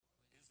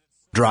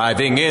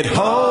Driving it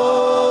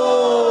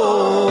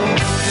home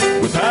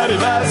with Patty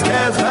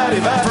Vasquez, Patty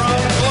Vasquez. From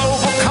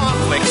global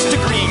conflicts to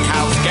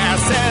greenhouse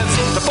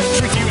gases, the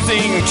folks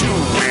refusing to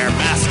wear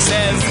masks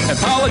says, and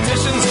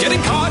politicians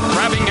getting caught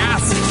grabbing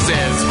asses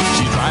says,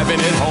 she's driving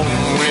it home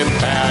with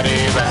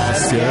Patty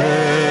Vasquez.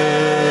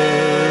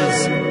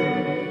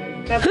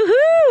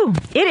 Woohoo!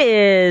 It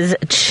is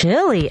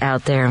chilly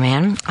out there,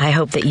 man. I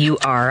hope that you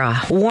are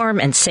warm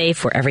and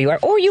safe wherever you are,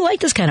 or you like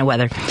this kind of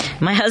weather.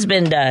 My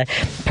husband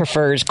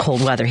prefers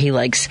cold weather. He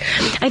likes,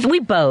 we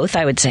both,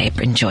 I would say,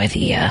 enjoy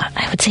the,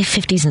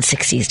 50s and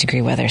 60s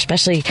degree weather,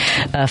 especially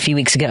a few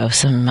weeks ago.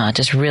 Some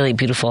just really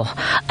beautiful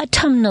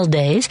autumnal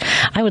days.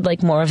 I would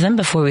like more of them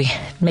before we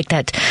make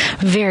that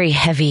very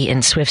heavy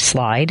and swift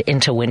slide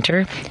into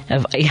winter.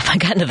 If I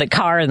got into the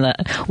car and the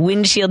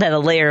windshield had a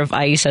layer of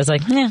ice, I was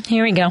like, yeah,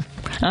 here we go.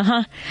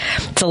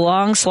 It's a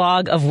long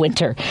slog of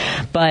winter.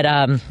 But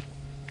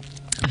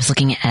I was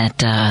looking at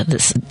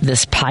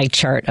this pie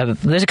chart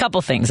of, there's a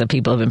couple things that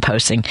people have been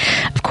posting.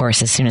 Of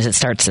course, as soon as it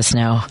starts to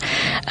snow,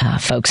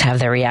 folks have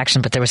their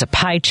reaction. But there was a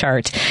pie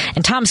chart,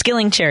 and Tom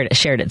Skilling shared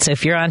it. So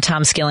if you're on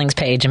Tom Skilling's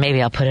page, and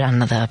maybe I'll put it on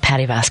the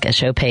Patty Vasquez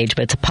show page,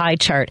 but it's a pie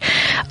chart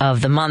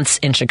of the months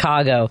in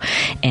Chicago,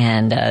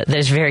 and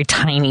there's very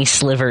tiny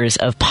slivers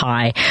of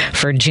pie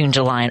for June,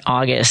 July, and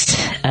August.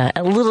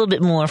 A little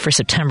bit more for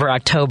September,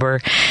 October,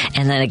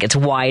 and then it gets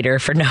wider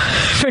for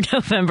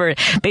November.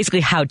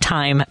 Basically, how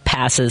time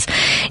passes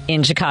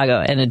in Chicago,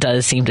 and it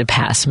does seem to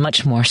pass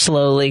much more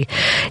slowly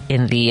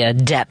in the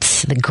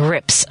depths, the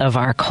grips of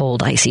our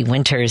cold, icy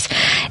winters,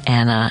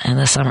 and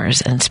the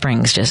summers and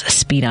springs just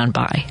speed on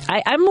by.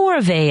 I'm more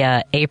of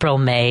a April,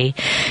 May,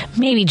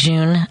 maybe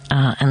June,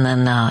 and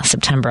then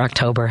September,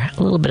 October.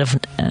 A little bit of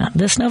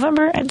this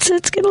November. It's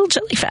getting a little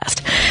chilly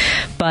fast.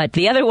 But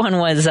the other one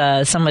was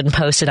someone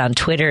posted on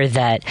Twitter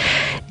that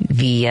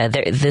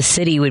the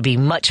city would be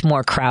much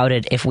more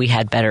crowded if we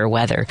had better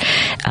weather.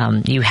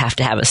 You have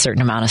to have a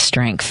certain amount of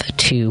strength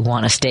to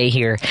want to stay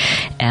here,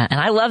 and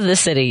I love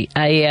this city.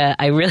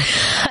 I really,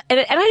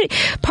 and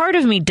part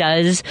of me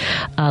does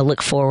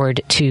look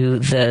forward to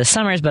the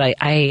summers, but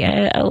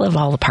I love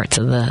all the parts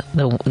of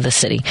the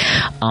city.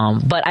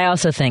 But I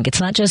also think it's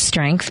not just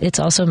strength; it's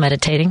also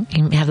meditating.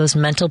 You have those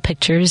mental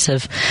pictures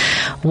of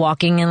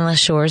walking in the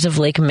shores of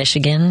Lake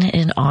Michigan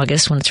in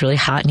August when it's really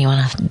hot and you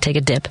want to take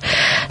a dip.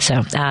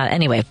 So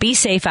anyway, be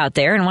safe out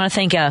there, and I want to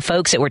thank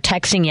folks that were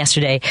texting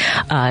yesterday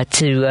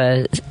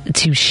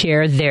to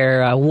share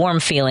their warm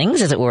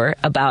feelings, as it were,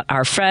 about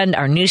our friend,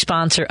 our new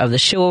sponsor of the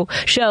show,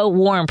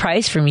 Warren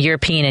Price from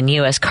European and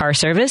U.S. Car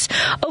Service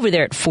over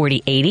there at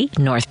 4080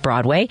 North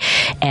Broadway.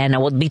 And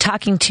we'll be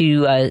talking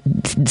to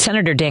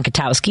Senator Dan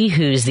Katowski,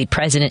 who's the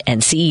president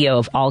and CEO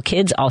of All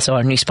Kids, also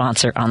our new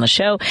sponsor on the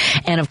show.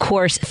 And of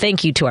course,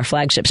 thank you to our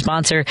flagship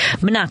sponsor,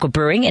 Minocqua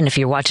Brewing. And if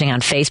you're watching on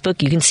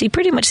Facebook, you can see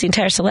pretty much the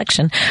entire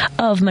selection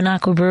of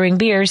Minocqua Brewing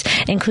beers,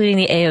 including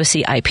the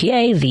AOC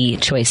IPA, the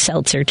Choice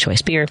Seltzer,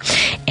 Choice Beer,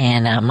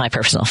 and my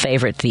personal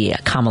favorite, the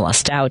Kamala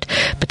Stout.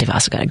 But they've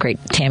also got a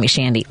great Tammy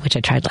Shandy, which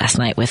I tried last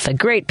night with a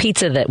great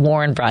pizza that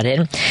Warren brought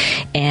in.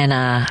 And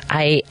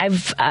I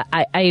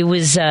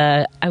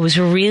was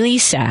really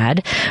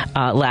sad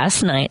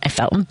last night. I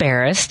felt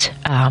embarrassed.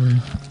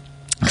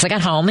 Because I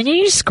got home and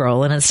you're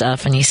scrolling and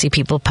stuff, and you see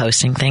people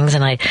posting things,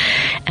 and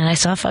I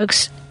saw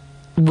folks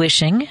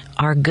wishing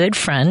our good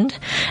friend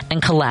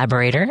and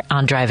collaborator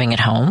on Driving It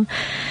Home,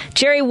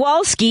 Jerry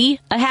Walski,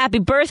 a happy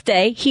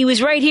birthday. He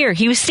was right here.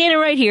 He was standing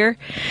right here,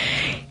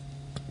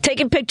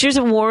 taking pictures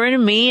of Warren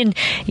and me, and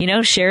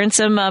sharing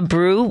some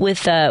brew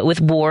with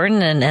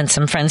Warren and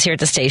some friends here at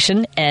the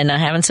station, and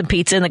having some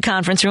pizza in the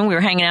conference room. We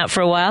were hanging out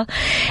for a while,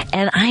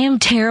 and I am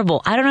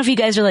terrible. I don't know if you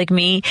guys are like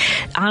me,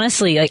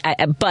 honestly.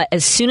 But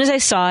as soon as I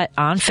saw it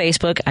on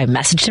Facebook, I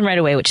messaged him right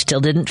away, which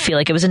still didn't feel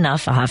like it was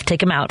enough. I'll have to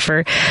take him out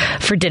for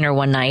dinner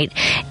one night,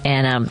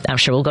 and I'm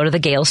sure we'll go to the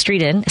Gale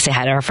Street Inn, say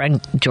hi to our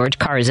friend George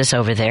Karzis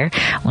over there,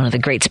 one of the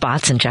great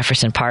spots in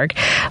Jefferson Park.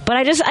 But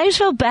I just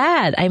felt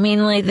bad. I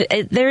mean,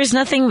 there is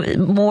nothing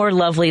more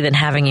lovely than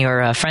having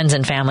your friends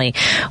and family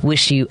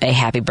wish you a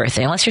happy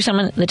birthday, unless you're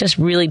someone that just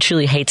really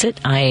truly hates it.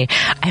 I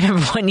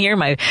remember one year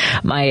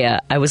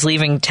I was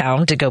leaving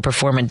town to go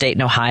perform in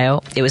Dayton,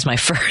 Ohio. It was my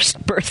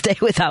first birthday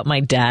without my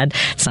dad.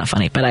 It's not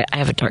funny, but I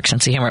have a dark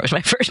sense of humor. It was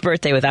my first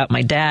birthday without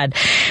my dad,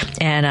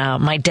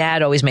 and my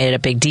dad always made it a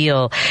big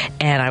deal,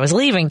 and I was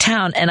leaving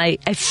town, and I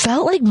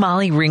felt like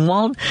Molly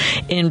Ringwald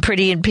in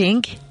Pretty in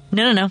Pink.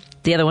 No.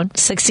 The other one,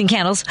 16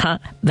 Candles,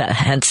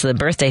 hence the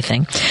birthday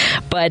thing.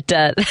 But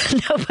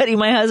nobody,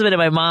 my husband and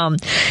my mom,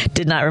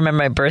 did not remember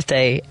my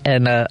birthday,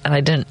 and I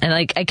didn't. And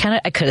I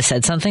could have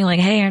said something like,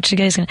 "Hey, aren't you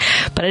guys gonna?"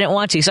 But I didn't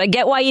want to. So I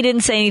get why you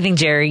didn't say anything,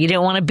 Jerry. You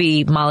didn't want to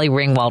be Molly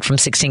Ringwald from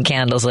 16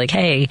 Candles, like,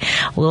 "Hey,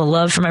 a little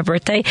love for my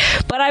birthday."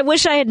 But I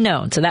wish I had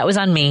known. So that was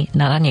on me,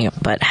 not on you.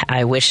 But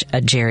I wish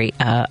Jerry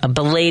a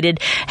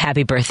belated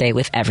happy birthday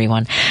with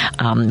everyone.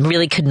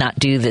 Really could not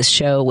do this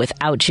show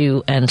without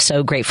you, and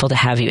so grateful to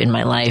have you in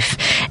my life.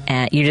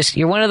 life.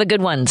 You're one of the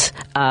good ones.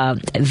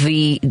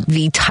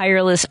 The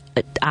tireless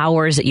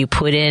hours that you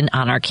put in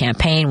on our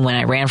campaign when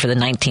I ran for the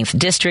 19th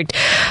district,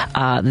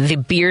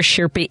 the beer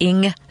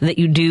sherping that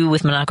you do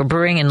with Minocqua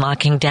Brewing and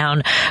locking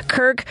down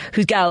Kirk,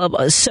 who's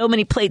got so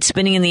many plates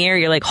spinning in the air.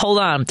 You're like, hold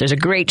on, there's a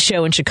great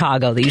show in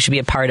Chicago that you should be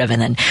a part of.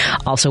 And then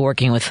also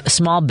working with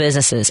small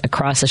businesses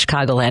across the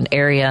Chicagoland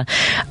area,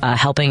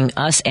 helping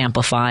us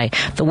amplify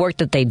the work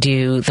that they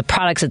do, the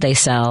products that they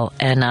sell,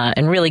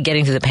 and really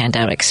getting through the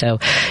pandemic. So,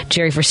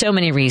 Jerry, for so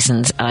many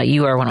reasons,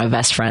 you are one of my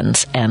best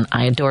friends, and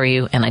I adore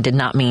you. And I did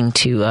not mean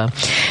to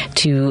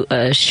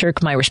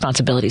shirk my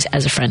responsibilities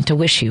as a friend to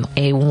wish you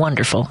a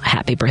wonderful,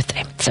 happy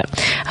birthday. So,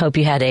 I hope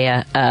you had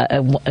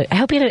I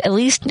hope you had at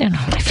least. No,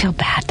 I feel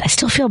bad. I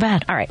still feel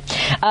bad. All right,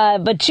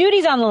 but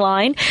Judy's on the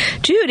line.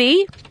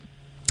 Judy.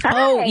 Hi.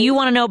 Oh, you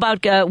want to know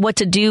about what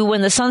to do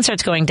when the sun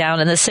starts going down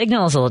and the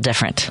signal is a little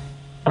different,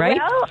 right?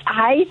 Well,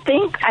 I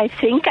think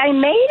I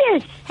made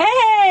it.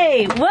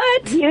 Hey,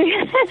 what?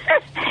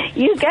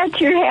 You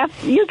got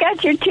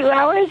your 2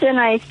 hours, and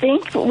I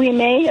think we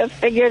may have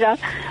figured out.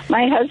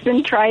 My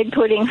husband tried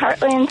putting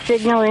Heartland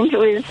Signal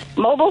into his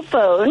mobile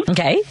phone.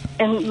 Okay.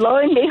 And lo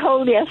and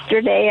behold,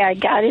 yesterday I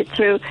got it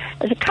through.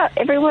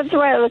 Every once in a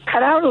while, it'll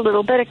cut out a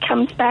little bit. It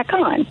comes back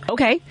on.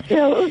 Okay.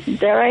 So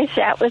there I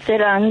sat with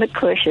it on the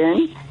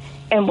cushion.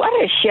 And what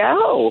a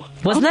show.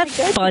 Wasn't that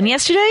fun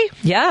yesterday?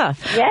 Yeah.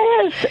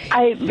 Yes.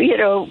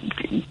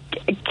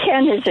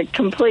 Ken is a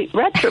complete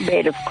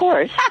reprobate, of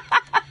course.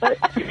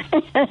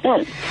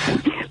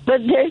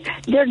 but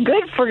they're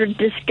good for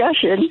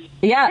discussion.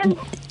 Yeah. And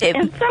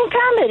some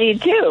comedy,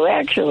 too,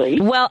 actually.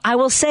 Well, I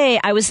will say,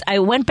 I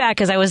went back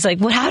because I was like,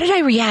 well, how did I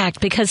react?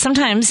 Because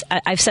sometimes,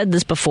 I've said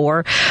this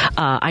before,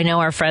 I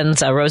know our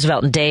friends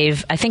Roosevelt and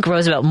Dave, I think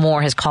Roosevelt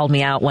more has called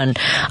me out when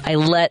I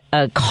let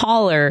a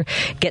caller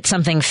get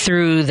something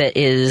through that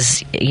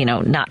is,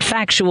 not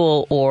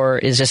factual or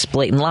is just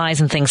blatant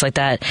lies and things like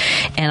that.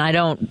 And I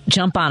don't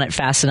jump on it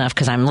fast enough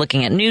because I'm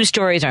looking at news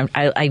stories, or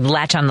I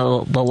latch on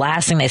the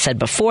last thing they said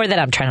before that.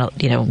 I'm trying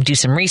to, do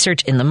some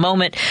research in the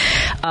moment.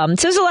 So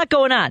there's a lot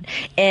going on.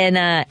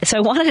 And so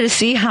I wanted to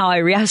see how I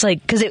react. I was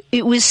like, because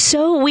it was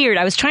so weird.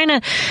 I was trying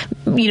to,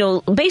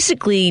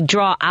 basically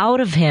draw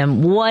out of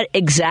him what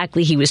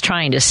exactly he was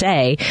trying to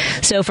say.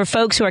 So for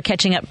folks who are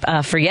catching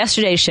up for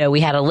yesterday's show, we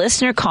had a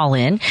listener call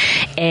in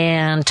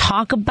and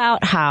talk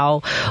about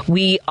how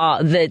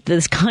that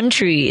this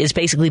country is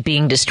basically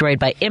being destroyed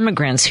by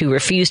immigrants who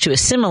refuse to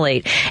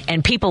assimilate,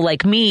 and people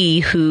like me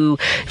who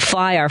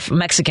fly our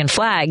Mexican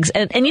flags.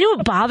 And you know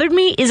what bothered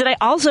me is that I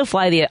also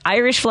fly the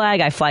Irish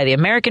flag, I fly the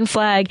American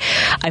flag,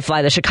 I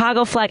fly the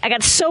Chicago flag. I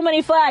got so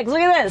many flags.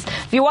 Look at this.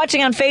 If you're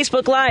watching on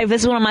Facebook Live,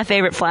 this is one of my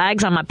favorite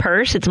flags on my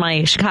purse. It's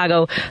my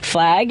Chicago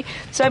flag.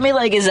 So I mean,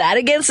 is that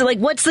against it?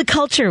 What's the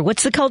culture?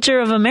 What's the culture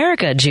of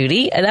America,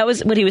 Judy? And that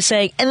was what he was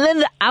saying. And then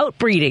the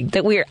outbreeding,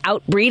 that we are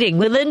outbreeding.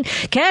 Well, then,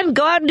 Ken,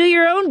 go out and do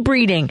your own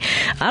breeding.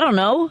 I don't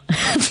know.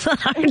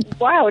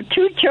 Wow,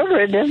 2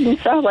 children doesn't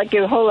sound like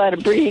a whole lot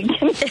of breeding.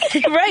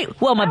 Right.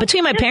 Well,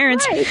 between my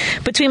parents, right.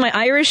 Between my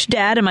Irish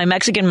dad and my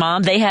Mexican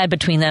mom, they had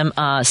between them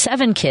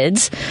 7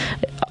 kids.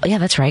 Yeah,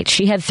 that's right.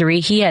 She had 3,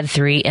 he had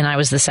 3, and I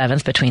was the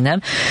 7th between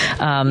them.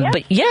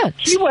 But yeah.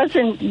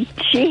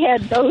 She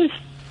had those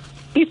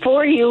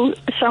before you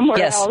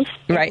somewhere else.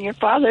 Right. And your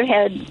father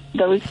had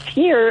those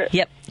here.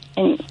 Yep.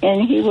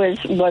 And he was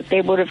what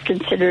they would have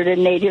considered a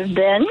native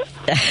then.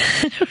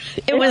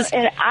 And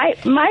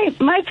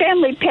my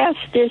family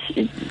passed this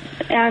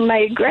on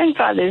my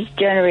grandfather's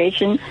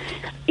generation.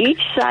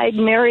 Each side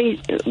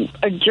married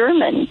a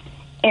German,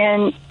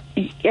 and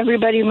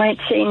everybody might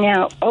say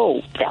now,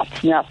 "Oh,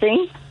 that's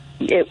nothing."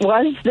 It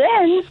was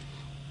then.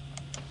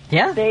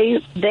 Yeah.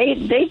 They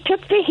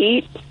took the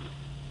heat,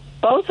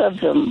 both of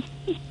them.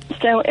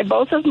 So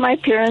both of my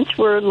parents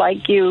were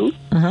like you.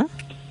 Uh-huh.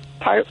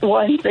 Part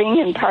one thing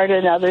and part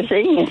another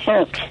thing,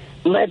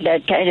 led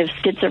that kind of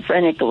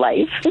schizophrenic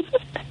life.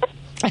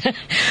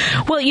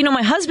 Well,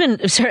 my husband,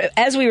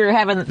 as we were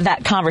having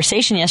that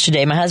conversation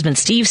yesterday, my husband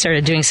Steve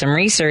started doing some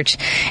research,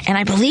 and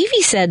I believe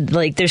he said,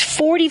 there's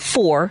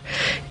 44,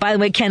 by the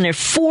way, Ken, there's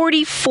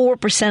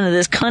 44% of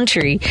this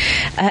country,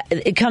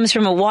 it comes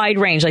from a wide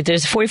range,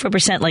 there's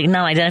 44%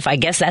 non-identified. I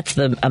guess that's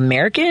the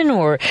American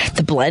or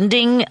the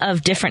blending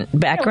of different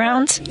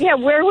backgrounds. Yeah,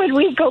 where would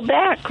we go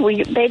back?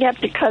 They'd have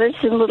to cut us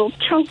in little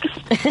chunks.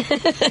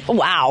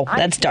 Wow,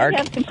 that's dark.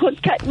 They'd have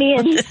to cut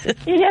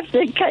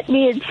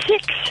me in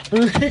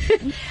 6.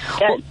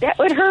 That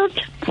would hurt.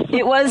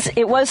 It was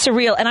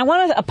surreal, and I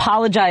want to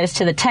apologize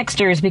to the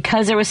texters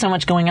because there was so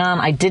much going on.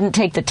 I didn't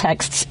take the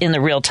texts in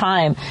the real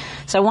time,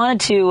 so I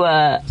wanted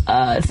to.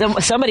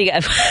 Somebody,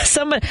 a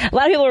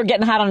lot of people were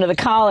getting hot under the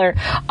collar.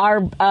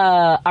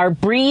 Our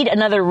breed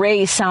another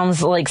race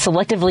sounds like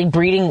selectively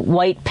breeding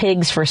white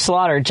pigs for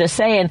slaughter. Just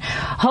saying.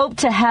 Hope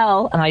to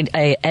hell, and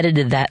I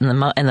edited that in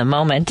the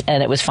moment,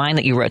 and it was fine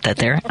that you wrote that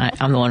there.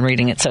 I'm the one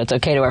reading it, so it's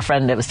okay to our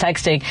friend that was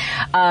texting.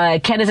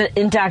 Ken is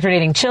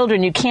indoctrinating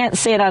children. You can't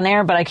say it on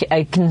air, but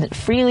I can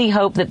freely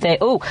hope that they...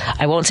 Oh,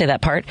 I won't say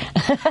that part.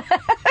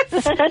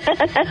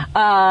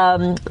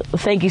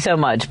 Thank you so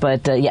much.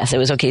 But yes, it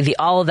was okay.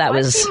 All of that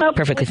was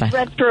perfectly fine.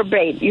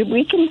 Retrobate.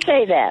 We can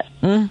say that.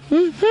 Mm-hmm.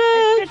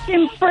 It fits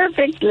him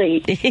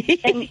perfectly.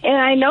 and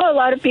I know a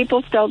lot of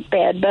people felt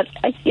bad, but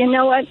you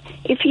know what?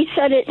 If he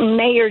said it in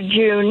May or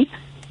June,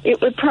 it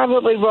would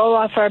probably roll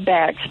off our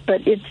backs.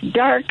 But it's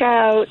dark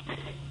out,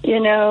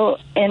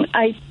 and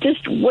I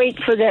just wait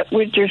for that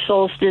winter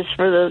solstice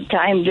for the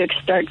time to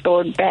start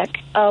going back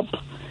up.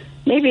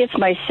 Maybe it's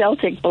my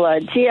Celtic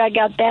blood. See, I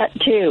got that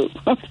too.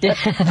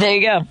 There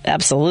you go.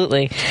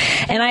 Absolutely.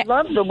 And I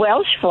love the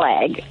Welsh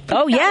flag.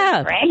 Oh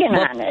yeah, bragging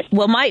on it.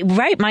 Well,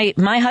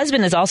 my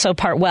husband is also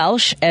part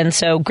Welsh, and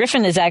so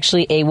Griffin is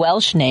actually a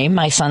Welsh name,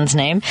 my son's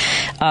name.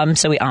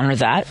 So we honor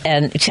that.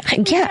 And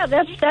yeah,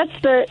 that's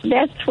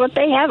what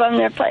they have on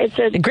their flag.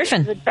 It's a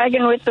Griffin, the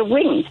dragon with the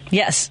wings.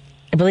 Yes.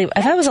 I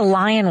thought it was a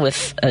lion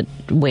with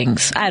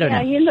wings. I don't know.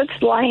 Yeah, he looks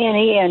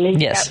lion-y and he's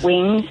got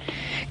wings.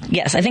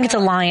 Yes, I think it's a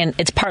lion.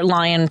 It's part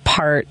lion,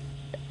 part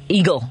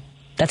eagle.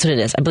 That's what it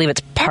is. I believe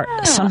it's part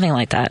something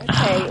like that.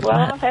 Okay, well,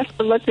 I'll have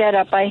to look that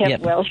up. I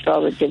have Welsh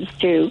relatives,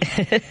 too.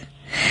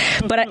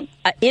 But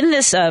in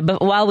this,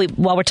 while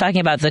we're talking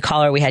about the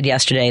caller we had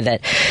yesterday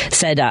that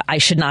said I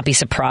should not be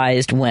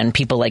surprised when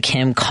people like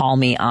him call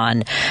me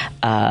on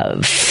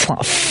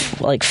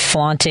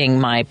flaunting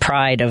my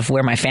pride of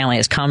where my family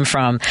has come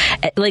from.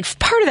 Like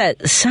part of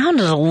that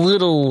sounded a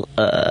little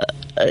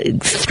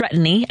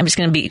threatening. I'm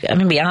going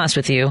to be honest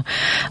with you.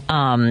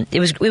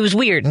 It was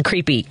weird and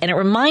creepy, and it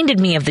reminded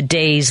me of the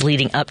days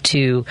leading up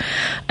to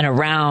and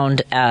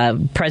around former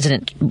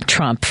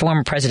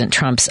President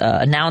Trump's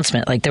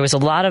announcement. Like there was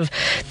a lot of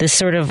this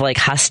sort of like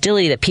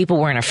hostility that people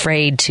weren't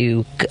afraid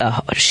to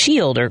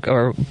shield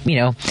or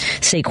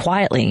say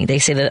quietly. They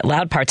say the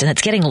loud parts, and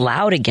it's getting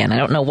loud again. I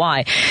don't know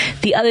why.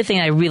 The other thing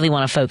I really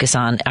want to focus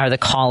on are the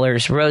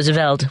callers.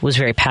 Roosevelt was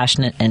very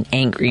passionate and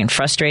angry and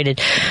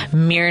frustrated.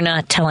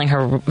 Myrna telling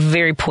her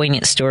very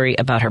poignant story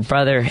about her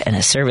brother and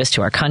his service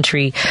to our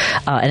country,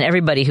 and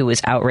everybody who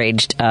was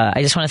outraged.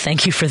 I just want to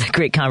thank you for the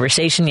great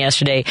conversation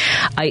yesterday.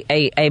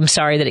 I'm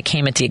sorry that it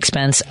came at the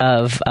expense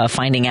of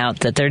finding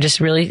out that they're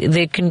just really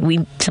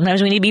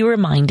sometimes we need to be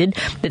reminded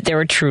that there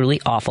are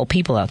truly awful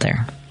people out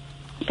there.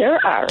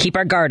 There are. Keep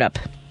our guard up.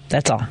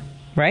 That's all,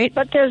 right?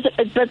 But then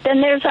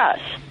there's us.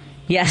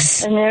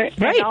 Yes. And right.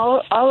 And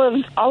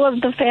all of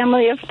the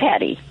family of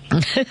Patty.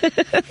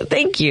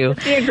 Thank you.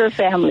 The bigger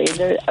family,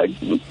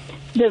 the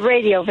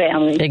radio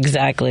family.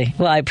 Exactly.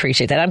 Well, I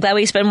appreciate that. I'm glad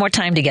we spend more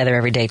time together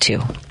every day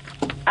too.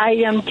 I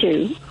am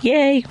too.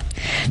 Yay!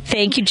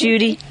 Thank you,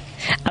 Judy.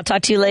 I'll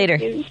talk to you later.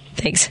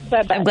 Thanks.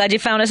 Bye-bye. I'm glad you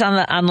found us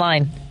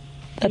online.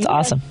 That's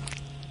awesome.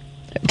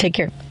 Take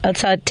care.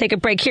 Let's take a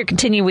break here.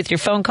 Continue with your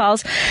phone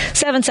calls.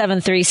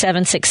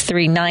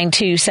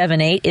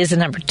 773-763-9278 is the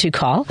number to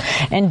call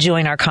and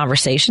join our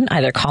conversation,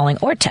 either calling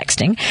or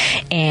texting.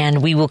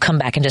 And we will come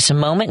back in just a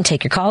moment and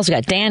take your calls. We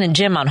got Dan and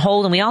Jim on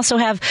hold, and we also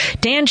have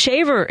Dan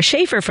Schaefer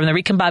from the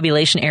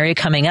Recombobulation area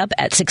coming up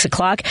at 6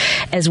 o'clock,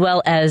 as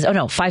well as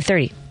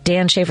 5:30.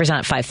 Dan Schaefer's on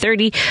at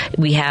 5:30.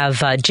 We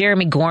have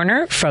Jeremy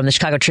Gorner from the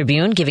Chicago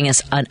Tribune giving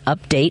us an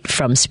update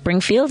from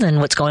Springfield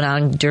and what's going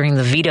on during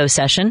the veto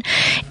session.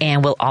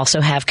 And we'll also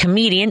have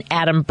comedian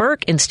Adam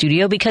Burke in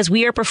studio because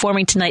we are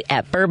performing tonight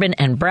at Bourbon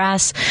and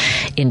Brass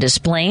in Des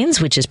Plaines,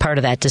 which is part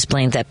of that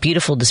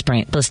beautiful Des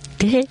Plaines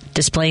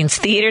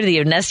Theater, the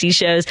Onesti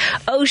shows,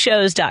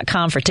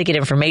 oshows.com for ticket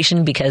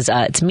information because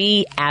it's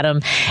me,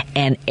 Adam,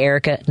 and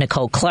Erica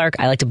Nicole Clark.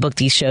 I like to book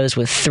these shows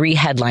with 3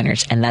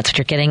 headliners, and that's what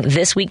you're getting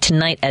this week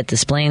tonight at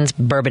Des Plaines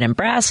Bourbon and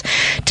Brass,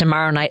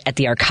 tomorrow night at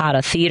the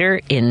Arcata Theater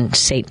in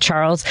St.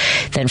 Charles,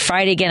 then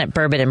Friday again at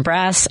Bourbon and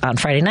Brass on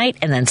Friday night,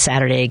 and then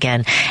Saturday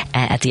again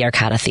at the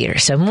Arcata Theater.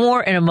 So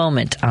more in a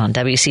moment on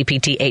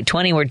WCPT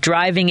 820. We're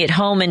driving it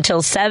home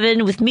until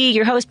 7 with me,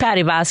 your host,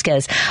 Patty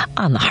Vasquez,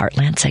 on the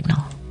Heartland Signal.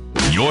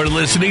 You're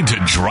listening to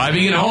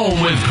Driving It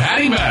Home with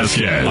Patty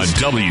Vasquez on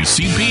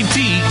WCPT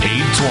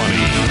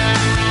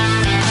 820.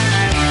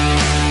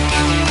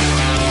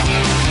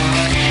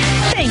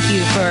 Thank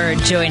you for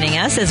joining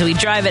us as we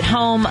drive it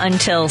home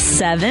until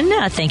 7.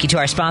 Thank you to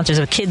our sponsors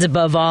of Kids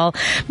Above All,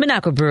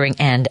 Minocqua Brewing,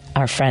 and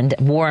our friend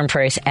Warren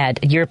Price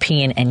at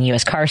European and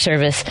U.S. Car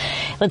Service.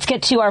 Let's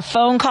get to our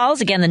phone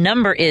calls. Again, the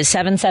number is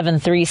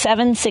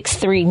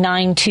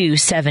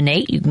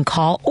 773-763-9278. You can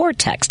call or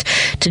text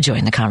to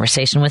join the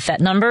conversation with that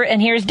number.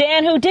 And here's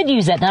Dan, who did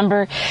use that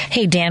number.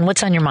 Hey, Dan,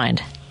 what's on your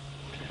mind?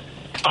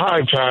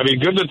 Hi, Patty.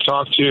 Good to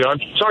talk to you.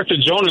 I've talked to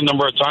Joan a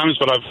number of times,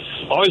 but I've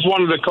always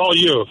wanted to call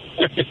you.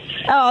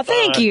 Oh,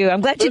 thank you.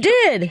 I'm glad you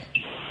did.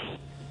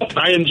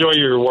 I enjoy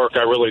your work.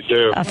 I really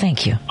do. Oh,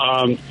 thank you.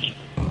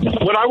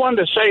 What I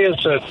wanted to say is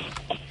that,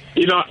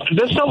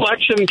 this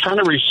election kind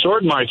of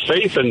restored my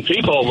faith in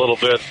people a little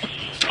bit.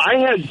 I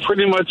had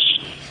pretty much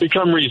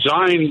become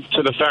resigned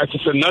to the fact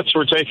that the nuts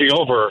were taking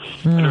over.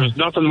 And there was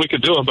nothing we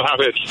could do about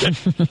it.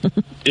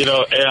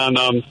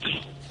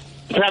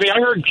 Patty, I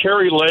heard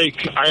Carrie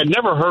Lake. I had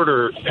not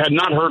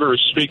heard her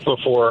speak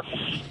before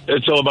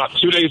until about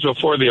 2 days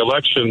before the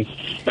election.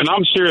 And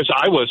I'm serious,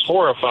 I was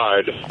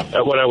horrified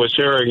at what I was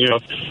hearing. You know,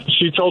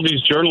 she told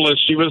these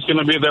journalists she was going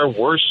to be their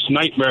worst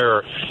nightmare,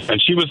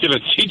 and she was going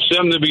to teach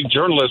them to be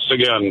journalists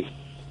again.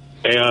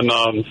 And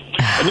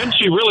then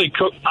she really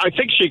cooked. I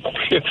think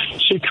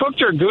she cooked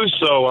her goose,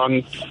 though,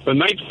 on the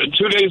night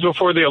 2 days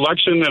before the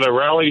election at a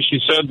rally. She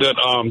said that,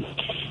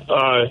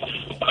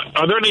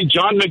 are there any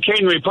John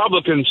McCain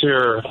Republicans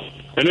here?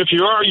 And if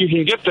you are, you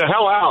can get the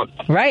hell out.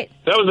 Right.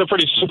 That was a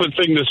pretty stupid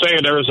thing to say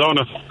in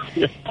Arizona.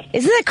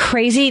 Isn't that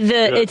crazy?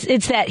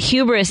 It's that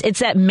hubris. It's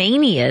that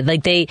mania.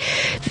 Like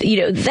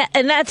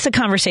and that's the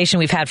conversation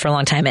we've had for a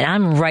long time. And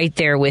I'm right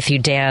there with you,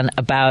 Dan,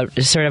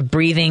 about sort of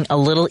breathing a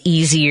little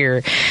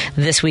easier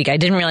this week. I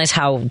didn't realize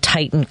how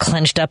tight and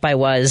clenched up I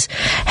was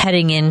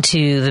heading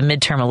into the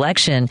midterm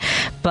election.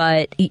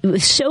 But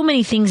so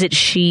many things that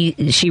she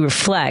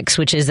reflects,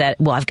 which is that,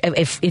 well,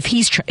 if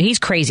he's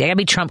crazy, I gotta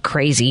be Trump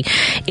crazy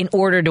in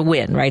order to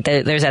win, right?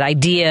 There's that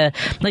idea,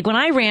 like when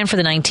I ran for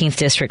the 19th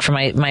district for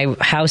my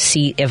house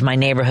seat of my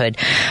neighborhood,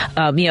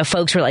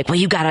 folks were like, well,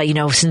 you gotta,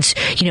 since,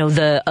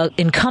 the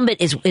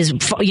incumbent is,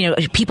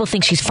 people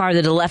think she's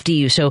farther to the left of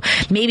you. So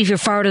maybe if you're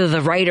farther to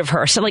the right of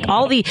her. So like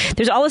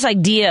there's all this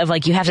idea of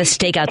like, you have to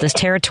stake out this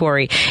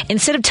territory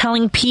instead of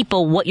telling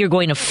people what you're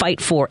going to fight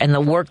for and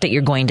the work that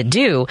you're going to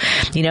do.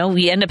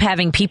 We end up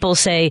having people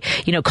say,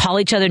 call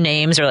each other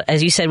names, or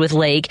as you said with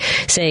Lake,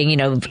 saying,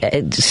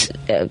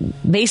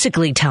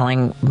 basically telling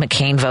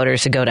McCain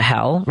voters to go to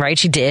hell, right?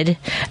 She did,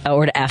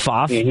 or to F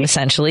off,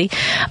 essentially.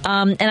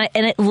 And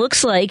it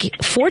looks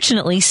like,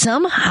 fortunately,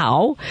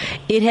 somehow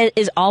it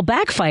is all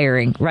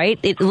backfiring, right?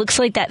 It looks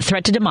like that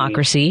threat to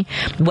democracy,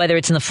 whether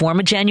it's in the form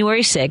of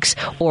January 6th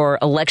or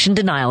election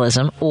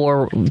denialism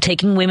or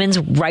taking women's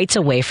rights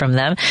away from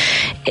them,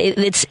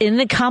 it's in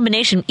the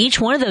combination.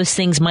 Each one of those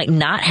things might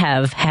not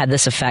have had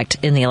this effect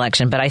in the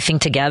election, but I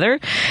think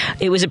together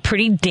it was a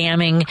pretty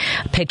damning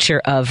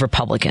picture of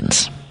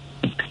Republicans.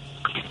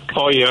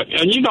 Oh yeah,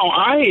 and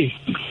I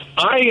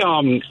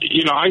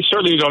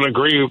certainly don't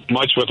agree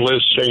much with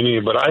Liz Cheney,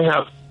 but I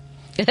have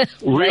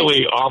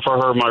really offer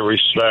her my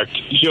respect.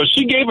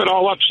 She gave it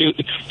all up. She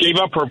gave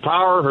up her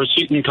power, her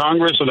seat in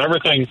Congress, and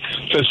everything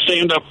to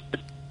stand up.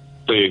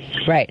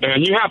 Right,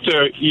 and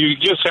you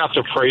just have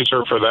to praise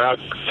her for that.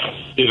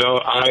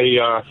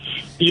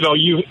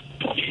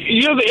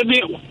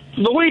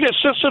 The way the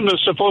system is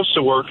supposed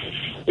to work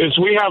is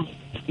we have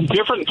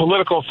different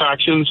political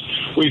factions.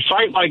 We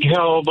fight like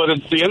hell, but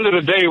at the end of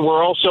the day,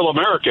 we're all still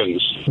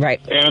Americans. Right.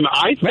 And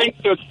I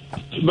think that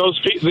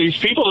these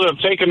people that have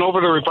taken over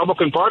the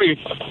Republican Party,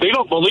 they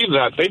don't believe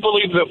that. They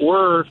believe that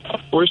we're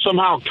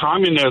somehow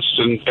communists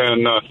and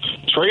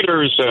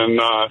traitors and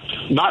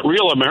not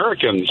real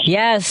Americans.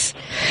 Yes.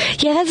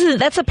 Yeah,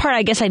 that's the part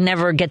I guess I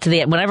never get to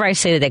the end. Whenever I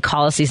say that they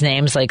call us these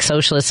names like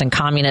socialists and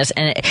communists,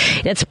 and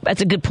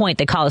that's a good point.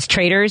 They call us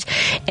traitors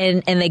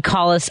and they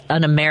call us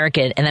an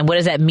American. And then what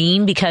does that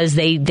mean? Because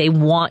they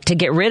want to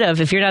get rid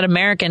of, if you're not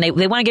American, they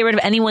want to get rid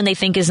of anyone they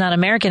think is not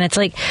American. It's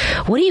like,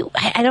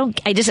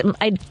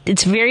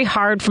 it's very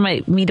hard for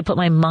me to put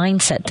my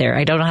mindset there.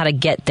 I don't know how to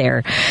get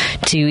there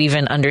to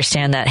even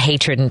understand that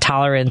hatred and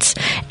tolerance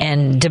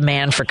and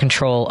demand for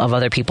control of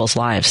other people's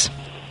lives.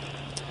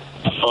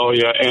 Oh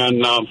yeah,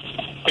 and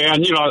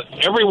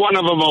every one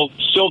of them will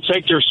still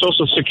take their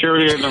Social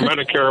Security and their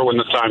Medicare when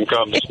the time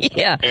comes.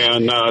 Yeah,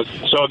 and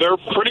so they're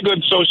pretty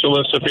good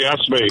socialists, if you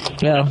ask me.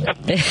 Yeah.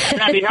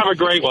 Patty, have a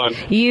great one.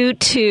 You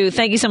too.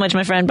 Thank you so much,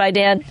 my friend. Bye,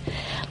 Dan.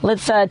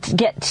 Let's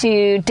get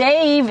to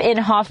Dave in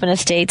Hoffman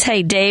Estates.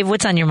 Hey, Dave,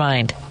 what's on your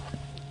mind?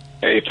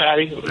 Hey,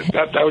 Patty.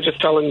 I was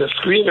just telling the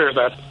screener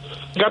that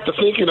I got to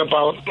thinking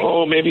about,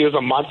 maybe it was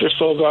a month or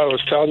so ago, I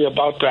was telling you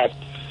about that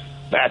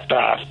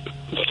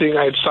thing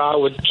I saw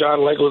with John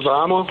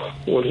Leguizamo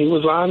when he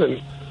was on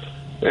and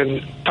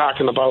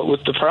talking about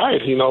with the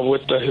pride,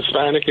 with the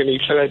Hispanic, and he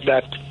said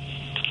that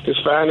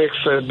Hispanics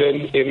have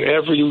been in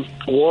every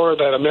war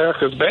that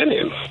America's been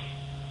in.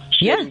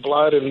 Shedding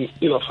blood and,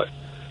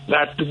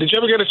 that. Did you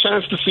ever get a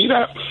chance to see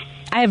that?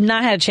 I have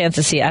not had a chance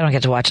to see. I don't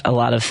get to watch a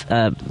lot of,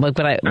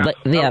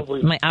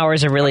 my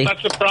hours are really. I'm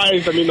not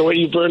surprised. I mean, the way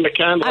you burn the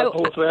candle at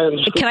both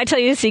ends. Can I tell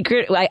you a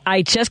secret?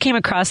 I just came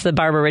across the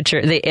Barbara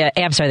Richards, the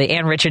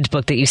Ann Richards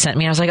book that you sent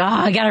me. I was like,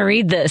 I got to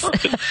read this.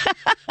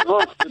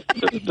 Well,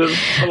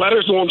 the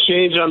letters won't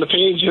change on the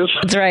pages.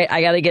 That's right.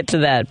 I got to get to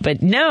that.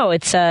 But no,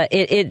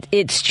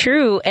 it's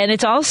true, and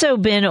it's also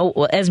been,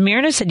 as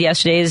Myrna said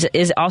yesterday,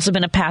 is also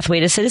been a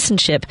pathway to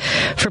citizenship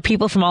for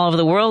people from all over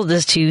the world,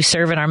 is to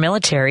serve in our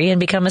military and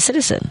become a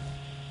citizen.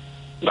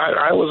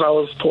 I was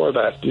always for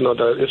that.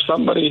 If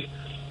somebody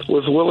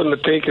was willing to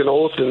take an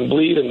oath and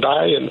bleed and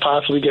die and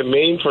possibly get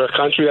maimed for a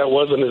country that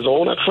wasn't his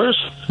own at first,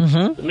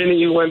 the minute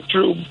you went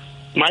through,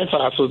 my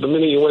thoughts was the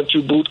minute you went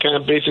through boot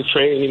camp, basic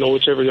training,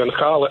 whichever you're going to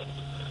call it,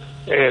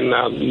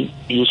 and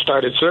you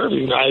started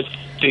serving, I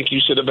think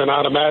you should have been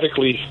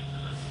automatically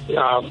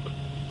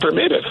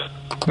permitted.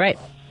 Right.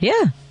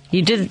 Yeah.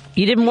 You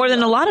did more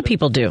than a lot of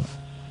people do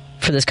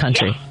for this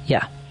country.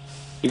 Yeah.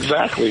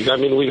 Exactly. I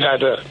mean, we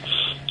had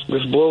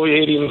this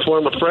bloviating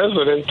former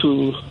president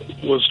who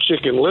was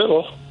Chicken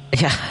Little.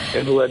 Yeah.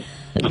 And who had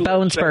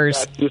bone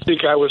spurs. You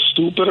think I was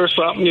stupid or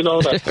something? You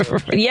know.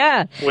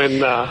 Yeah. When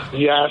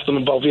he asked him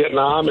about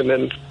Vietnam, and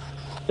then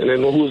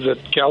who was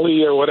it,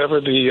 Kelly or whatever,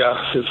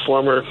 his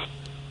former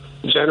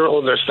general,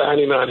 and they're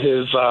standing on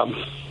his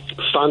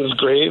son's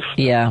grave.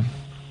 Yeah.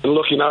 And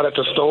looking out at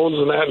the stones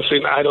and that and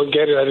saying, I don't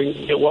get it. I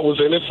didn't get what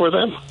was in it for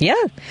them. Yeah.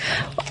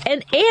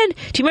 And do you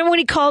remember when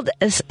he called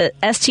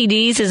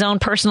STDs his own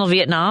personal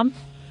Vietnam?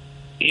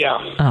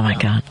 Yeah. Oh, my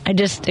God.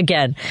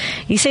 Again,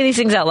 you say these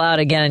things out loud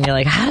again, and you're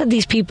like, how did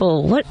these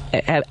people, what?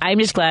 I'm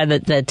just glad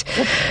that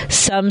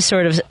some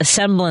sort of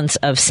semblance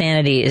of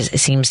sanity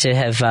seems to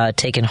have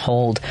taken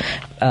hold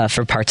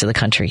for parts of the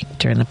country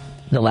during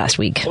the last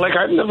week. Like,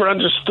 I've never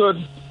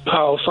understood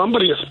how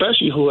somebody,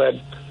 especially who had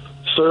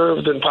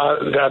served and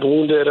got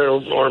wounded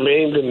or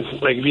maimed in,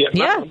 like,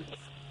 Vietnam,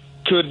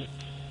 could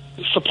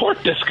support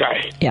this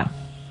guy. Yeah.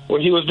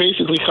 When he was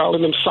basically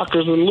calling them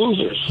suckers and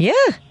losers. Yeah.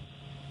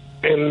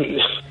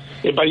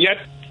 But yet,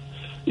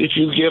 if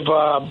you give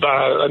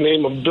a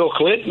name of Bill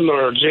Clinton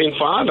or Jane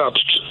Fonda,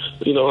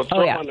 throw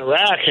them on the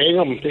rack, hang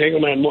them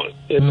in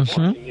the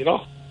morning, you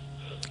know?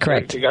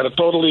 Correct. You got a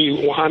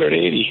totally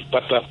 180.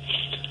 But,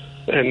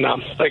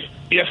 like,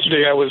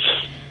 yesterday I was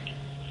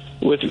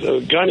with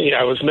Gunny,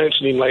 I was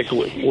mentioning, like,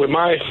 with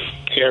my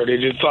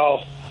heritage, it's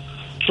all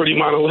pretty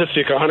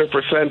monolithic,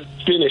 100%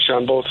 Finnish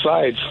on both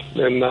sides,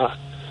 and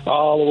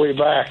all the way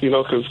back,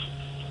 because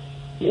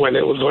when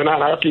it was going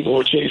on, our people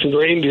were chasing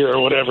reindeer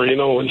or whatever,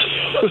 when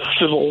the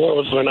Civil War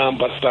was going on.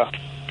 But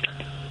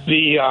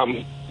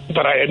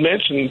but I had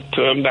mentioned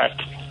to him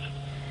that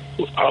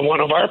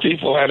one of our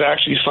people had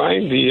actually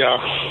signed the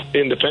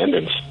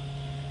independence,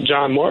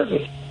 John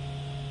Morton,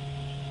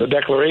 the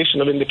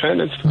Declaration of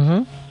Independence.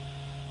 Mm-hmm.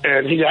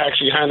 And he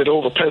actually handed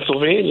over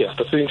Pennsylvania,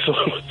 the thing, so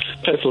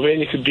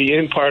Pennsylvania could be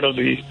in part of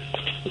this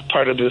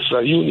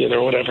union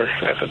or whatever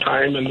at the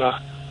time. And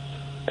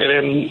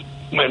then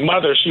my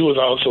mother, she was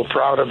also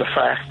proud of the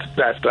fact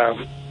that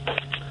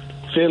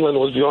Finland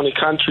was the only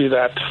country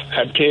that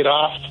had paid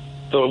off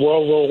the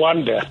World War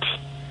I debt.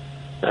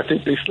 I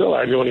think they still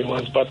are the only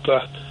ones. But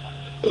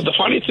the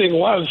funny thing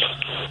was,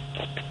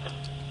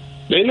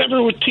 they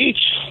never would teach.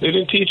 They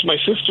didn't teach my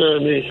sister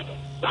and me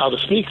how to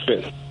speak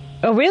Finnish.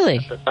 Oh, really?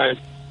 At the time.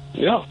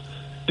 Yeah.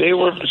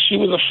 She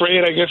was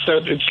afraid, I guess,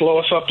 that it'd slow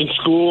us up in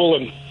school.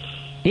 And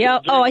yeah.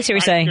 Oh, I see what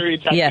you're saying.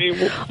 Yeah.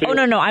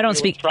 No. I don't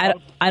speak.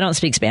 I don't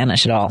speak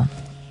Spanish at all.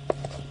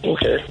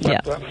 Okay.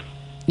 Yeah.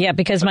 Yeah,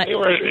 because it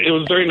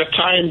was during the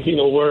time,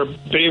 where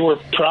they were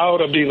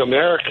proud of being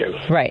American.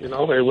 Right. It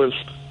was.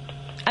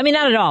 I mean,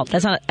 not at all.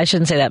 That's not. I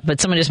shouldn't say that. But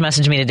someone just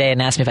messaged me today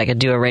and asked me if I could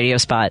do a radio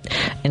spot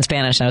in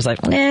Spanish, and I was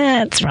like,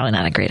 "Nah, it's probably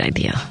not a great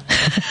idea."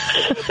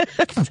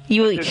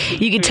 you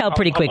can tell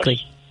pretty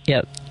quickly.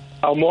 Yep.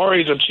 How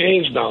mores have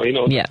changed now,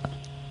 Yeah.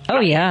 Oh,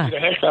 yeah. The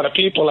heck out of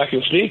people that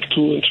can speak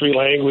 2 and 3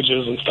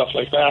 languages and stuff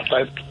like that.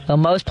 Well,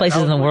 most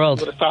places in the world.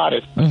 Would have thought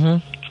it. Mm-hmm.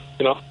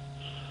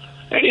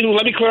 Anyway,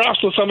 let me clear off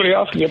so somebody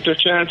else can get their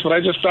chance. But I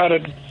just thought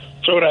I'd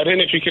throw that in.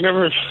 If you can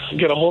ever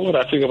get a hold of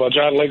that thing about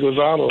John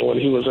Leguizamo when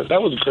he was,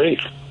 that was great.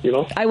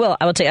 I will.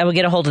 I will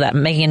get a hold of that.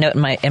 I'm making a note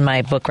in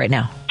my book right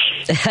now.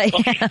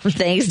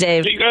 Thanks,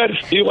 Dave. Be good.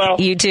 Be well.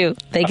 You too.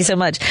 Thank you so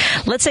much.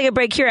 Let's take a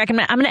break here. I'm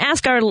going to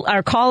ask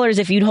our callers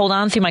if you'd hold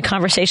on through my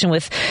conversation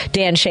with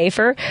Dan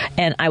Schaefer,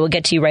 and I will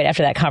get to you right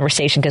after that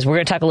conversation because we're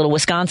going to talk a little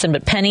Wisconsin.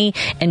 But Penny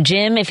and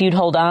Jim, if you'd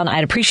hold on,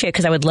 I'd appreciate it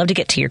because I would love to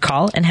get to your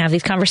call and have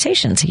these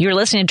conversations. You're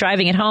listening to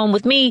Driving It Home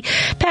with me,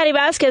 Patty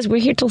Vasquez.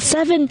 We're here till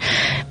 7.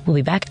 We'll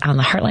be back on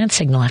the Heartland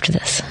Signal after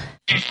this.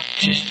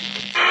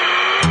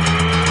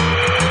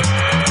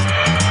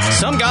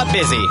 Some got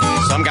busy,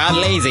 some got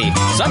lazy,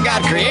 some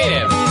got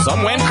creative,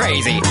 some went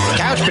crazy.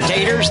 Couch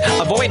potatoes,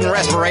 avoiding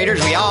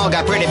respirators, we all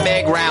got pretty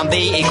big round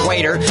the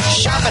equator.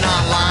 Shopping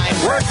online,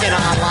 working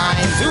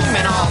online,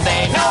 zooming all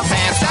day, no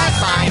pants, that's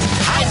fine.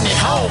 Hiding at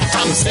home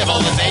from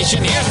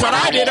civilization, here's what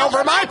I did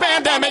over my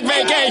pandemic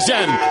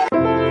vacation.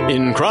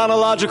 In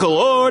chronological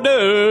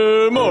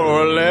order, more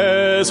or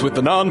less, with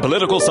the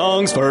non-political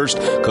songs first,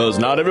 cause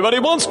not everybody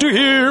wants to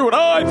hear what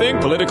I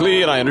think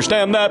politically, and I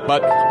understand that,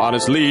 but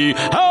honestly,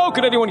 how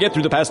could anyone get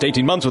through the past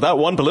 18 months without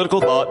one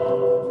political thought?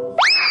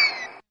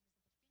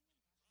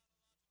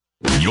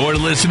 You're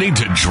listening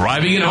to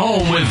Driving It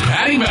Home with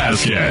Patty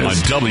Vasquez on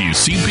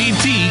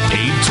WCPT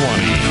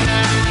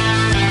 820.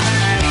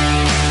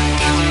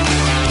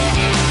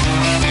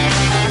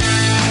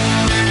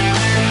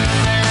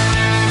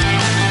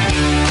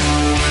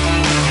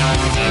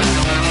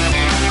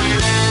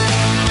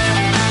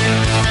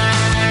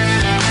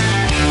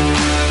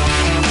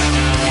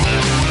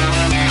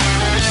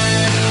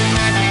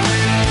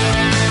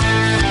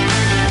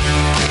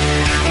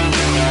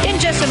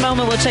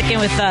 moment, we'll check in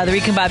with the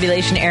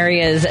Recombobulation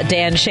Area's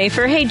Dan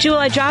Schaefer. Hey, Jewel,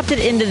 I dropped it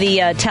into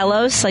the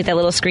Telos, like that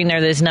little screen there.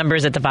 There's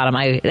numbers at the bottom.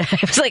 I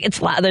was like,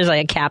 there's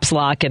like a caps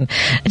lock, and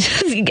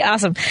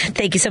awesome.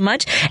 Thank you so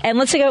much. And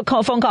let's take a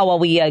phone call while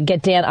we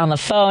get Dan on the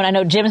phone. I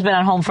know Jim's been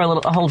on hold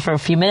for a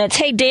few minutes.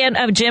 Hey, Dan,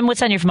 Jim,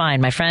 what's on your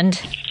mind, my friend?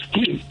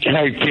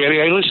 Hi,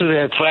 Patty. I listened to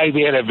that 5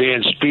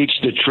 Ativan speech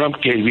that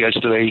Trump gave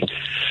yesterday.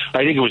 I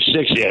think it was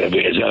 6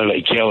 Ativans. I don't know,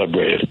 they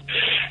calibrated.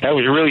 That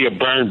was really a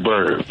barn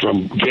burner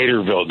from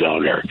Gatorville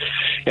down there.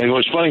 And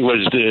what's funny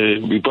was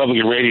the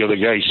Republican radio, the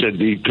guy said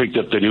he picked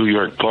up the New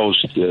York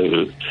Post,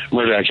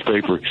 Murdoch's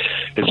paper,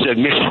 and said,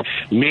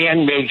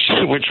 man makes,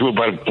 which was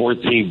about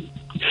 14.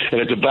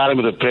 And at the bottom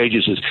of the page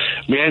it says,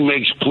 man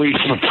makes plea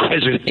for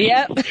president.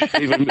 Yep.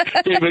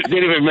 Didn't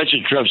even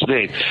mention Trump's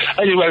name.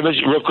 I just want to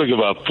mention real quick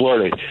about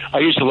Florida. I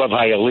used to love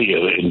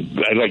Hialeah, and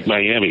I like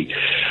Miami.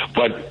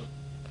 But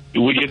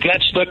when you got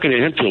stuck in the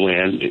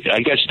hinterland, I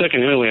got stuck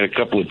in the hinterland a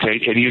couple of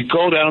times, and you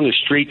go down the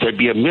street, there'd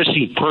be a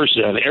missing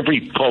person on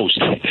every post.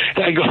 And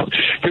I go,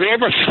 can I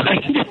ever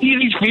find any of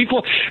these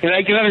people? And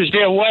I can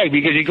understand why,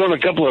 because you go to a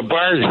couple of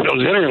bars in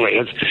those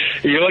hinterlands,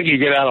 and you're lucky you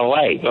get out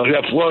alive.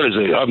 Florida's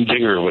a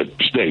humdinger of a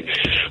state.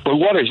 But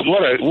what a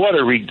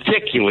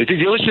ridiculous. Did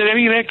you listen to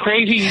any of that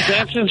crazy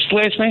nonsense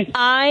last night?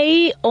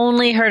 I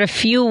only heard a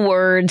few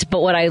words,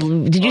 but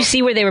did you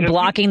see where they were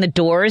blocking the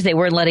doors? They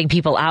weren't letting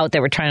people out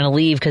that were trying to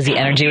leave because the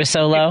energy was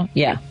so low.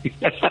 Yeah.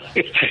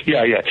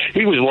 yeah.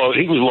 He was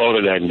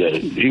loaded on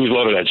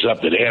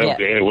something.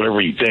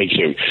 Whatever he takes,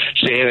 or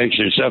Xanax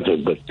or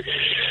something. But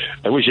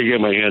I wish I get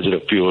my hands on a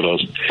few of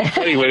those.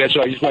 Anyway, that's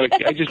why I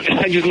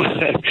just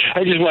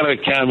wanted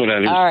to comment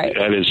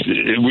on his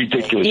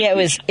ridiculous. Yeah,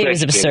 it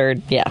was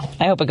absurd. Yeah,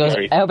 I hope it goes.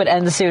 Right. I hope it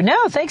ends soon.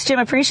 No, thanks, Jim.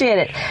 Appreciate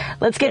it.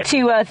 Let's get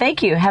to.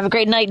 Thank you. Have a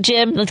great night,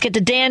 Jim. Let's get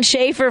to Dan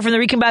Schaefer from the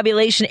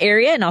Recombobulation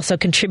Area and also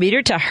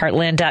contributor to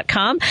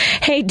Heartland.com.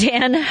 Hey,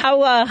 Dan,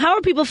 how are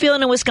people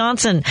feeling in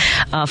Wisconsin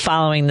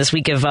following this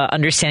week of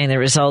understanding the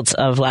results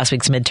of last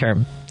week's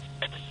midterm?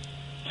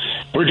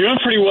 We're doing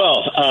pretty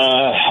well.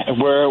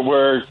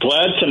 We're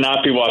glad to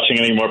not be watching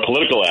any more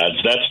political ads,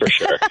 that's for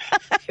sure.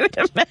 I would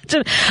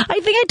imagine. I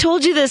think I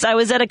told you this. I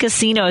was at a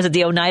casino. I was at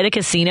the Oneida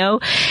Casino.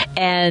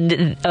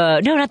 And,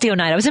 no, not the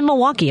Oneida. I was in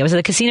Milwaukee. I was at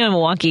a casino in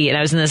Milwaukee, and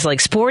I was in this, like,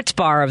 sports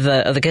bar of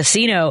the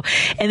casino.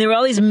 And there were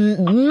all these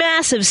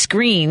massive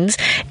screens.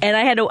 And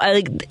I had to,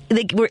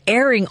 they were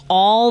airing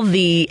all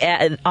the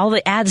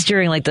ads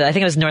during, like, I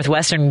think it was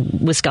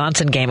Northwestern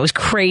Wisconsin game. It was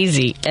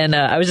crazy. And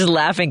I was just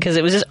laughing because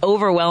it was just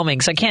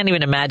overwhelming. So I can't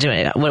even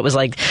imagine what it was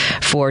like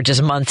for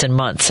just months and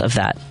months of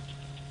that.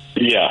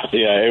 Yeah,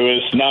 it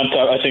was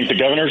nonstop. I think the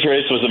governor's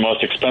race was the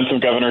most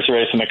expensive governor's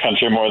race in the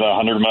country, more than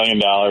 $100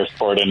 million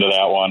poured into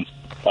that one.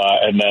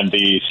 And then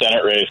the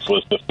Senate race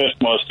was the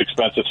 5th most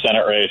expensive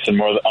Senate race, and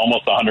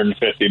almost $150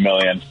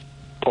 million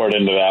poured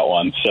into that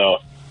one. So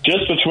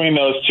just between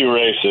those two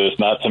races,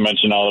 not to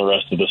mention all the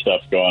rest of the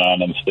stuff going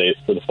on in the state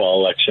for the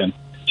fall election,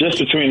 just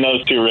between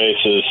those two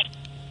races,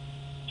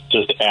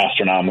 just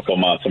astronomical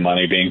amounts of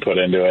money being put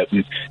into it.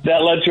 And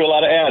that led to a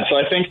lot of ads. So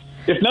I think,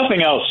 if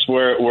nothing else,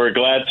 we're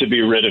glad to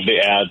be rid of the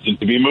ads and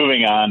to be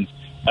moving on.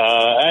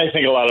 I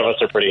think a lot of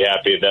us are pretty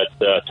happy that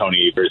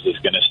Tony Evers is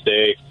going to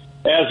stay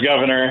as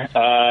governor.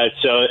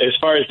 So as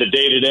far as the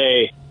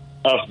day-to-day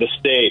of the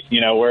state,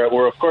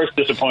 we're of course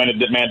disappointed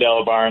that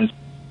Mandela Barnes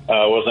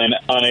was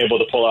unable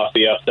to pull off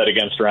the upset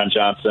against Ron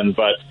Johnson.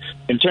 But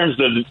in terms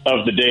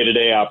of the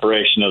day-to-day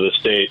operation of the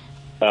state,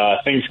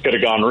 things could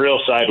have gone real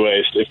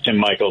sideways if Tim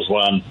Michels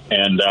won,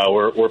 and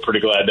we're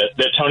pretty glad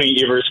that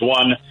Tony Evers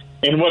won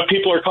in what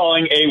people are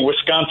calling a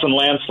Wisconsin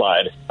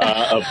landslide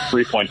of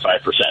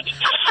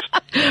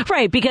 3.5%.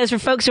 Right, because for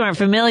folks who aren't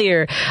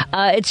familiar,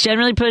 it's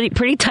generally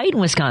pretty tight in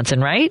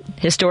Wisconsin, right?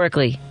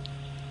 Historically.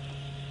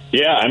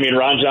 Yeah, I mean,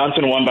 Ron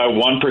Johnson won by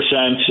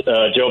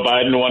 1%. Joe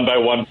Biden won by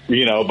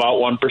about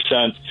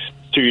 1%.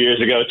 2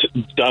 years ago,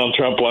 Donald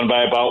Trump won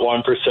by about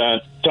 1%.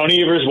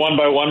 Tony Evers won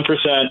by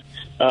 1%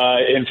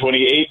 in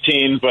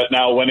 2018, but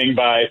now winning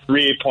by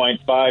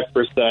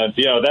 3.5%.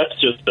 That's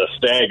just a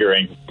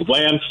staggering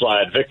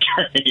landslide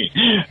victory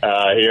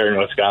here in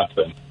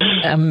Wisconsin.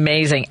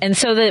 Amazing. And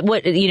so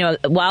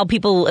while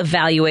people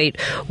evaluate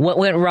what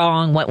went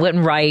wrong, what went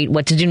right,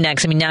 what to do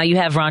next, I mean, now you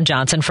have Ron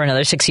Johnson for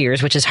another 6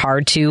 years, which is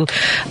hard to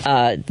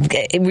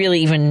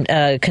really even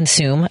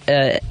consume.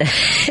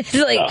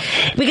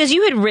 Because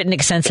you had written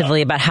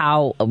extensively about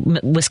how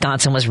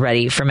Wisconsin was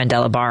ready for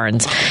Mandela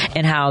Barnes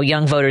and how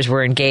young voters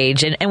were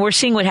engaged. And we're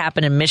seeing what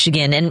happened in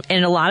Michigan. And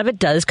a lot of it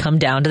does come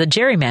down to the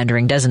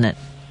gerrymandering, doesn't it?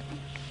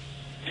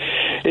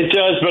 It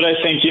does, but I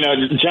think,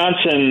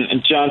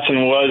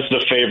 Johnson was the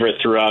favorite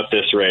throughout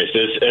this race.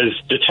 As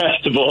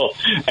detestable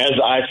as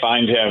I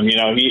find him,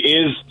 he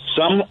is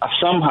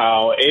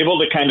somehow able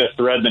to kind of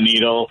thread the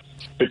needle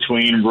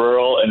between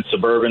rural and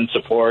suburban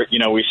support.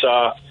 We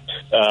saw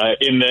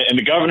in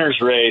the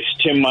governor's race,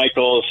 Tim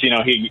Michels,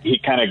 he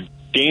kind of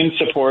gained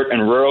support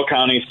in rural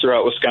counties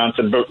throughout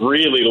Wisconsin, but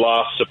really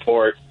lost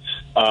support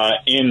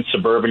in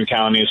suburban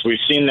counties. We've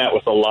seen that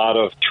with a lot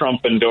of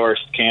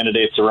Trump-endorsed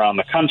candidates around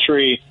the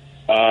country.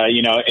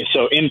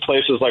 So in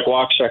places like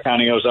Waukesha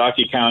County,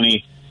 Ozaukee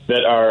County,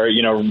 that are,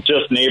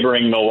 just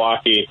neighboring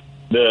Milwaukee,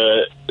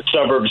 the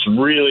suburbs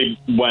really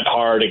went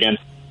hard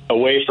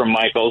away from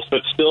Michaels,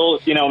 but still,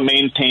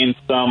 maintained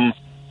some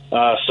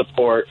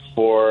support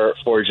for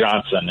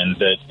Johnson and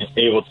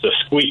able to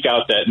squeak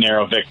out that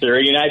narrow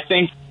victory. And I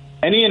think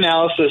any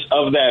analysis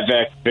of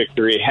that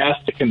victory has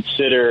to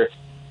consider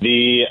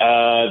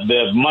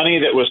the money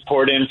that was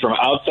poured in from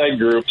outside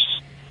groups,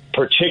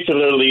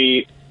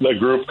 particularly the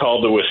group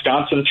called the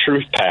Wisconsin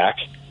Truth PAC,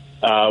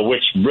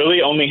 which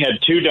really only had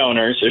three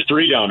donors,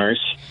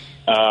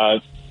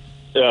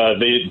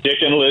 the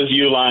Dick and Liz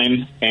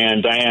Uihlein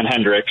and Diane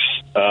Hendricks,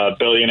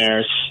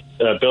 billionaire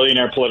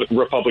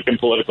Republican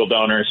political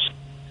donors.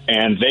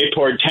 And they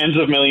poured tens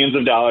of millions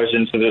of dollars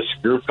into this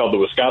group called the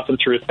Wisconsin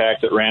Truth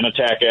PAC that ran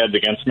attack ads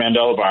against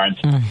Mandela Barnes,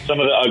 some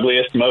of the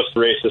ugliest, most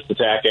racist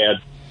attack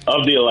ads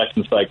of the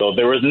election cycle.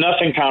 There was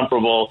nothing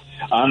comparable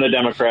on the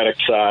Democratic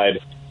side.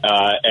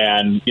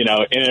 And, in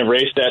a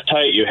race that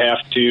tight, you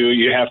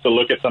have to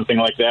look at something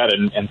like that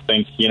and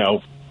think,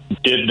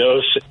 did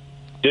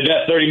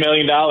that $30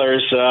 million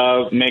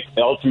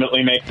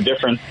ultimately make the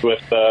difference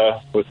with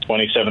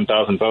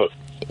 27,000 votes?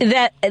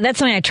 That's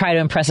something I try to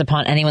impress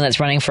upon anyone that's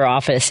running for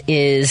office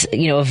is,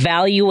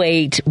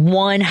 evaluate,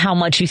 one, how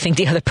much you think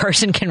the other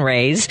person can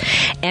raise,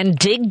 and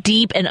dig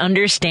deep and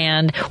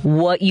understand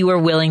what you are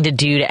willing to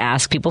do to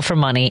ask people for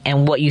money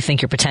and what you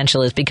think your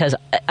potential is. Because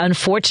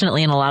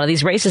unfortunately, in a lot of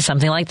these races,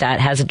 something like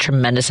that has a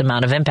tremendous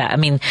amount of impact. I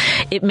mean,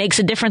 it makes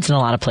a difference in a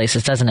lot of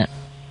places, doesn't it?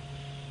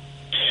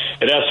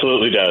 It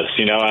absolutely does.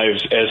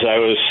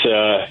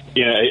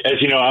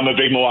 I'm a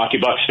big Milwaukee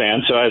Bucks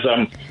fan. So as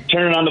I'm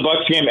turning on the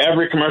Bucks game,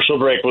 every commercial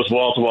break was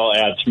wall-to-wall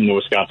ads from the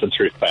Wisconsin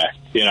Truth PAC.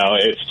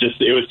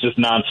 It was just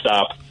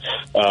nonstop,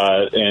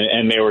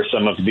 and they were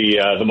some of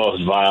the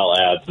most vile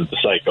ads of the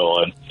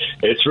cycle. And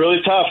it's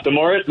really tough. The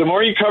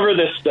more you cover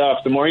this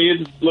stuff, the more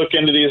you look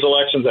into these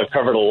elections. I've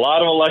covered a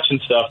lot of election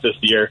stuff this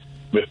year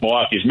with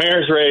Milwaukee's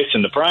mayor's race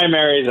and the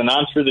primaries and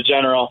on through the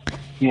general.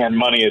 And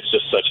money is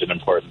just such an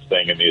important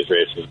thing in these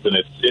races, and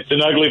it's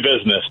an ugly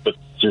business, but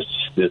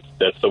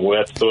that's the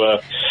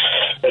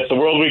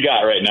world we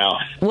got right now.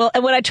 Well,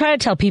 what I try to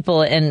tell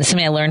people, and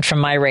something I learned from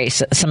my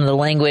race, some of the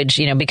language,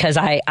 because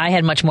I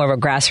had much more of a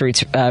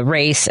grassroots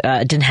race,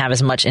 didn't have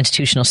as much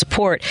institutional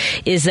support,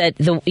 is that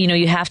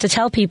you have to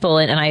tell people,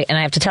 and I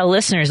have to tell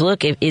listeners,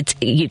 look,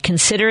 you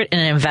consider it an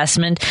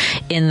investment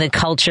in the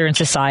culture and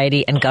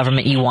society and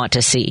government you want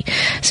to see.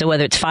 So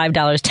whether it's $5,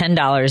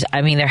 $10,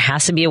 I mean, there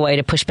has to be a way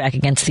to push back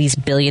against these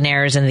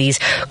billionaires and these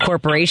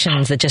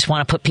corporations that just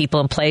want to put people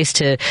in place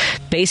to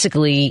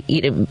basically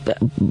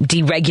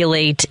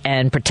deregulate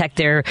and protect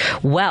their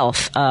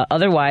wealth.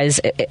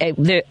 Otherwise,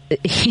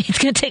 it's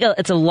going to take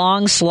it's a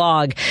long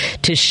slog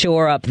to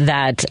shore up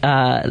that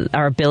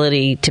our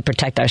ability to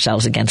protect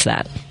ourselves against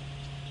that.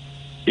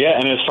 Yeah,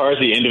 and as far as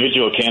the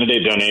individual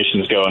candidate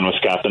donations go in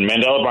Wisconsin,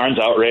 Mandela Barnes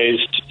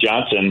outraised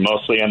Johnson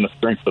mostly on the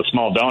strength of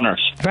small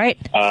donors. Right.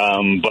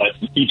 But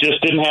he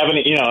just didn't have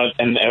any,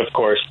 and of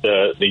course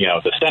the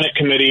Senate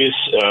committees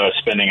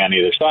spending on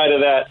either side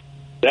of that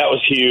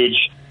was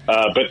huge.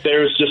 But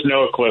there's just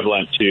no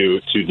equivalent to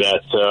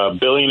that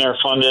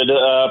billionaire-funded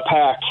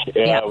PAC.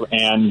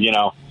 And,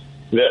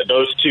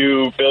 those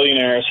two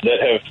billionaires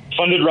that have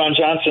funded Ron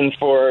Johnson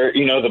for,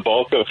 the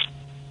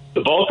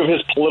bulk of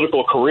his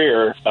political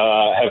career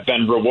have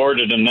been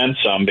rewarded and then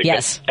some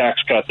because the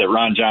tax cut that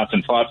Ron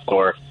Johnson fought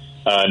for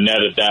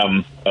netted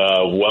them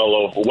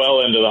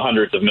well into the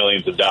hundreds of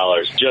millions of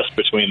dollars just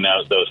between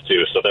those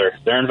two. So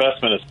their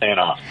investment is paying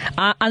off.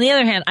 On the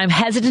other hand, I'm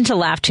hesitant to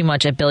laugh too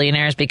much at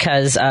billionaires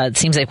because it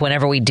seems like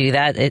whenever we do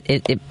that,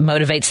 it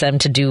motivates them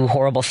to do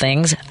horrible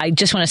things. I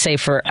just want to say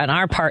on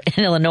our part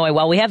in Illinois,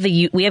 while we have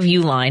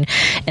Uihlein,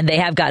 and they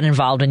have gotten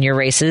involved in your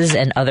races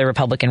and other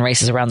Republican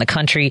races around the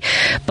country,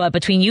 but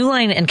between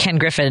Uihlein and Ken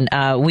Griffin,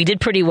 we did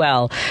pretty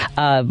well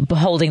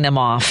holding them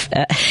off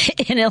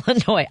in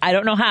Illinois. I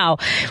don't know how,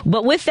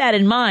 but with that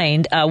in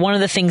mind, one of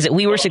the things that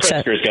we were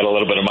successful. Pritzker's got a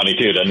little bit of money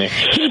too, doesn't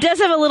he? He does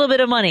have a little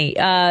bit of money,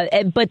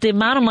 but the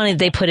amount of money that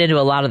they put into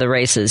a lot of the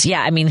races, he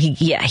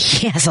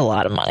has a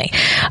lot of money.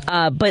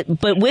 But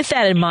with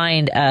that in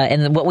mind,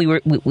 and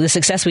the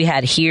success we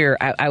had here,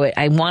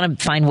 I want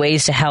to find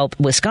ways to help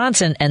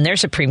Wisconsin and their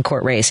Supreme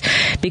Court race,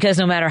 because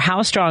no matter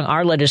how strong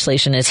our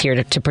legislation is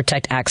here to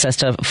protect access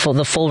to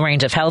the full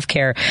range of health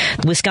care,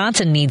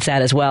 Wisconsin needs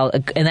that as well.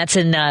 And that's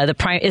in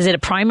is it a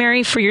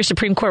primary for your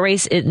Supreme Court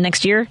race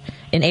next year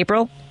in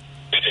April?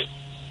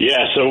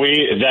 Yeah, so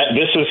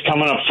this is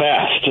coming up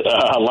fast.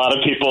 A lot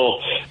of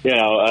people,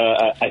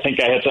 I think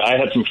I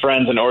had some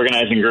friends in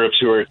organizing groups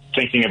who were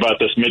thinking about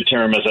this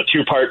midterm as a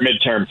two-part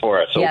midterm for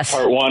us. So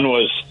part one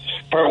was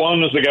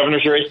the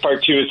governor's race.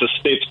 Part two is the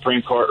state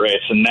Supreme Court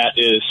race, and that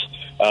is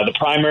the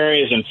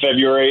primary is in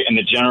February, and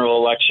the general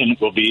election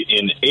will be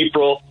in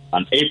April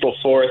on April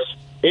 4th.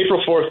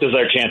 April 4th is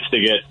our chance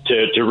to get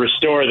to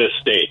restore this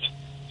state,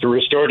 to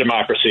restore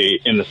democracy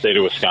in the state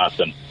of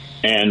Wisconsin,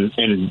 and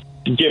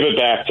give it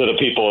back to the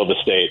people of the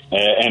state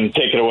and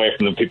take it away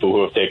from the people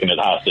who have taken it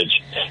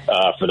hostage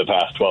for the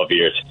past 12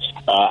 years.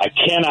 I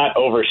cannot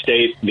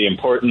overstate the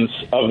importance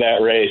of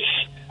that race.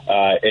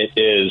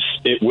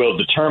 It will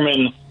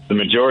determine the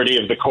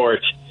majority of the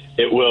court.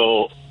 It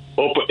will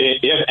open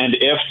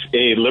if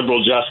a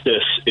liberal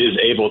justice is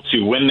able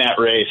to win that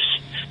race.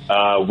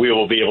 We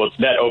will be able.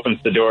 That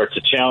opens the door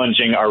to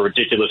challenging our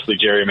ridiculously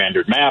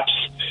gerrymandered maps.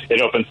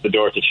 It opens the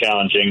door to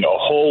challenging a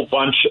whole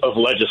bunch of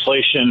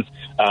legislation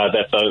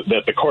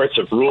that the courts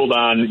have ruled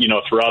on,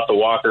 throughout the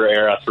Walker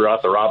era,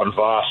 throughout the Robin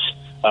Voss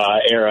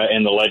era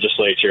in the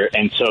legislature.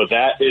 And so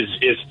that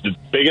is the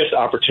biggest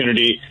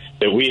opportunity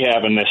that we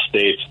have in this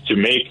state to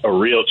make a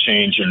real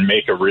change and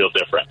make a real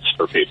difference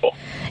for people.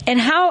 And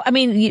how,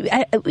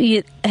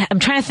 I'm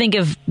trying to think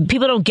of,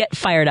 people don't get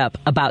fired up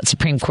about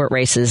Supreme Court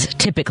races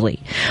typically.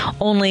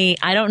 Only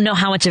I don't know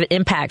how much of an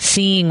impact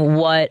seeing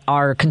what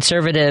our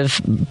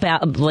conservative,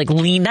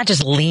 not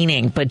just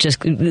leaning, but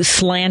just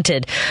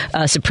slanted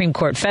Supreme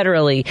Court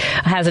federally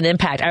has an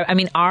impact.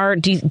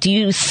 Do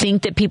you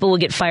think that people will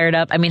get fired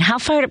up? I mean, how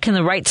fired up can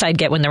the right side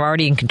get when they're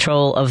already in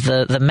control of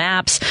the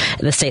maps,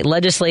 the state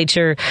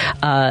legislature,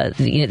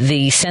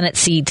 the Senate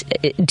seat?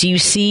 Do you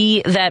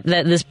see that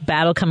this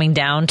battle coming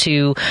down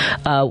to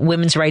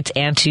women's rights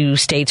and to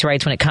states'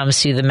 rights when it comes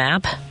to the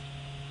map?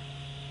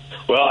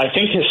 Well, I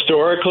think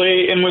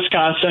historically in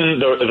Wisconsin,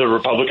 the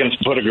Republicans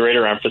put a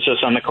greater emphasis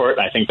on the court,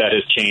 and I think that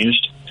has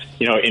changed,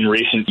 in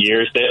recent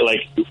years. I'm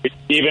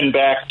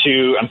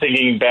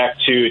thinking back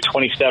to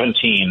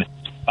 2017.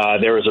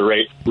 There was a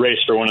race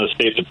for one of the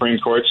state Supreme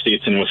Court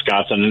seats in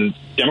Wisconsin.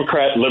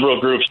 Democrat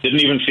liberal groups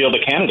didn't even field a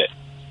candidate.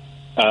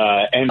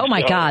 And oh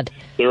my God!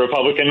 The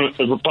Republican was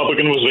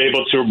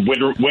able to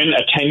win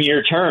a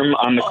 10-year term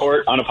on the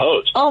court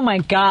unopposed. Oh my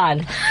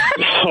God!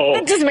 So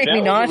that just makes me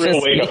nauseous.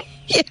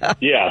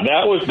 Yeah,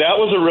 that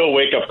was a real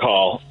wake-up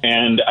call,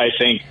 and I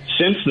think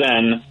since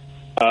then,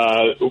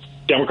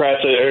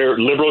 Democrats or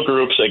liberal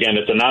groups, again,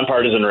 it's a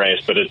nonpartisan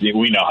race, but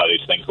we know how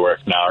these things work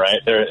now, right?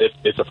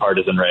 It's a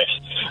partisan race.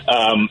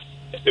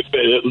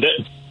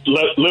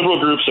 Liberal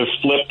groups have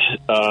flipped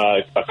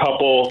a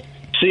couple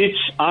seats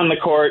on the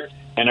court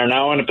and are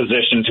now in a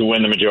position to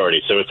win the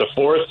majority. So it's a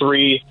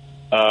 4-3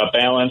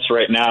 balance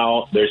right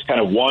now. There's kind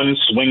of one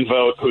swing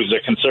vote who's a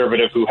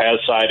conservative who has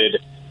sided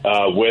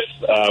with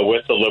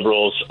the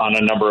liberals on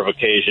a number of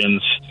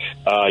occasions.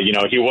 He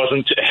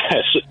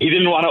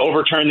didn't want to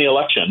overturn the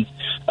election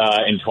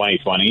in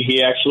 2020.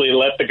 He actually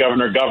let the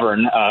governor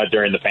govern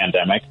during the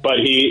pandemic, but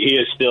he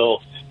is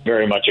still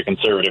very much a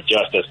conservative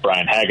justice,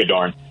 Brian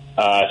Hagedorn.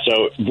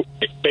 So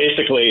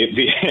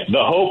basically,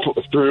 the hope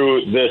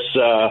through this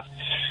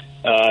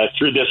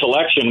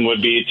election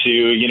would be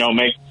to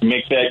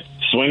make that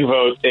swing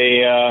vote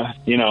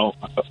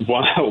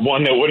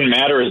one that wouldn't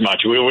matter as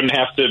much. We wouldn't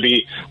have to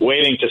be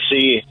waiting to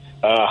see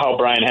how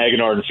Brian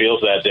Hagedorn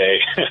feels that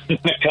day when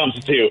it comes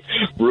to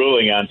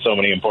ruling on so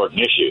many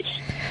important issues.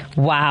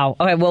 Wow.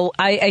 Okay. Well,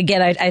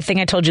 I think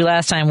I told you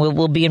last time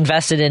we'll be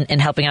invested in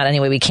helping out any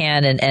way we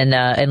can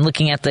and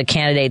looking at the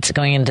candidates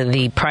going into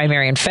the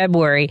primary in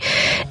February,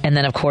 and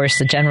then of course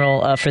the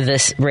general for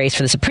this race,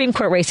 for the Supreme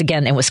Court race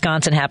again in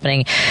Wisconsin,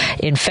 happening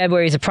in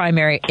February is the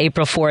primary.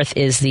 April 4th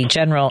is the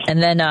general,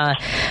 and then I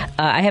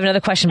have another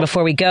question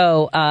before we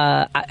go.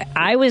 I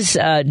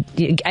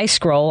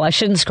scroll. I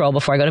shouldn't scroll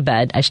before I go to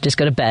bed. I should just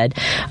go to bed.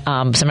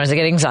 Sometimes I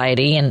get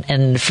anxiety,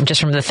 and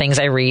from the things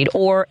I read,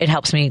 or it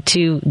helps me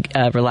to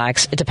relax.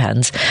 It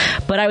depends.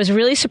 But I was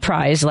really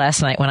surprised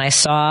last night when I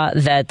saw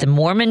that the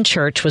Mormon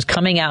Church was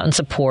coming out in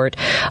support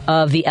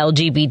of the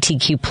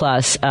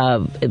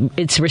LGBTQ+,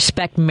 its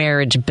respect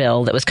marriage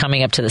bill that was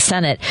coming up to the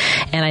Senate.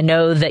 And I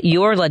know that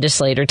your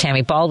legislator,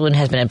 Tammy Baldwin,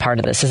 has been a part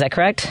of this. Is that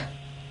correct?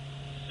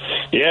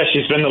 Yeah,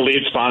 she's been the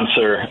lead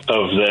sponsor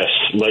of this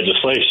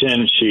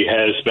legislation. She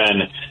has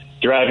been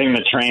driving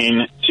the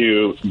train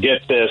to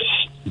get this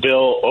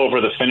bill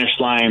over the finish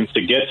line,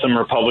 to get some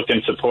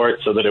Republican support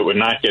so that it would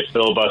not get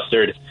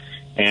filibustered.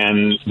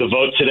 And the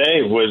vote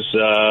today was,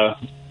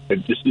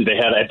 they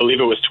had, I believe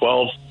it was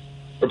 12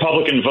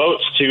 Republican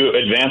votes to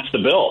advance the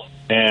bill.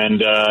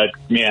 And,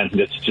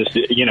 it's just,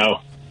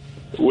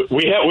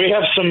 we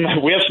have some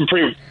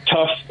pretty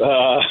tough,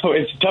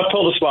 it's a tough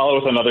pill to swallow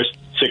with another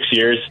 6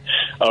 years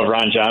of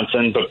Ron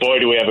Johnson, but boy,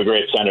 do we have a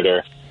great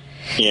senator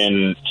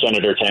in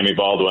Senator Tammy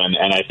Baldwin,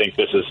 and I think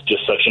this is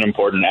just such an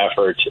important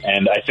effort.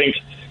 And I think,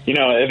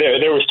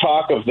 there was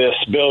talk of this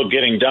bill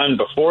getting done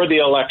before the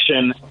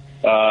election,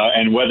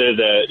 and whether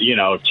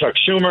Chuck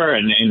Schumer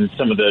and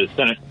some of the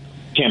Senate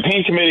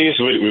campaign committees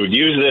would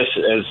use this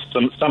as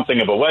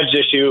something of a wedge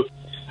issue.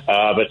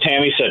 But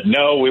Tammy said,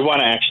 no, we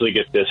want to actually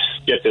get this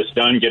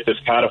done, get this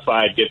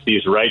codified, get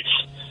these rights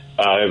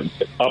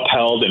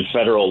upheld in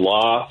federal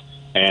law.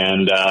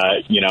 And,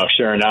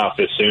 sure enough,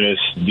 as soon as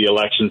the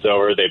election's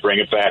over, they bring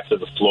it back to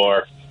the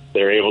floor.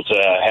 They're able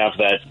to have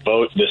that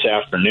vote this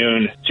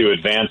afternoon to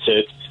advance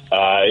it.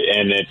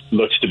 And it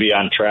looks to be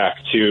on track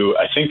to,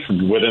 I think,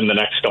 within the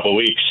next couple of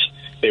weeks,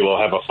 they will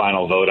have a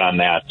final vote on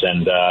that.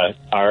 And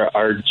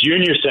our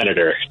junior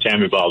senator,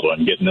 Tammy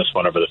Baldwin, getting this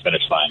one over the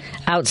finish line.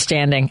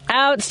 Outstanding.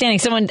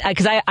 Someone,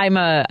 because I'm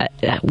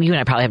you and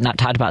I probably have not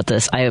talked about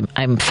this.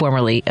 I'm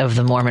formerly of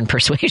the Mormon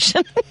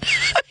persuasion.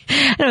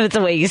 I don't know if it's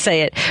the way you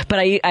say it, but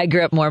I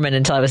grew up Mormon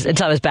until I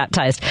was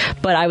baptized.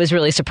 But I was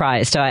really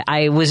surprised. So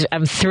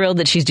I'm thrilled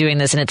that she's doing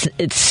this, and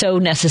it's so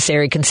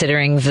necessary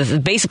considering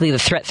basically the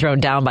threat thrown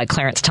down by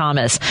Clarence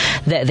Thomas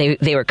that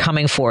they were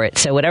coming for it.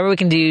 So whatever we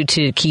can do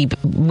to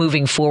keep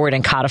moving forward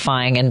and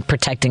codifying and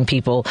protecting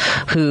people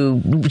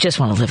who just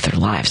want to live their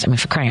lives. I mean,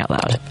 for crying out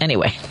loud.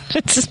 Anyway,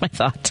 it's just my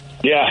thought.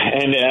 Yeah,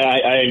 and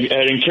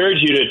I'd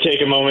encourage you to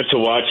take a moment to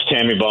watch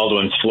Tammy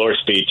Baldwin's floor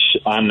speech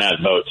on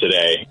that vote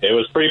today. It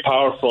was pretty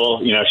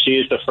powerful. You know, she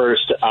is the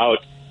first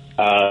out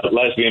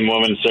lesbian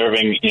woman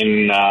serving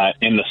in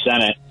the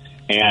Senate.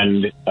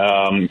 And,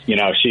 you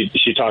know,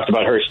 she talked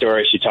about her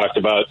story. She talked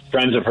about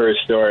friends of hers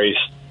stories.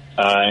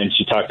 And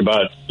she talked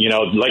about, you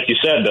know, like you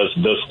said,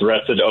 those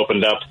threats that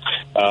opened up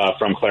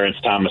from Clarence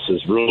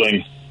Thomas's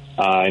ruling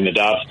in the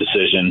Dobbs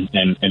decision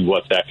and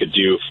what that could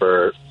do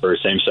for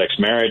same-sex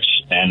marriage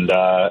and,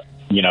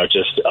 you know,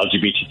 just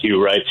LGBTQ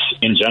rights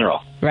in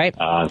general. Right.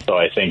 So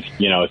I think,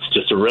 you know, it's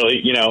just a really,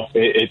 you know,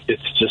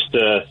 it's just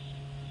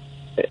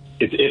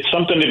it's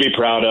something to be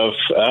proud of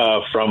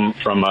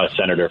from a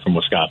senator from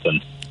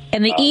Wisconsin.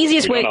 And the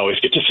easiest way, don't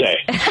always get to say.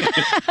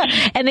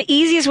 And the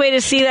easiest way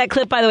to see that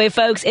clip, by the way,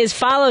 folks, is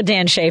follow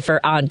Dan Schaefer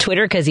on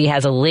Twitter because he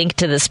has a link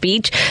to the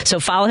speech. So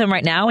follow him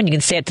right now, and you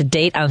can stay up to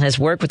date on his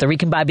work with the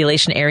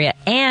Recombobulation Area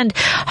and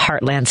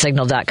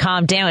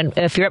HeartlandSignal.com. Dan,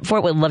 if you're up for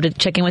it, we'd love to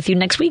check in with you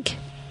next week.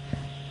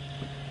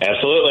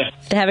 Absolutely.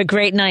 Have a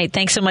great night.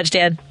 Thanks so much,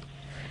 Dan.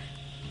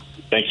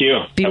 Thank you.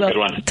 Have a good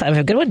one. Have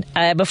a good one.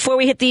 Before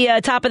we hit the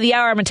top of the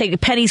hour, I'm going to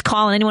take Penny's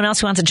call and anyone else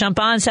who wants to jump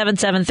on,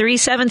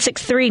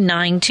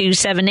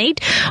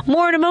 773-763-9278.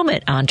 More in a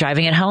moment on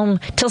Driving It Home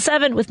till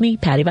 7 with me,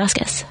 Patty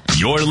Vasquez.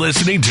 You're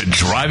listening to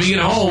Driving It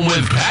Home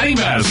with Patty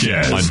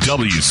Vasquez on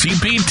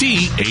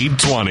WCPT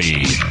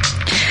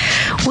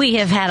 820. We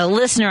have had a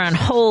listener on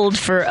hold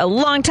for a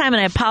long time,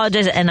 and I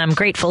apologize, and I'm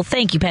grateful.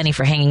 Thank you, Penny,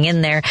 for hanging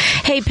in there.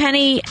 Hey,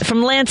 Penny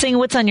from Lansing,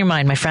 what's on your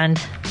mind, my friend?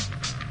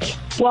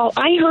 Well,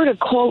 I heard a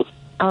quote,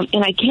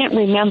 and I can't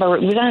remember.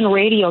 It was on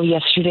radio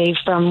yesterday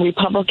from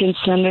Republican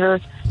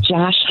Senator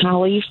Josh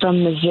Hawley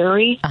from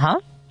Missouri. Uh-huh.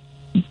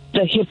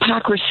 The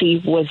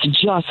hypocrisy was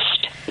just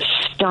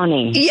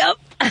stunning. Yep.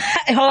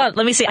 Hold on.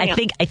 Let me see. I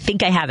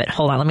think I have it.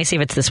 Hold on. Let me see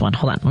if it's this one.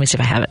 Hold on. Let me see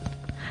if I have it.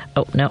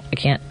 Oh, no, I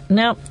can't.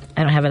 No,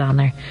 I don't have it on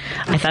there.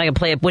 I thought I could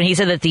play it. When he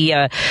said that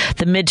the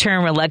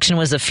midterm election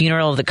was the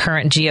funeral of the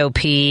current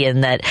GOP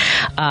and that,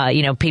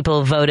 you know,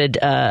 people voted,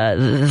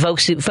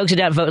 folks who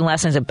didn't vote in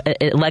last night's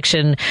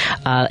election,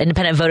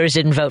 independent voters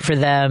didn't vote for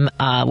them,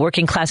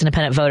 working class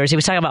independent voters. He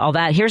was talking about all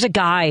that. Here's a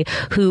guy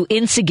who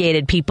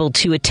instigated people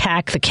to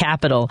attack the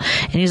Capitol.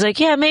 And he's like,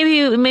 yeah,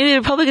 maybe the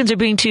Republicans are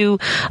being too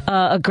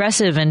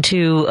aggressive and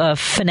too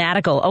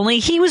fanatical. Only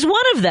he was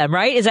one of them,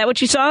 right? Is that what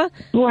you saw?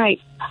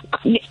 Right.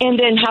 And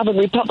then how the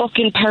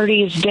Republican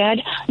Party is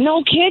dead?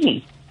 No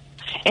kidding.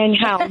 And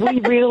how we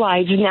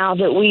realize now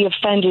that we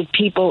offended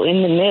people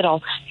in the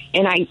middle.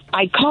 And I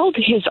called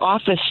his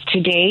office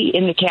today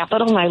in the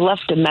Capitol, and I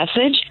left a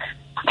message.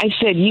 I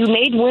said, you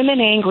made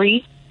women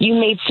angry, you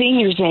made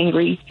seniors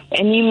angry,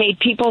 and you made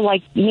people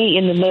like me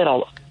in the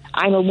middle.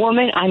 I'm a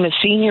woman, I'm a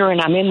senior, and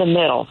I'm in the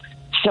middle.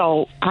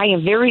 So I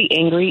am very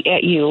angry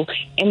at you.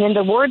 And in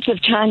the words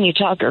of Tanya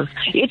Tucker,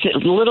 it's a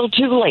little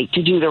too late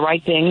to do the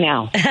right thing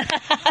now.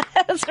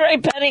 That's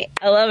right, Penny.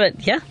 I love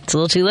it. Yeah, it's a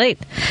little too late.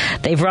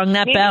 They've rung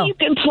that bell. Maybe you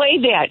can play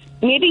that.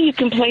 Maybe you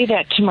can play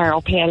that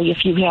tomorrow, Patty,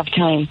 if you have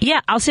time.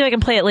 Yeah, I'll see if I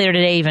can play it later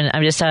today even.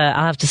 I'm just,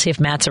 I'll have to see if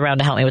Matt's around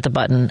to help me with the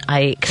button.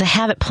 Because I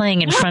have it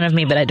playing in front of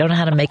me, but I don't know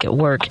how to make it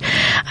work.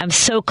 I'm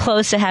so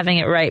close to having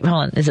it right.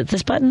 Hold on. Is it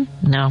this button?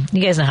 No.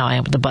 You guys know how I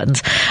am with the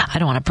buttons. I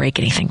don't want to break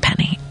anything,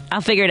 Penny. I'll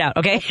figure it out,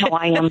 okay? That's how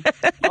I am.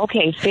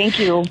 Okay, thank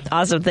you.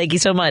 Awesome. Thank you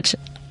so much.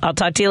 I'll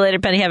talk to you later,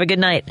 Penny. Have a good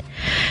night.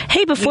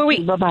 Hey,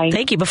 bye-bye.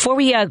 Thank you. Before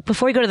we go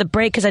to the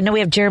break, because I know we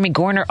have Jeremy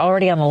Gorner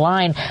already on the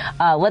line,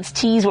 let's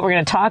tease what we're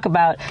going to talk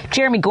about.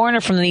 Jeremy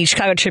Gorner from the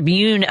Chicago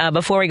Tribune,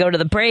 before we go to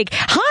the break.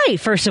 Hi,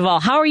 first of all.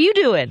 How are you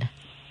doing?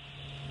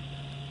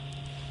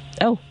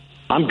 Oh.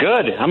 I'm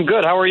good.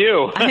 How are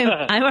you?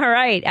 I'm all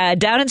right.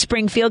 Down in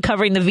Springfield,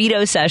 covering the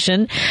veto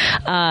session.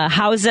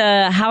 How's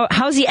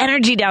the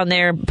energy down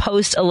there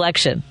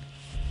post-election?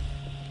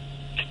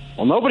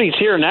 Well, nobody's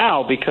here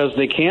now because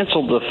they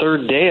canceled the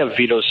third day of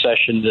veto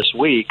session this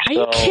week. Are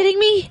you kidding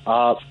me?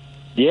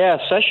 Yeah,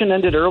 session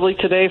ended early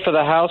today for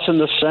the House and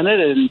the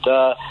Senate, and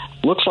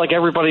looks like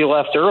everybody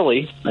left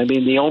early. I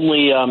mean, the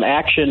only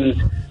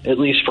action, at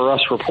least for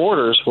us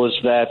reporters, was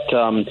that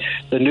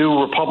the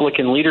new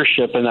Republican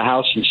leadership in the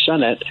House and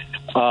Senate,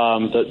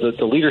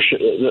 the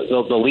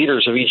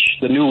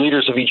new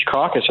leaders of each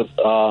caucus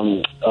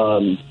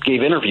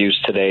gave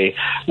interviews today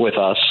with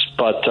us.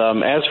 But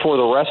as for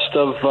the rest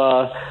of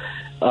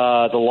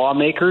the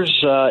lawmakers,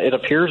 it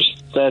appears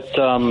that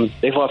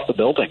they've left the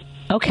building.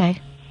 Okay.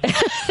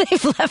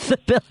 They've left the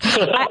bill.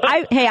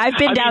 I've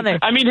been down there.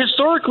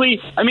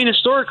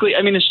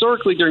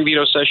 Historically during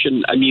veto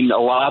session, a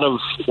lot of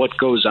what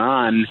goes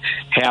on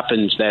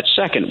happens that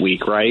second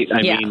week, right?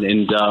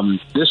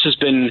 This has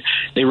been,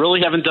 they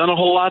really haven't done a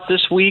whole lot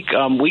this week.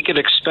 We could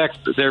expect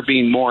there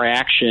being more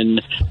action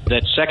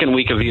that second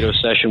week of veto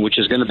session, which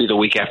is going to be the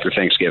week after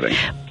Thanksgiving.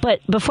 But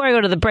before I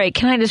go to the break,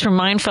 can I just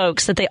remind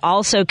folks that they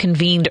also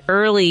convened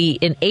early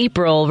in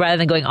April rather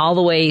than going all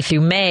the way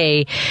through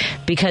May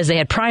because they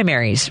had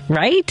primaries,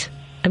 right?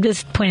 I'm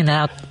just pointing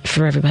that out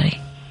for everybody.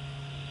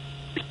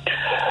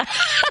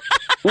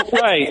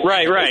 Right.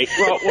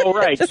 Well,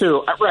 right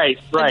too.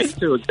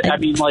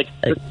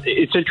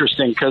 It's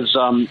interesting because,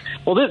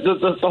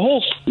 the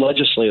whole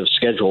legislative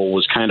schedule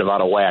was kind of out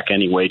of whack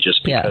anyway,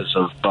 just because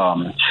of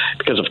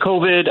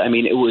COVID.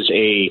 It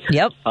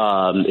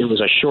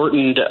was a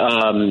shortened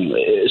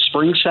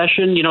spring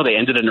session. They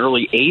ended in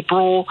early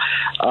April,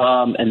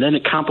 and then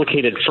it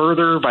complicated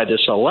further by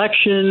this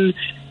election.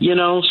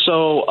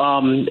 So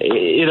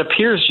it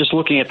appears, just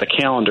looking at the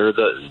calendar,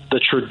 the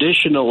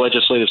traditional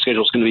legislative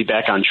schedule is going to be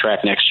back on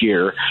track next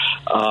year,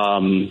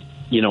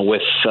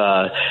 with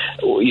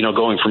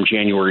going from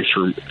January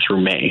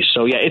through May.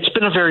 So, it's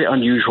been a very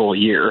unusual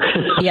year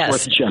for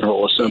the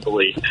General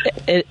Assembly.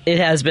 It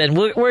has been.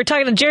 We're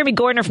talking to Jeremy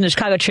Gordner from the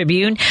Chicago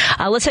Tribune.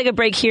 Let's take a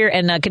break here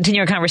and continue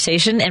our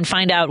conversation and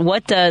find out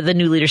what the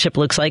new leadership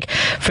looks like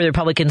for the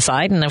Republican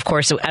side. And, of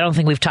course, I don't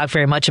think we've talked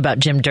very much about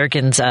Jim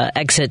Durkin's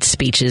exit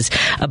speeches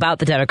about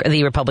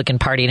the Republican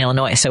Party in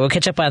Illinois. So we'll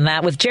catch up on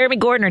that with Jeremy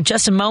Gordner in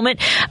just a moment.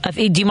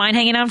 Do you mind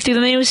hanging out through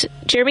the news,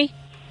 Jeremy?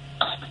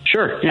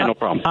 Sure. Yeah, no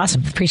problem.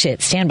 Awesome. Appreciate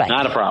it. Stand by.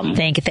 Not a problem.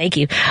 Thank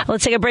you.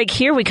 Let's take a break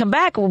here. We come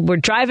back. We're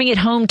driving it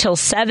home till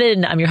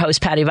 7. I'm your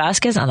host, Patty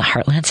Vasquez, on the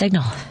Heartland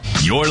Signal.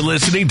 You're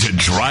listening to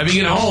Driving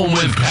It Home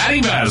with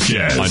Patty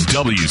Vasquez on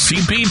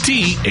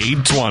WCPT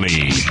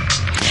 820.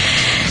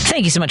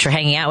 Thank you so much for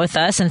hanging out with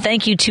us. And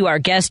thank you to our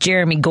guest,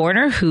 Jeremy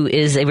Gordner, who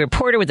is a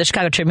reporter with the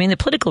Chicago Tribune, the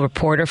political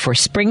reporter for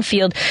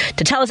Springfield,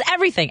 to tell us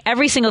everything,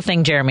 every single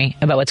thing, Jeremy,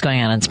 about what's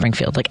going on in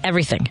Springfield. Like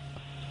everything.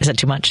 Is that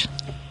too much?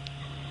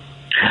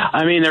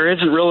 There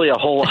isn't really a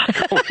whole lot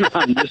going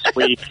on this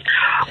week.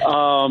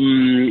 All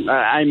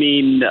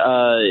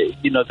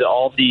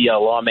the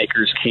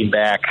lawmakers came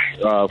back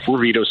for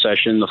veto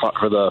session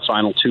for the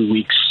final 2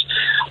 weeks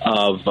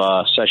of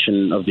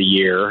session of the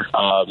year,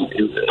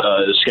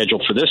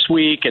 scheduled for this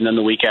week and then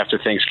the week after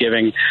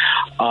Thanksgiving.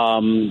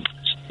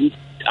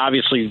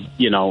 Obviously,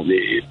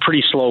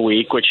 pretty slow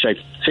week, which I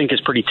think is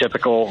pretty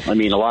typical. A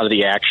lot of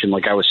the action,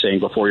 like I was saying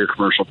before your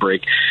commercial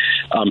break,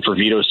 for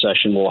veto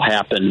session will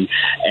happen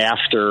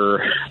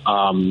after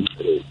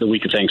the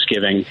week of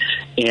Thanksgiving.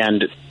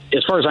 And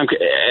as far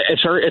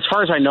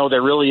as I know,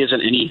 there really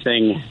isn't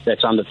anything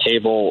that's on the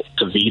table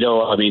to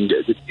veto.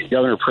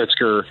 Governor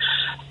Pritzker,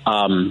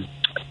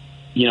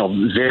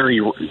 very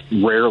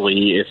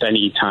rarely, if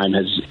any time,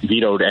 has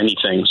vetoed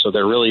anything. So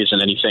there really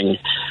isn't anything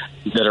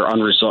that are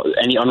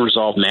any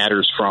unresolved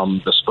matters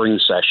from the spring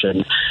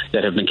session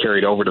that have been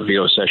carried over to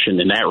veto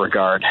session in that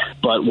regard.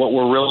 But what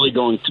we're really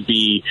going to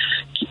be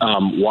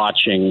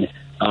watching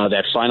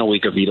that final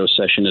week of veto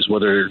session is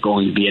whether there are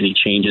going to be any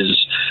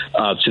changes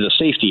to the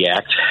Safety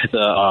Act,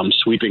 the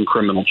sweeping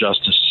criminal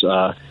justice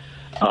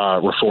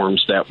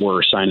reforms that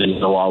were signed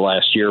into law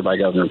last year by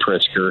Governor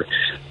Pritzker.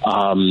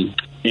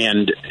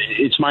 And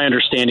it's my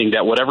understanding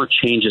that whatever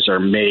changes are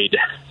made,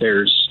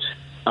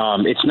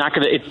 it's not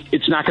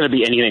going to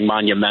be anything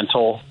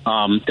monumental.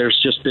 There's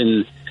just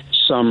been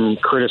some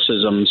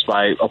criticisms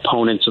by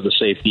opponents of the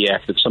Safety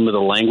Act that some of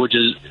the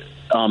languages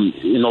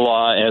in the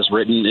law as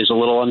written is a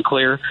little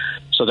unclear.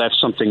 So that's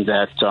something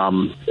that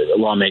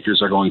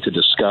lawmakers are going to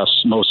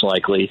discuss most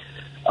likely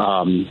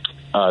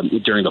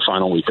during the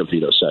final week of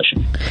veto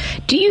session.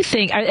 Do you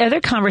think, are there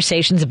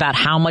conversations about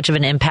how much of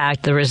an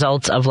impact the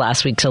results of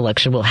last week's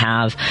election will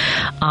have?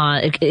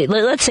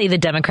 Let's say the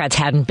Democrats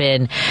hadn't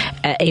been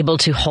able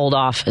to hold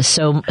off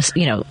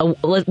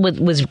what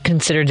was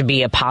considered to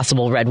be a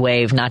possible red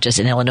wave, not just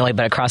in Illinois,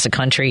 but across the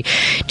country.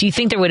 Do you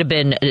think there would have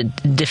been a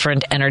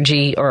different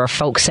energy, or are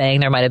folks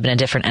saying there might have been a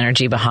different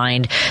energy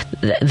behind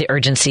the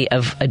urgency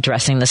of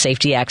addressing the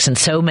Safety Act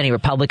since so many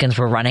Republicans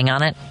were running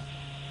on it?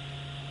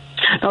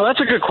 No, that's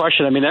a good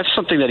question. That's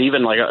something that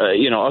even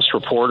us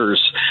reporters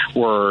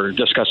were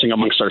discussing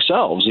amongst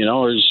ourselves.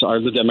 Are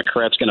the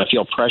Democrats going to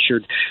feel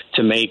pressured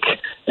to make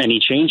any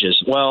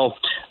changes? Well,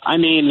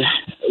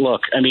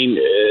 look,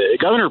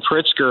 Governor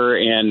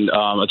Pritzker and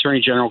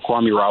Attorney General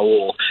Kwame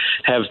Raoul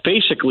have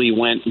basically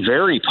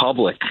very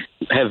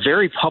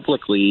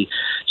publicly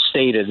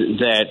stated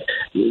that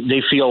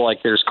they feel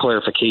like there's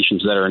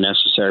clarifications that are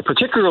necessary,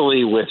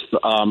 particularly with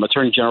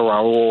Attorney General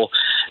Raoul,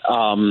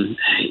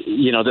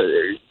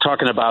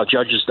 talking about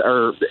judges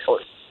or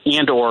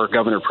and or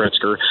Governor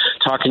Pritzker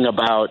talking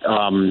about,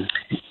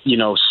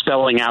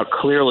 spelling out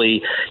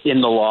clearly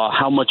in the law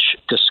how much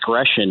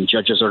discretion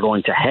judges are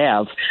going to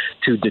have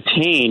to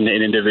detain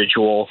an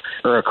individual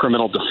or a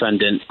criminal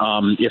defendant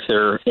if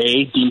they're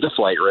A, deemed a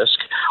flight risk,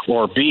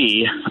 or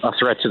B, a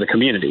threat to the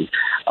community.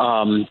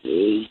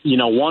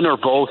 One or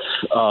both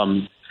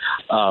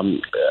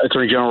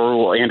Attorney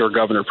General and or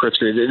Governor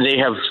Pritzker, they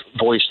have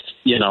voiced,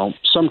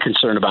 some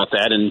concern about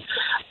that and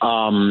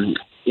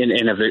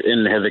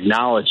have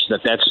acknowledged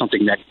that that's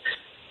something that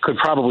could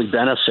probably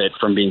benefit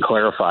from being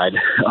clarified,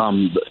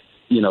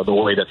 the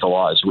way that the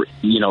law is,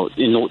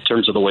 in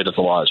terms of the way that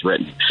the law is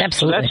written.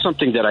 Absolutely. So that's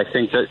something that I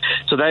think that's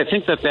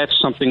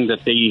something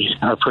that they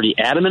are pretty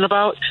adamant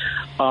about.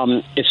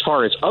 As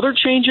far as other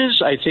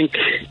changes, I think,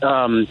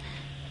 on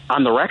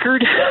the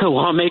record,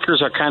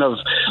 lawmakers are kind of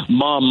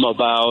mum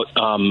about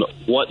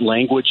what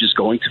language is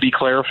going to be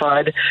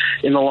clarified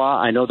in the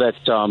law. I know that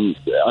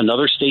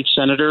another state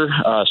senator,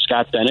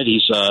 Scott Bennett,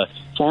 he's a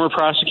former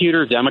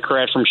prosecutor,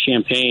 Democrat from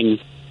Champaign,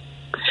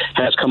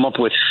 has come up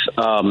with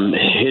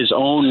his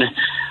own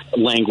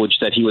language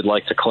that he would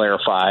like to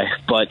clarify,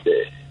 but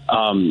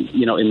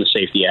in the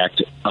Safety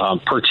Act,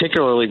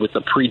 particularly with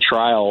the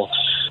pretrial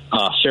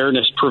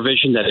fairness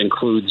provision that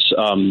includes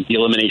the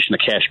elimination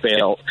of cash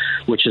bail,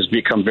 which has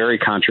become very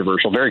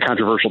controversial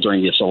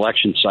during this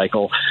election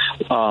cycle.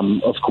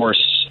 Of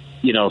course,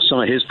 some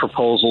of his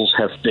proposals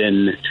have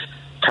been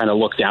kind of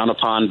looked down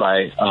upon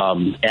by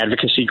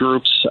advocacy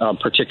groups,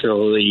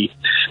 particularly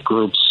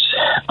groups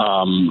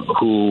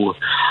who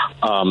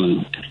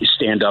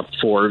stand up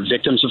for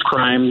victims of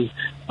crime,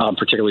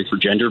 particularly for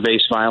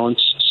gender-based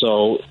violence.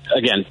 So,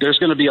 again, there's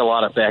going to be a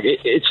lot of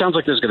it sounds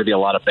like there's going to be a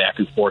lot of back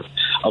and forth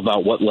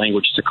about what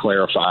language to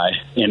clarify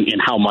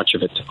and how much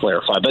of it to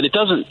clarify. But it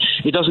doesn't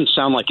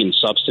sound like in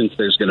substance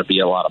there's going to be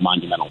a lot of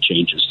monumental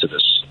changes to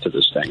this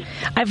thing.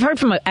 I've heard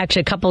from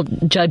actually a couple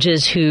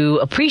judges who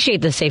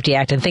appreciate the Safety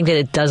Act and think that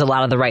it does a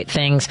lot of the right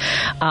things.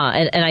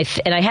 And I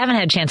haven't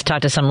had a chance to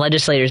talk to some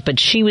legislators, but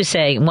she was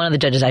saying, one of the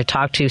judges I've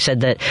talked to said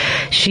that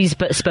she's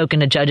spoken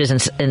to judges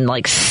in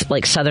like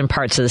southern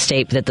parts of the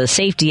state, that the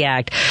Safety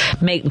Act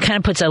kind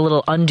of puts a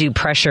little undue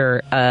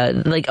pressure,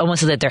 like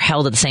almost so that they're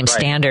held at the same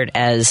standard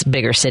as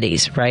bigger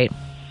cities, right?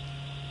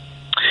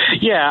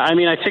 Yeah, I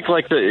mean, I think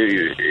what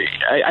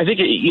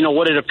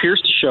it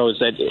appears to show is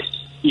that,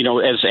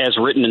 as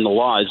written in the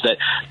law, is that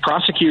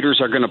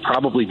prosecutors are going to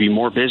probably be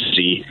more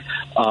busy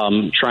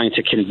trying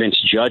to convince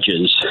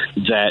judges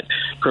that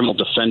criminal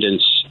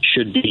defendants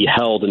should be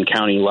held in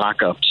county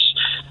lockups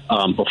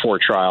before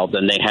trial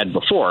than they had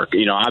before.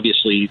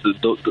 Obviously,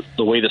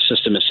 the way the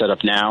system is set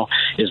up now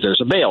is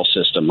there's a bail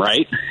system,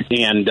 right?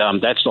 And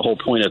that's the whole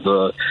point of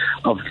the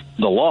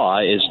law,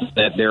 is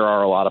that there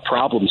are a lot of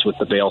problems with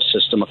the bail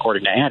system,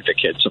 according to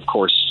advocates. Of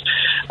course,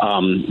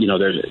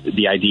 there's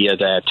the idea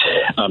that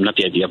not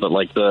the idea, but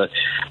like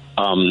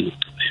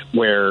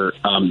where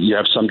you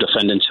have some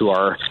defendants who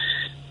are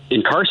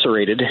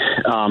incarcerated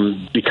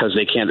because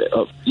they can't,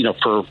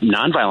 for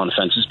nonviolent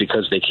offenses,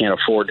 because they can't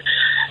afford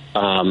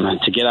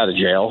to get out of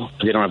jail.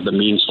 They don't have the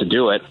means to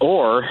do it.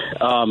 Or,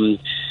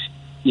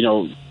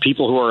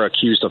 people who are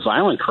accused of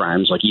violent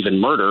crimes, like even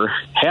murder,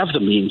 have the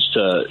means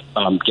to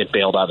get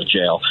bailed out of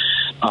jail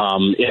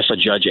if a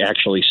judge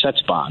actually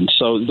sets bond.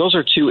 So those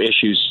are two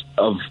issues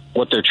of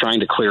what they're trying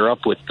to clear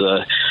up with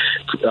this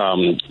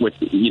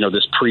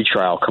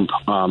pretrial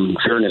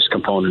fairness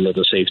component of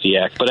the Safety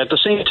Act. But at the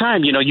same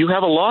time, you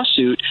have a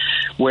lawsuit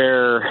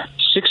where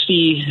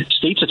 60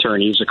 state's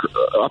attorneys,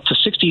 up to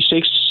 60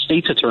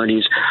 state's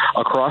attorneys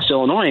across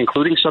Illinois,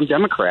 including some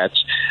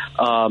Democrats,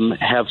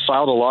 have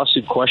filed a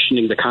lawsuit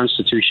questioning the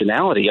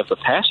constitutionality of the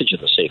passage of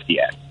the Safety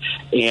Act.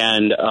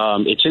 And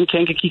it's in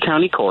Kankakee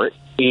County Court.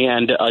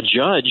 And a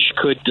judge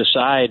could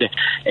decide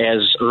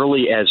as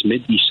early as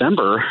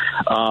mid-December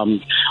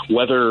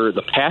whether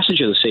the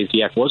passage of the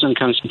Safety Act was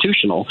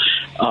unconstitutional.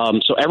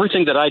 So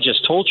everything that I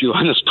just told you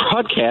on this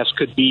broadcast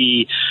could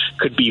be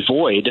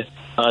void,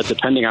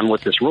 depending on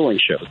what this ruling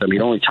shows. I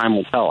mean, only time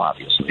will tell,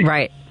 obviously.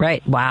 Right.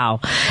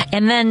 Wow.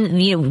 And then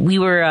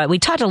we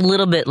talked a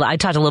little bit. I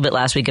talked a little bit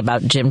last week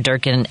about Jim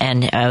Durkin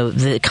and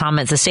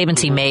the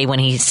statements he made when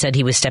he said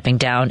he was stepping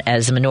down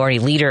as the minority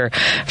leader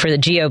for the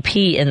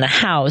GOP in the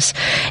House.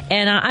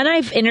 And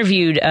I've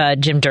interviewed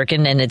Jim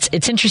Durkin, and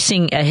it's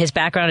interesting. His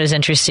background is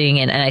interesting,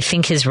 and I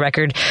think his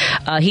record.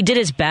 He did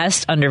his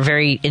best under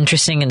very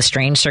interesting and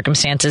strange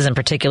circumstances, in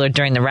particular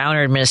during the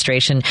Rauner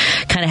administration,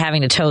 kind of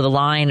having to toe the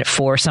line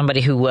for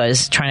somebody who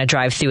was trying to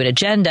drive through an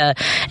agenda,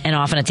 and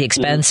often at the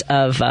expense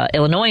of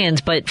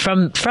Illinoisans. But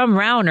from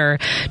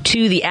Rauner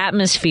to the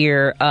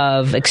atmosphere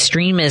of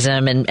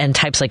extremism and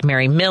types like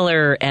Mary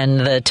Miller and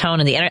the tone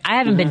and I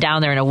haven't been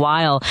down there in a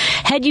while.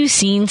 Had you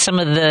seen some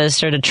of the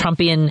sort of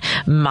Trumpian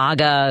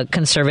MAGA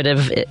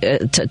conservative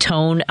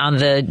tone on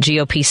the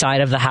GOP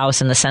side of the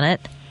House and the Senate?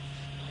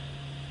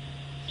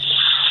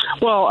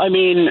 Well, I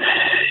mean,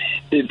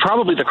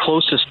 probably the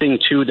closest thing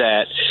to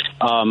that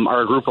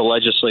are a group of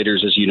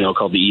legislators, as you know,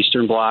 called the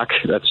Eastern Bloc.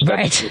 That's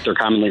what they're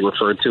commonly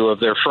referred to.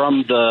 They're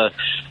from the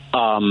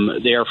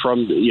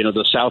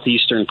the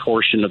southeastern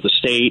portion of the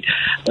state.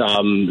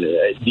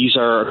 These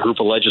are a group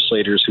of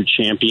legislators who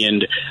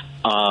championed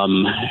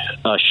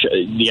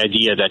the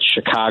idea that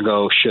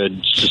Chicago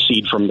should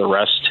secede from the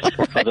rest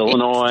of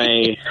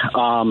Illinois.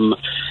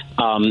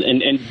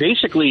 And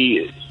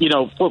basically,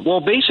 they're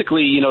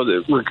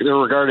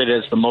regarded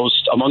as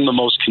among the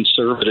most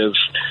conservative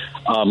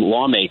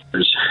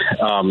lawmakers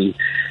in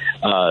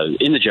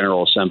the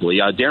General Assembly.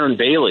 Darren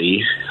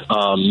Bailey,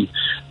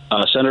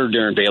 Senator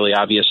Darren Bailey,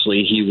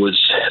 obviously, he was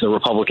the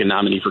Republican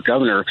nominee for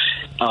governor.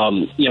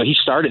 He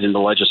started in the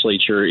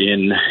legislature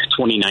in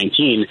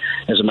 2019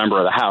 as a member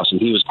of the House,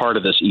 and he was part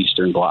of this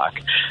Eastern Bloc.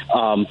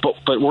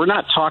 But we're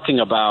not talking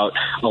about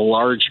a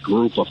large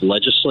group of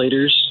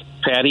legislators,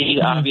 Patty,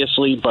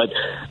 obviously, but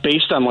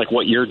based on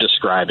what you're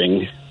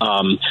describing,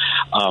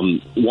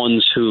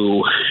 ones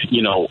who,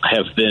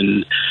 have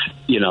been,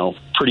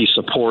 pretty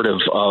supportive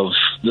of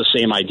the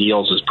same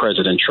ideals as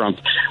President Trump.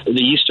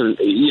 The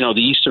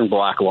Eastern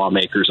Bloc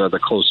lawmakers are the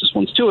closest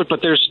ones to it,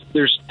 but there's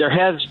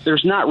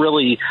not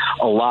really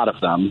a lot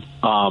of them,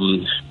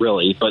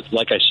 really. But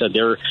like I said,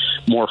 they're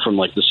more from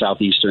the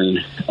southeastern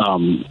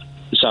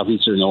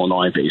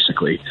Illinois,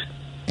 basically.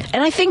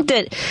 And I think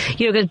that,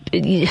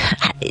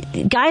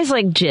 guys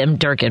like Jim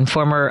Durkin,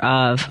 former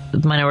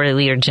Minority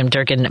Leader Jim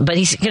Durkin, but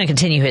he's going to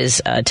continue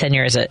his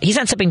tenure he's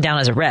not stepping down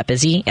as a rep,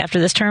 is he, after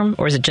this term?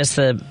 Or is it just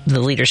the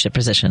leadership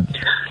position?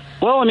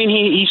 Well,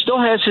 he still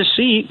has his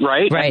seat,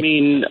 right?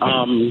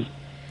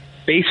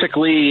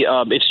 Basically,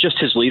 it's just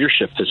his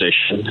leadership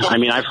position.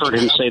 I've heard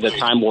him say that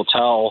time will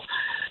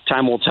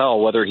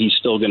tell whether he's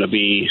still going to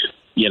be,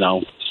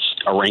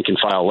 a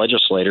rank-and-file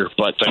legislator,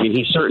 but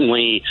he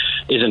certainly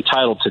is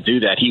entitled to do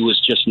that. He was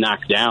just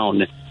knocked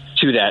down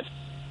to that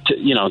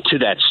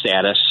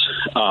status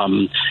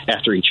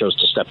after he chose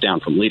to step down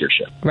from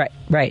leadership.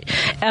 Right.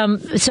 I'm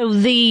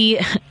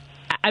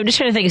just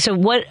trying to think. So,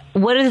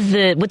 what's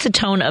the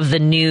tone of the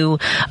new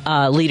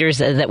leaders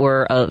that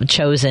were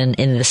chosen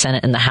in the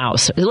Senate and the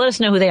House? Let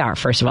us know who they are.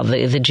 First of all,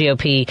 the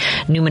GOP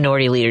new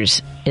minority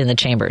leaders in the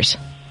chambers.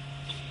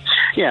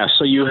 Yeah,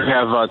 so you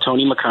have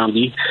Tony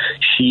McCombie.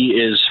 She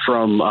is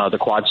from the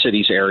Quad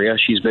Cities area.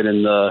 She's been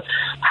in the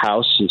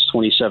House since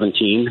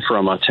 2017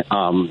 from a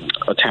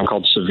town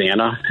called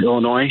Savannah,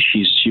 Illinois.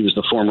 She was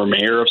the former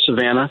mayor of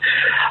Savannah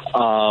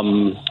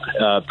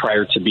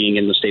prior to being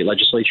in the state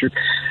legislature.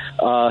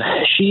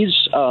 She's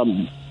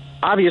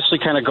obviously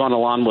kind of gone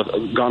along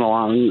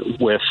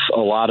with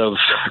a lot of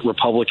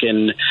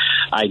Republican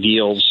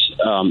ideals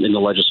in the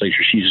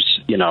legislature. She's,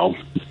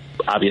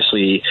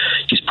 obviously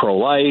she's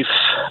pro-life,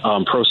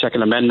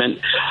 pro-Second Amendment,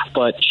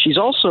 but she's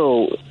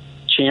also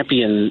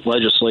championed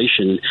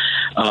legislation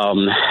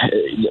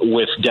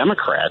with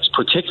Democrats,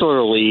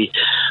 particularly.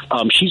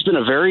 She's been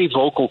a very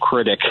vocal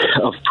critic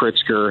of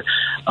Pritzker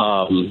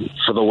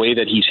for the way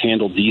that he's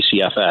handled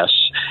DCFS,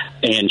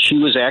 and she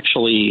was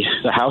actually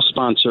the House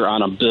sponsor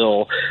on a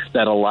bill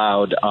that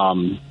allowed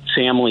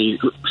families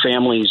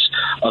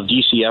of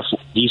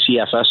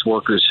DCFS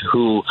workers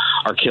who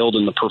are killed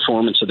in the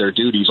performance of their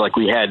duties, like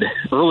we had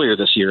earlier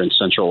this year in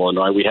Central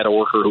Illinois. We had a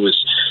worker who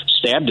was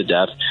stabbed to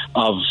death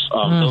of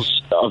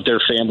their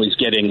families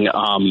getting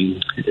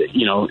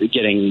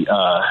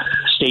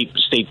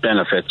state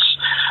benefits,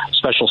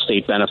 special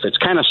state benefits,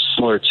 kind of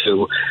similar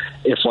to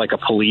if a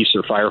police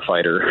or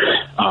firefighter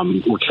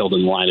were killed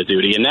in the line of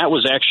duty. And that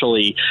was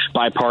actually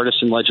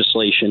bipartisan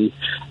legislation.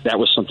 That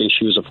was something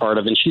she was a part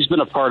of, and she's been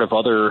a part of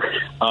other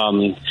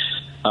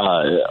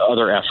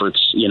efforts,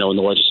 in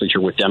the legislature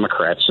with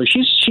Democrats. So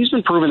she's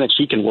been proven that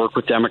she can work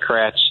with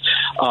Democrats.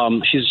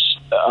 She's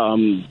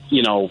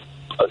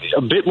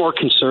a bit more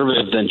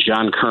conservative than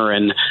John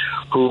Curran,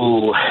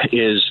 who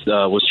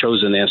was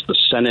chosen as the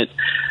Senate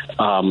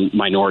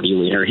minority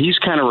leader. He's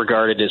kind of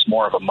regarded as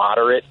more of a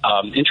moderate.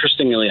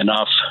 Interestingly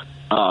enough,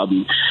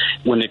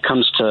 when it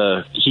comes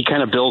to, he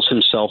kind of bills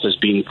himself as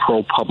being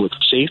pro-public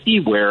safety,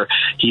 where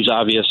he's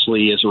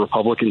obviously, as a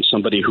Republican,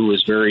 somebody who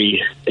is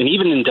very, and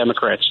even in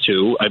Democrats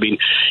too,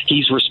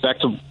 he's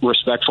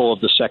respectful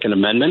of the Second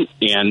Amendment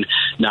and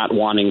not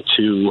wanting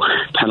to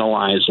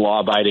penalize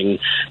law-abiding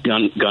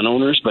gun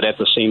owners. But at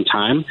the same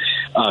time,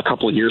 a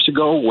couple of years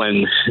ago,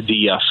 when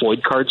the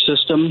FOID card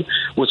system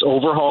was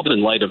overhauled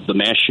in light of the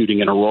mass shooting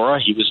in Aurora,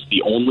 he was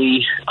the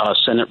only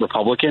Senate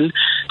Republican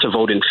to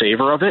vote in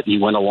favor of it. He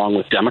went along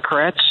with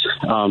Democrats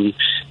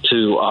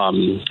to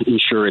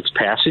ensure its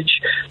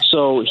passage.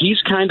 So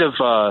he's kind of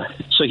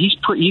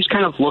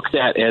looked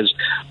at as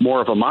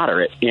more of a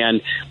moderate.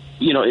 And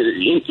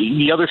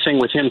the other thing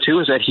with him too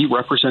is that he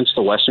represents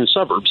the western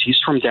suburbs. He's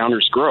from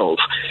Downers Grove,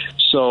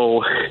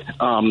 so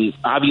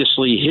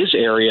obviously his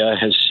area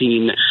has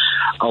seen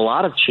a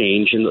lot of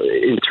change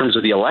in terms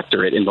of the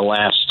electorate in the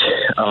last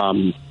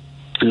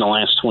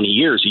 20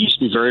 years. It used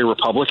to be very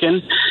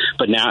Republican,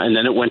 but now, and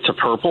then it went to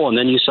purple, and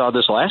then you saw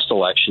this last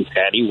election,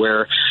 Patty,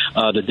 where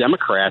the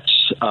Democrats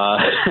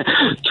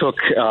took,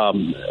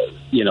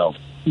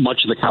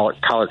 much of the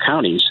Collier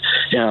counties,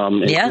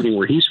 including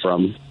where he's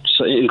from.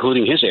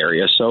 including his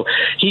area. So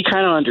he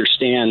kind of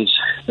understands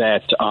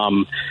that.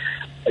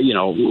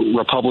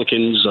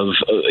 Republicans of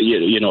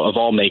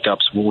all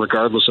makeups,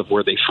 regardless of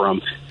where they're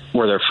from,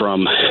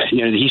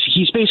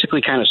 he's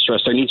basically kind of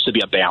stressed there needs to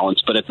be a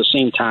balance. But at the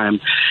same time,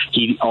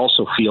 he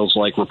also feels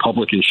like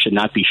Republicans should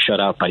not be shut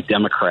out by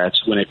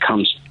Democrats when it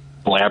comes to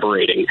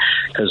collaborating,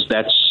 because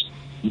that's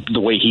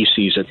the way he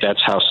sees it.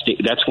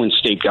 That's when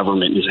state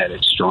government is at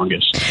its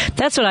strongest.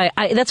 That's what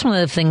that's one of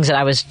the things that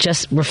I was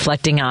just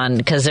reflecting on,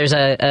 because there's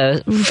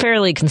a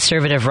fairly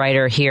conservative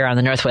writer here on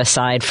the Northwest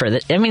side for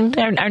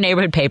our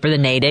neighborhood paper, the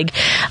Natick.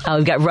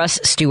 We've got Russ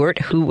Stewart,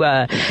 who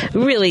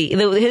really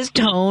his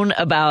tone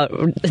about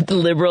the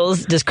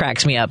liberals just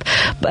cracks me up.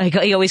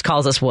 He always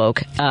calls us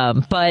woke,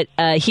 but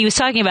he was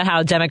talking about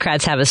how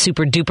Democrats have a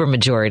super duper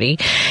majority,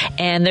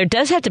 and there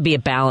does have to be a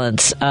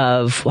balance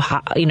of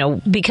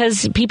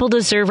because people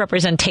deserve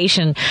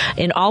representation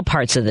in all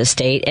parts of the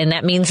state, and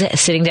that means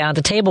sitting down at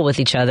the table with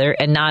each other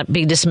and not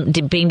being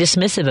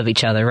dismissive of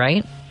each other,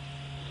 right?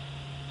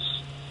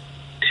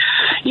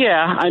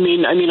 Yeah, I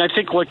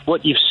think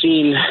what you've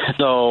seen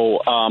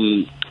though,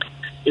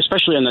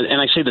 especially and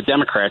I say the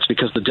Democrats,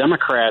 because the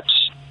Democrats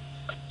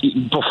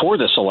before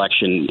this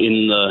election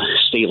in the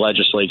state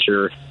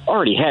legislature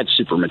already had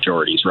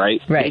supermajorities, right?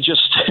 Right. It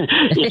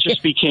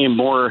just became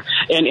more,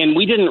 and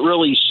we didn't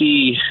really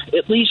see,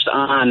 at least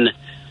on.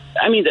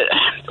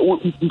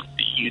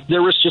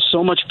 There was just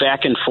so much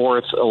back and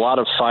forth, a lot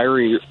of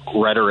fiery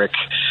rhetoric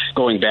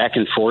going back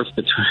and forth,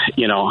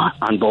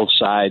 on both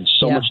sides,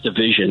 so much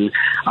division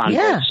on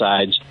both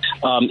sides.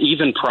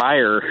 Even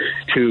prior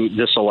to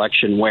this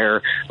election,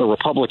 where the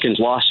Republicans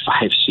lost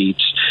 5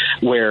 seats,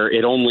 where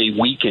it only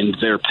weakened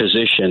their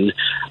position,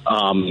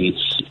 in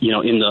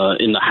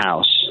the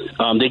House.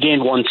 They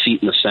gained 1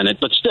 seat in the Senate,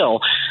 but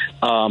still,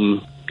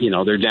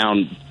 they're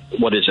down.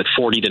 What is it,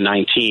 40 to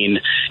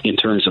 19 in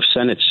terms of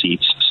Senate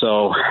seats?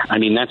 So,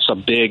 that's a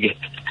big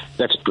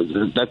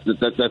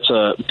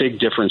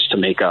difference to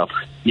make up,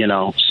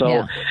 So,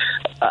 yeah.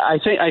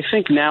 I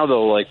think now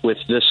though, like with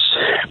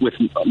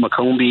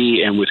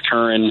McCombie and with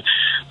Curran,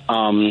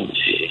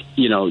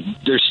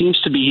 there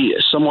seems to be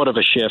somewhat of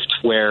a shift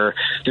where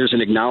there's an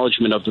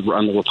acknowledgement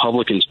on the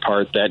Republicans'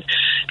 part that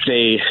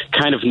they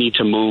kind of need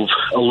to move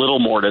a little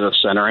more to the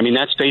center.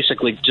 That's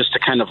basically just to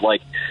kind of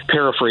like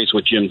paraphrase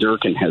what Jim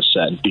Durkin has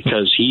said,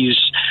 because he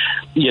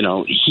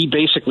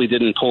basically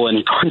didn't pull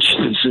any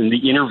punches in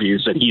the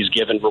interviews that he's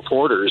given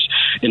reporters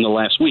in the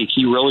last week.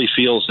 He really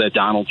feels that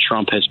Donald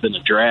Trump has been a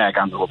drag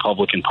on the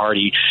Republican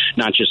Party,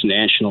 not just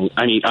national,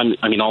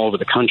 all over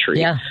the country.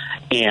 Yeah.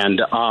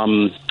 And,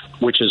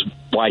 which is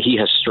why he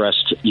has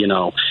stressed,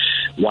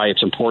 why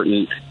it's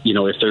important,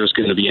 if there's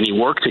going to be any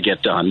work to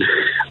get done,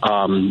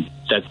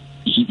 that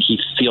he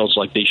feels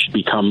like they should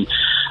become,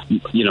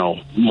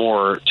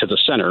 more to the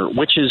center,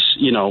 which is,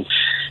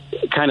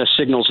 kind of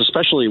signals,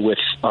 especially with,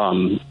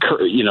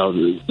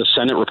 the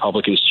Senate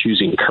Republicans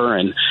choosing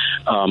Curran,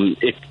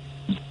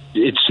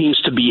 it seems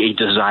to be a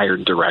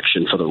desired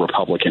direction for the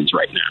Republicans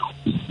right now.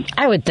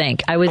 I would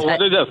think. But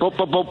whether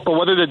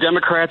the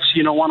Democrats,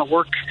 want to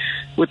work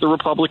with the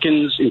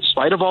Republicans in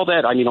spite of all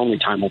that, only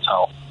time will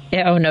tell.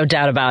 Yeah, oh, no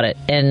doubt about it.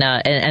 And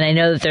I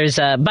know that there's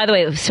by the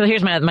way, so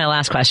here's my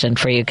last question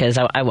for you, because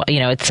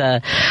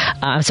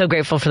I'm so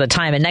grateful for the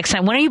time. And next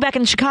time, when are you back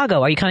in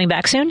Chicago? Are you coming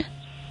back soon?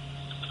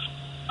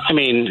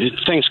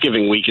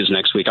 Thanksgiving week is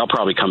next week. I'll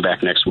probably come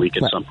back next week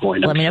at some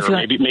point. Let me know if you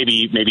want...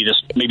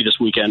 maybe this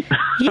weekend.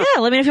 Yeah,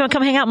 let me know if you want to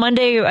come hang out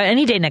Monday or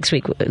any day next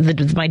week.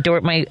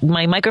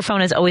 My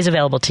microphone is always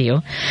available to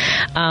you.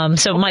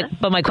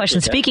 My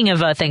question, speaking of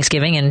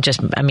Thanksgiving and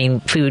just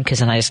food,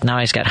 because now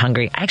I just got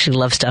hungry. I actually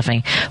love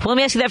stuffing. Well, let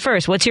me ask you that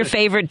first. What's your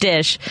favorite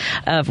dish?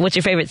 What's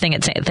your favorite thing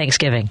at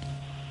Thanksgiving?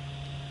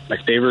 My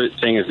favorite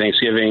thing at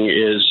Thanksgiving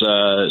is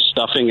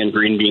stuffing and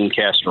green bean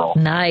casserole.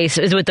 Nice.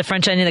 Is it with the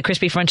French onion, the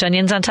crispy French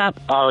onions on top?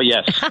 Oh,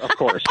 yes, of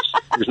course.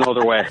 There's no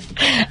other way.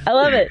 I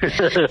love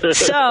it.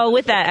 So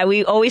with that,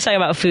 we always talk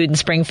about food in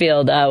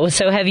Springfield.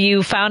 So have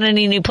you found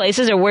any new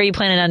places, or where are you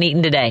planning on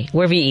eating today?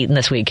 Where have you eaten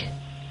this week?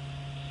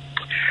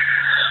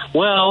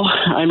 Well,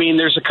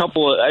 there's a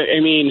couple of,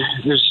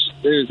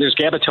 there's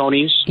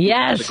Gabatoni's.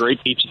 Yes. It's a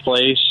great pizza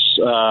place.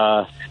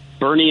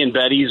 Bernie and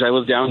Betty's. I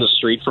live down the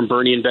street from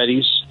Bernie and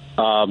Betty's.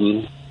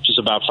 Which is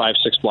about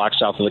 5-6 blocks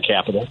south of the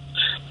Capitol.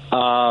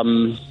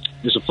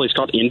 There's a place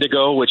called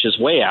Indigo, which is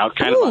way out,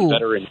 kind of on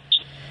Veterans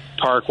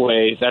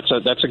Parkway. That's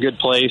a good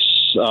place.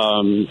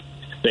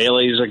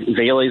 Bailey's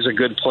a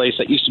good place.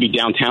 That used to be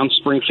downtown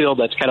Springfield.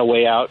 That's kind of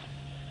way out.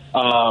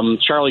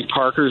 Charlie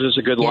Parker's is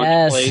a good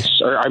lunch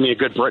place, a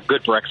good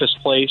breakfast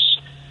place.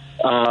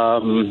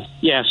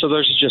 So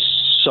there's just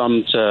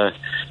some to,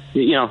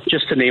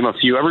 just to name a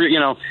few.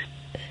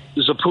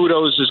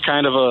 Zaputo's is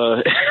kind of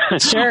a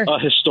sure. a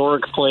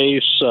historic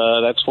place.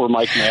 That's where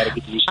Mike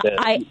Madigan used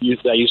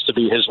to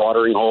be his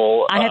watering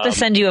hole. I have to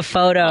send you a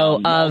photo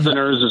of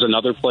Maldeners is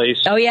another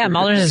place. Oh yeah,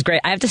 Maldeners is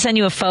great. I have to send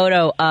you a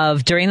photo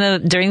of during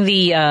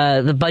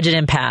the budget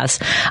impasse.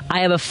 I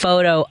have a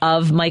photo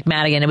of Mike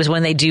Madigan. It was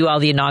when they do all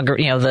the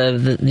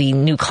the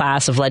new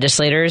class of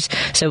legislators.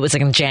 So it was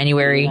like in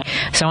January.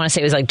 Yeah. So I want to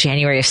say it was like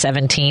January of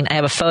 17. I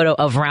have a photo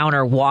of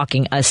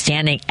Rauner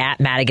standing at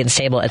Madigan's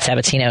table at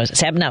Sabatino's.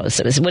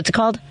 What's it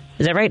called?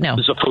 Is that right? No.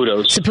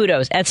 Saputo's.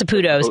 At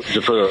Saputo's.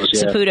 Saputo's,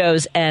 yeah.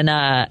 Saputo's,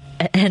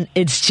 and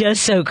it's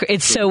just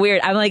so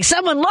weird. I'm like,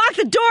 someone lock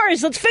the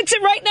doors. Let's fix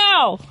it right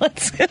now.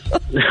 Let's go.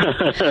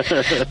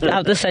 I'll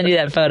have to send you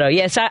that photo.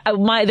 Yes,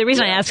 the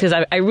reason I ask is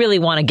I really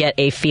want to get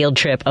a field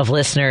trip of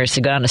listeners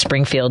to go down to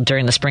Springfield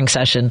during the spring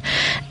session,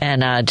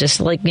 and just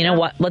let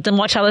them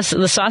watch how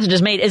the sausage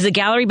is made. Is the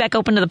gallery back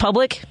open to the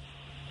public?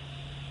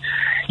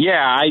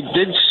 Yeah, I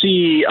did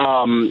see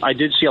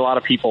a lot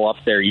of people up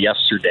there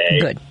yesterday.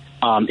 Good.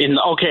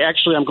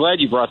 Actually, I'm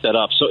glad you brought that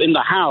up. So in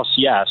the House,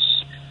 yes,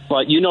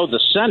 but the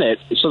Senate.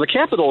 So the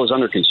Capitol is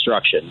under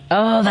construction.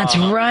 Oh, that's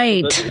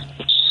right.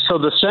 So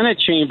the Senate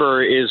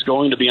chamber is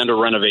going to be under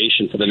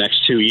renovation for the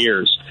next 2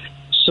 years.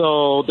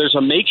 So there's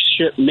a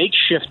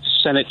makeshift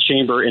Senate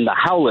chamber in the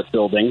Howlett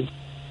Building,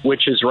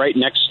 which is right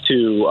next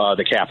to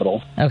the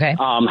Capitol. Okay.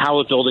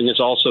 Howlett Building is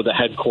also the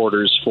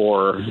headquarters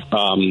for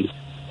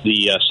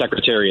the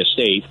Secretary of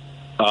State.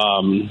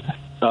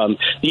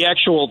 The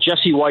actual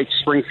Jesse White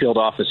Springfield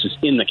office is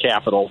in the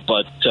Capitol,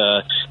 but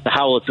the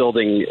Howlett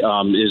Building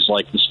is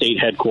like the state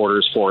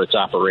headquarters for its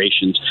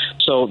operations.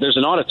 So there's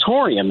an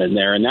auditorium in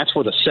there, and that's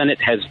where the Senate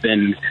has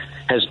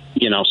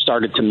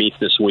started to meet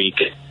this week.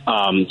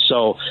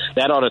 So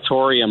that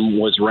auditorium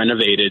was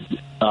renovated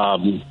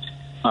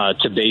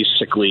to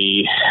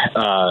basically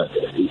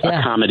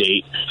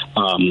accommodate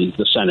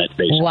the Senate,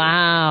 basically.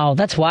 Wow,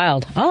 that's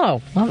wild.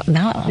 Oh, well,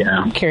 now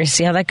I'm curious to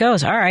see how that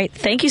goes. All right.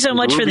 Thank you so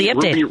much for the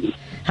update.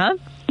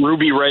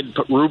 Ruby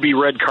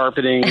red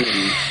carpeting. And,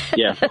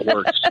 yeah, it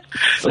works.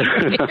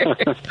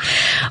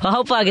 Well,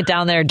 hopefully I'll get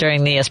down there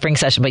during the spring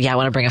session. But yeah, I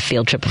want to bring a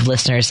field trip of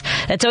listeners.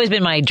 That's always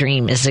been my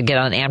dream, is to get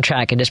on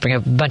Amtrak and just bring a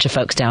bunch of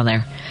folks down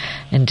there,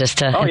 and just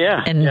to. Oh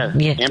yeah.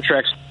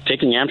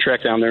 Taking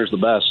Amtrak down there is the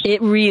best.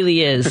 It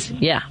really is.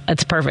 Yeah,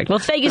 that's perfect. Well,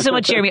 thank you so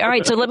much, Jeremy. All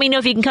right, so let me know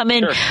if you can come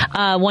in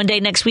one day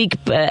next week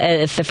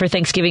for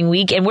Thanksgiving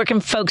week. And where can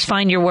folks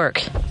find your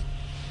work?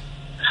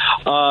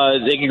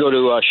 They can go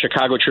to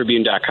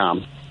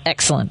ChicagoTribune.com.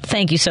 Excellent.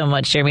 Thank you so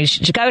much, Jeremy.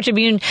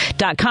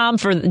 ChicagoTribune.com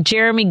for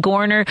Jeremy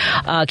Gorner,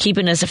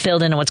 keeping us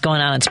filled in on what's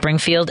going on in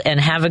Springfield. And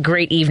have a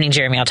great evening,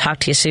 Jeremy. I'll talk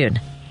to you soon.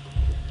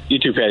 You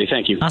too, Patty.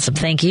 Thank you. Awesome.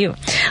 Thank you.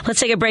 Let's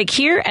take a break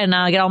here and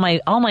get all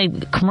my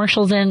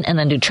commercials in, and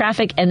then do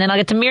traffic, and then I'll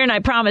get to Myrna. I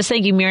promise.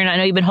 Thank you, Myrna. I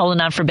know you've been holding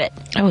on for a bit.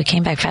 Oh, we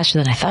came back faster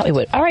than I thought we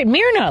would. All right,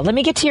 Myrna, let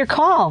me get to your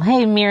call.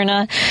 Hey,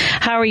 Myrna,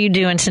 how are you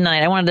doing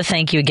tonight? I wanted to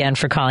thank you again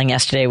for calling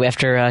yesterday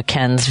after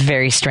Ken's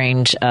very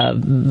strange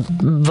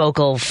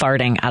vocal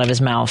farting out of his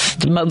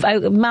mouth.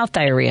 Mouth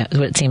diarrhea is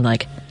what it seemed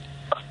like.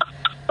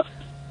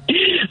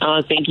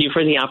 Thank you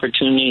for the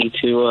opportunity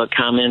to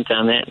comment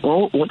on that.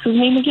 Well, what's his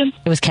name again?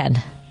 It was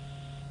Ken.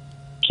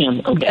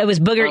 Okay. It was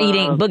booger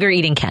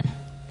eating Ken.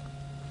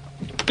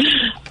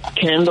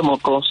 Ken the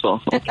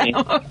mocoso. Okay.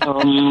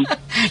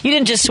 You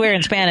didn't just swear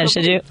in Spanish,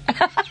 did you?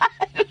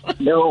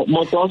 No,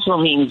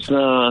 mocoso means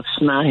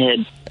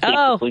snothead.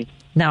 Oh,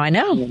 now I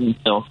know.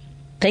 So,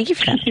 thank you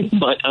for that.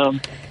 But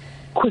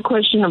quick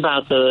question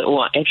about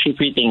actually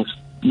 3 things.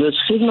 The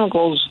signal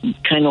goes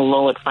kind of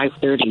low at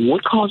 5:30.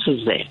 What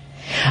causes that?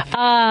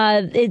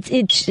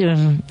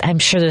 I'm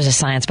sure there's a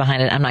science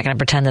behind it. I'm not going to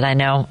pretend that I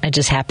know. It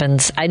just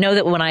happens. I know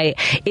that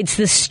it's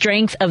the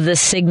strength of the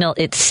signal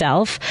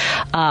itself.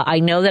 I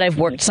know that I've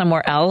worked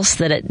somewhere else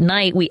that at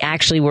night we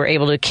actually were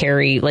able to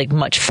carry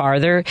much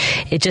farther.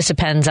 It just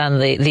depends on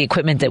the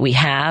equipment that we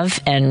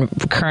have. And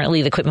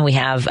currently the equipment we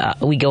have,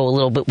 we go a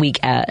little bit weak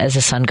as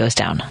the sun goes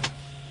down.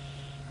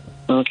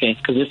 Okay.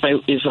 Because if I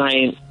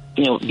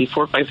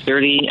before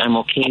 5:30, I'm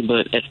okay.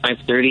 But at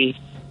 5:30,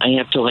 I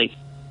have to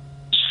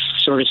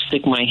sort of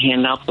stick my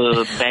hand out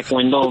the back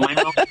window of my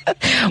house.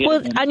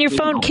 Well, on your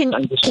phone,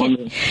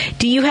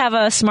 do you have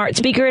a smart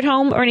speaker at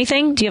home or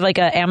anything? Do you have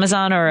a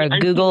Amazon or a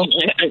Google?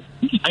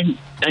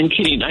 I'm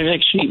kidding. I'm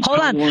actually. Hold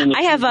on.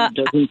 I have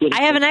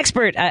an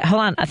expert.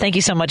 Hold on. Thank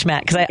you so much,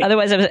 Matt. Because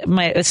otherwise,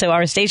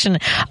 our station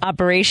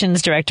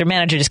operations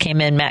manager just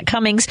came in. Matt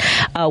Cummings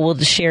will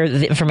share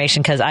the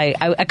information because I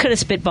could have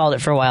spitballed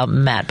it for a while,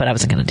 Matt, but I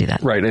wasn't going to do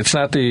that. Right.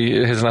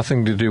 It has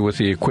nothing to do with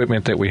the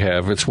equipment that we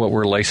have. It's what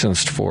we're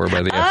licensed for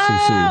by the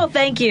FCC. Oh,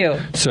 thank you.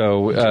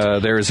 So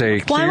there's a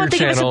clear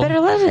channel.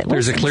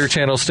 There's a clear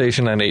channel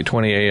station on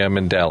 820 AM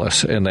in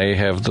Dallas, and they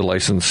have the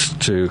license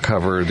to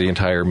cover the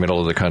entire middle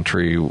of the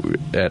country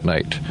at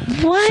night.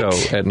 What?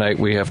 So at night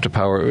we have to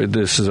power.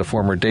 This is a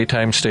former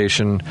daytime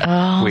station.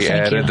 Oh, we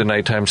added the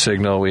nighttime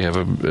signal. We have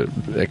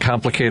a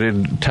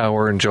complicated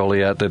tower in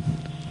Joliet that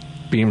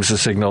beams the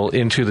signal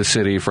into the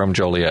city from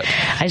Joliet.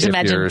 I just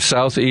imagine you're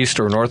southeast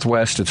or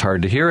northwest, it's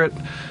hard to hear it.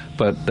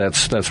 but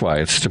that's why.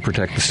 It's to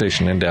protect the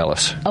station in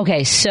Dallas.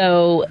 Okay,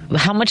 so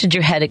how much did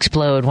your head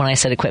explode when I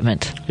said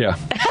equipment? Yeah.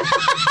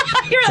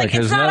 You're like,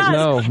 it's not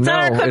us.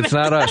 It's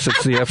not us.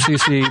 It's the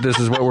FCC. This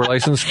is what we're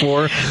licensed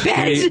for.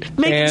 Patty's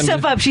making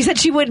stuff up. She said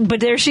she wouldn't, but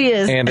there she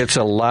is. And it's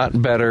a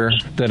lot better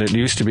than it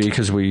used to be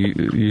because we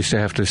used to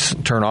have to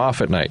turn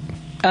off at night.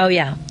 Oh,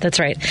 yeah, that's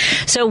right.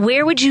 So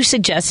where would you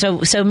suggest? So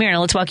Myrna,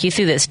 let's walk you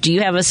through this. Do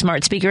you have a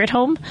smart speaker at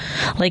home?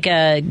 Like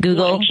a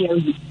Google? Well,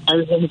 actually, I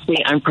was going to say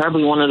I'm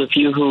probably one of the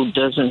few who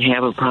doesn't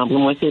have a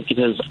problem with it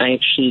because I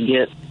actually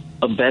get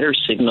a better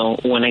signal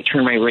when I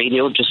turn my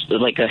radio just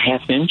like a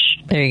half inch.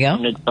 There you go.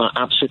 In the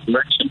opposite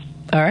direction.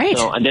 All right.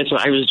 So that's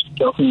what I was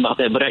joking about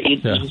that, but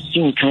it just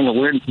seemed kind of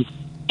weird.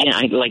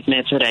 And like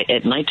Matt said,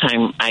 at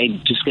nighttime,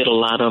 I just get a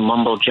lot of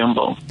mumbo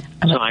jumbo.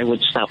 So I would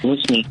stop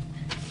listening.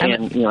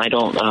 And, I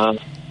don't...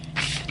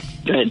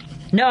 Go ahead.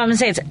 No, I'm going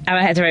to say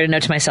I had to write a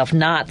note to myself,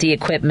 not the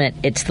equipment,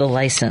 it's the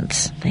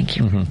license. Thank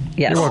you. Mm-hmm.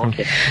 Yes. You're welcome.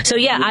 So,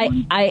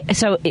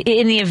 so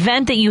in the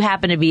event that you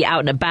happen to be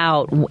out and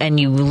about and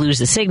you lose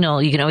the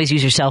signal, you can always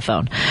use your cell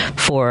phone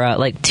for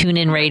like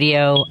TuneIn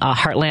Radio,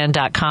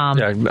 Heartland.com.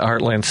 Yeah,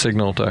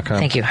 heartlandsignal.com.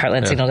 Thank you,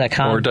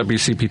 heartlandsignal.com. Or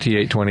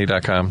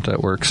WCPT820.com. That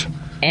works.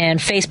 And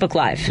Facebook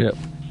Live. Yep.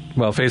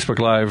 Well, Facebook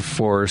Live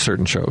for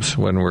certain shows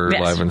when we're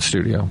live in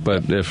studio,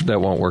 but if that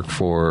won't work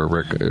for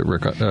Rick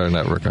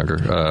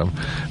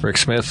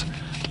Smith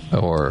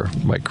or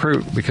Mike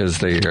Crute because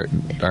they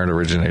aren't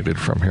originated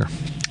from here.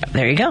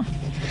 There you go. So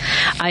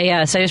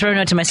I just wrote a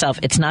note to myself.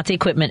 It's not the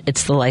equipment;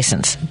 it's the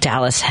license.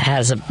 Dallas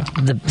has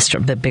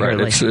the bigger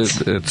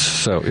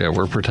license.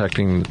 We're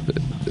protecting.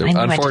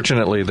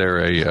 Unfortunately, they're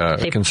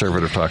a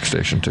conservative talk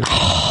station too.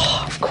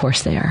 Of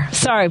course they are.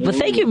 Sorry, but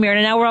thank you,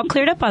 Myrna. Now we're all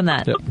cleared up on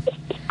that. Yep.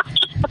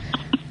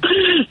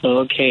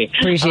 Okay.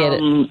 Appreciate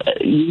it.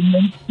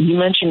 You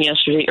mentioned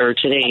yesterday or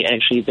today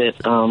actually that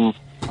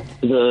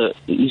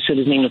you said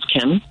his name was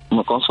Ken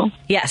Mocoso?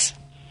 Yes.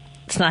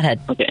 It's not head.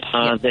 Okay.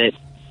 That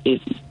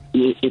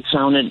it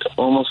sounded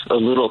almost a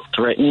little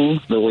threatening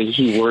the way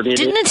he worded it.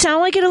 Didn't it sound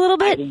like it a little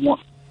bit? You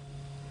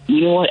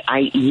know what?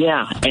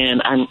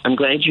 And I'm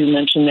glad you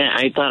mentioned that.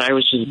 I thought I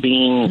was just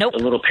being a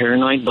little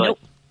paranoid, but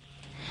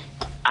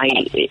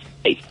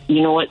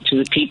you know what? To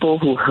the people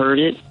who heard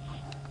it,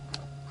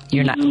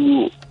 you're not.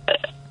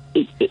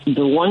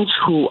 The ones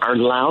who are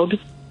loud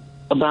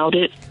about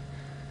it,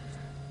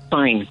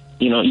 fine.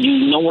 You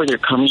know where they're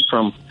coming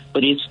from.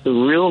 But it's the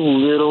real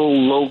little,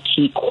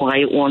 low-key,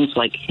 quiet ones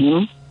like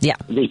him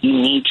that you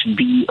need to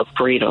be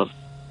afraid of.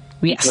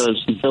 Yes.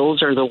 Because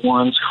those are the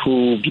ones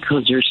who,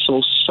 because they're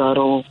so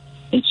subtle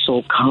and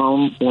so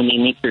calm when they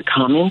make their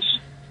comments,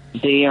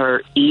 they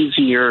are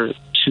easier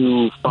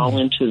to fall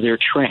into their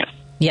trap.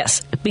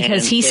 Yes,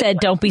 because he said,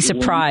 don't be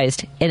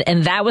surprised.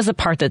 And that was the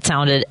part that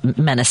sounded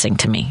menacing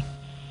to me.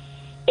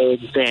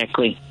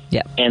 Exactly.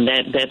 Yeah. And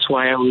that's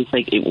why I was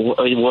like, it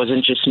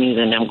wasn't just me.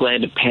 Then I'm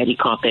glad that Patty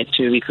caught that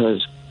too,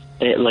 because,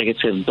 like I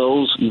said,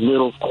 those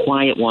little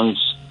quiet ones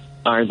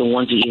are the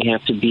ones that you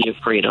have to be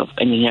afraid of.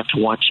 And you have to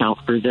watch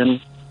out for them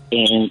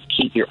and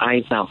keep your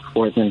eyes out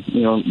for them.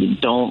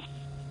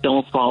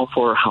 Don't fall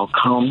for how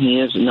calm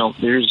he is. No,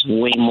 there's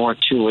way more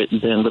to it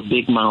than the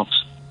big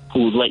mouths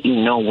who let you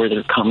know where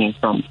they're coming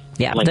from.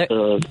 Yeah, like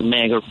the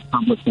MAGA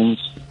Republicans.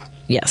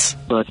 Yes.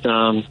 But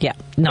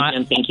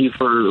again, thank you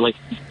for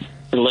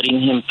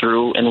letting him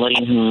through and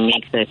letting him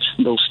make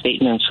those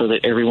statements so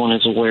that everyone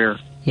is aware of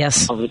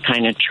the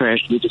kind of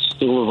trash that is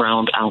still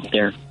around out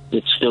there.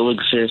 It still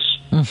exists,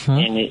 and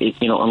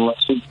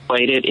unless we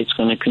fight it, it's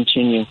going to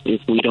continue.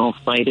 If we don't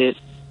fight it,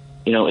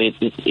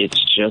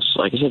 it's just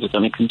like I said, it's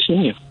going to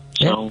continue.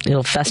 So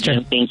it'll fester.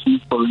 Again, thank you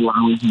for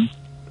allowing him.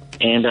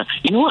 And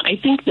you know what? I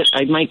think that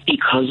I might be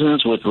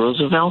cousins with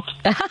Roosevelt.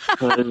 You have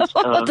to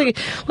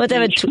do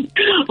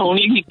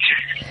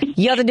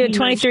a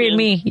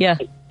 23andMe. Yeah.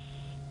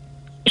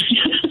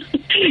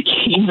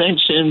 He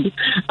mentioned.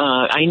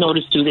 I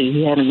noticed too that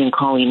he hadn't been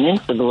calling in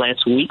for the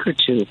last week or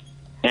two,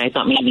 and I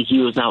thought maybe he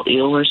was out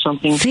ill or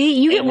something.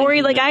 See, you get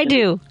worried like I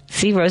do.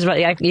 See, Roosevelt,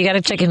 you got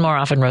to check in more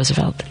often,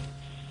 Roosevelt.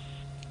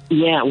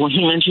 Yeah. Well,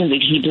 he mentioned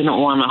that he didn't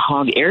want to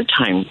hog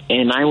airtime,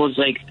 and I was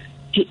like,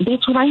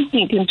 that's what I'm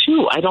thinking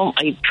too. I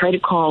try to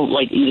call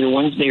like either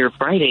Wednesday or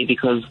Friday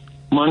because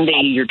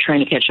Monday you're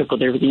trying to catch up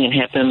with everything that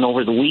happened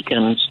over the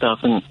weekend and stuff,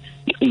 and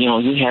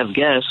you have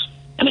guests.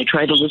 And I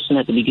try to listen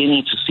at the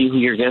beginning to see who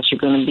your guests are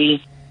going to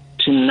be,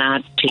 to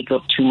not take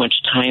up too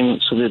much time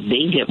so that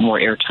they get more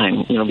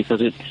airtime.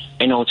 Because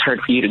I know it's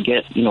hard for you to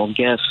get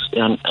guests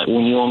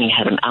when you only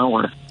had an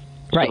hour.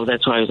 Right. So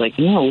that's why I was like,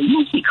 we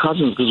must be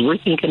cousins because we're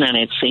thinking on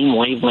that same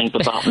wavelength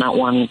about not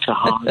wanting to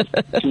hog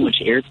too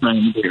much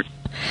airtime here.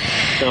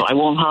 So I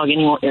won't hog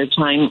any more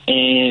airtime.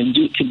 And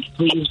could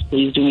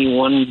please do me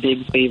one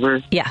big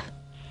favor? Yeah.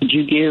 Could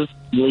you give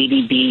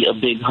Lady B a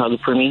big hug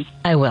for me?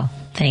 I will.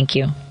 Thank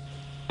you.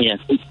 Yeah,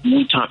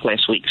 we talked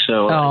last week,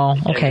 so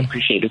okay. I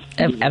appreciate it.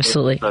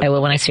 Absolutely. I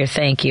will when I see her.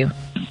 Thank you.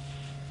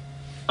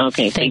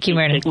 Okay. Thank you,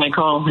 Myrna. Take my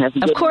call. Have a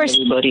good night,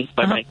 everybody.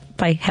 Bye-bye.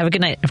 Bye. Have a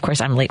good night. Of course,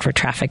 I'm late for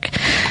traffic.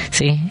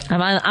 See,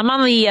 I'm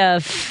on the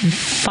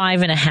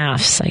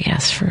 5.5s, I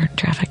guess, for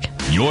traffic.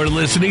 You're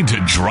listening to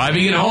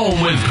Driving It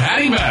Home with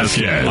Patty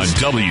Vasquez on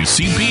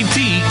WCPT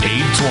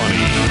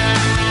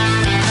 820.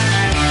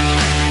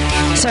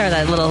 Sorry,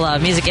 that little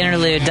music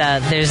interlude.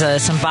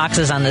 There's some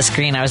boxes on the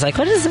screen. I was like,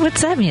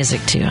 what's that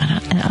music to?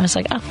 And I was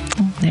like, oh,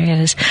 there it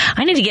is.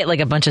 I need to get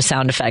like a bunch of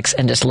sound effects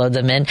and just load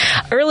them in.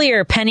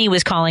 Earlier, Penny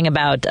was calling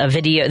about a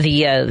video,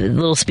 the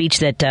little speech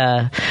that,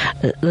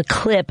 the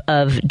clip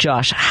of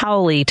Josh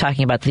Hawley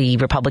talking about the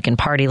Republican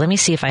Party. Let me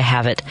see if I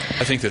have it.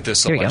 I think that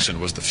this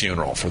election was the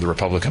funeral for the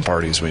Republican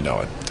Party as we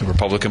know it. The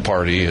Republican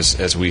Party,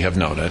 as we have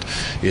known it,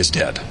 is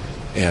dead.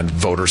 And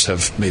voters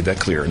have made that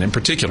clear. And in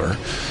particular,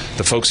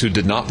 the folks who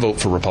did not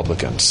vote for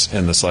Republicans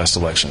in this last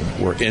election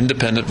were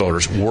independent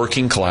voters,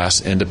 working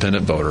class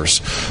independent voters,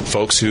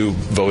 folks who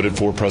voted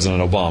for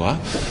President Obama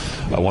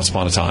once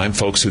upon a time,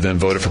 folks who then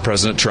voted for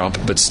President Trump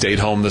but stayed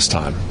home this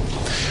time.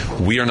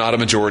 We are not a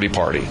majority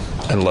party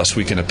unless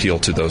we can appeal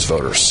to those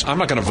voters. I'm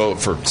not going to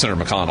vote for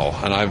Senator McConnell,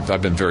 and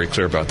I've been very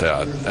clear about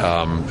that.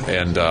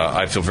 And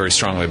I feel very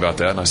strongly about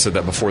that, and I said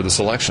that before this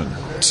election.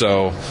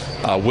 So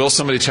will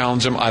somebody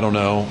challenge him? I don't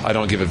know. I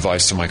don't give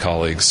advice to my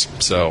colleagues.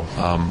 So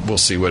we'll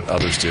see what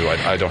others do.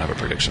 I don't have a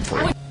prediction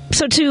for you.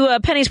 So to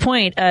Penny's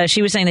point,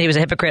 she was saying that he was a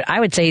hypocrite. I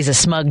would say he's a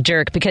smug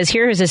jerk, because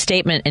here is his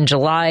statement in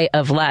July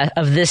of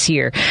this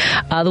year.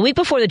 The week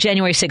before the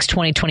January 6,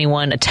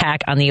 2021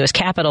 attack on the U.S.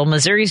 Capitol,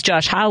 Missouri's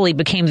Josh Hawley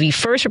became the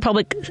first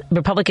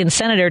Republican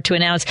senator to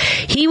announce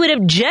he would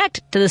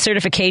object to the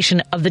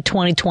certification of the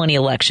 2020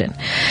 election.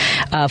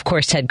 Of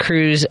course, Ted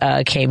Cruz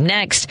came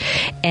next.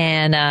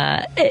 And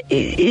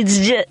it's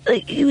just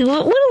like,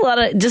 what a lot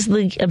of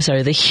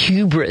the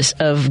hubris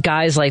of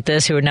guys like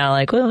this who are now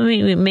like, well,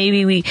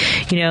 maybe we,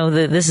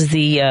 this is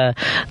the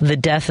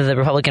death of the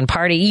Republican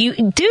Party. You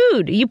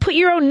put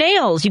your own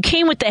nails. You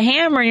came with the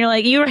hammer,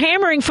 and you were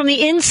hammering from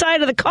the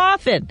inside of the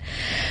coffin.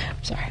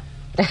 Sorry.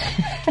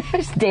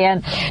 There's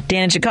Dan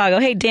in Chicago.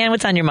 Hey, Dan,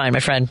 what's on your mind, my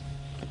friend?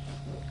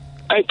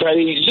 Hey,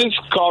 Patty, just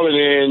calling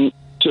in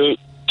to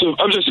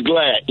I'm just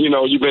glad,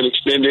 you've been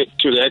extended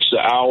to the extra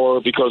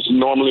hour, because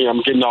normally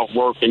I'm getting off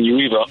work and you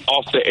either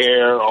off the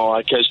air or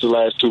I catch the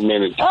last 2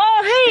 minutes.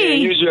 Oh, hey!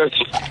 And you're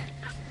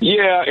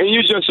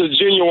just a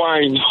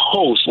genuine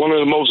host, one of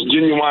the most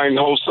genuine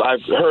hosts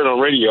I've heard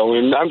on radio.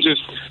 And I'm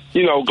just,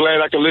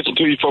 glad I can listen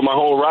to you for my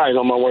whole ride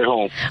on my way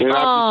home. And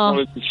I just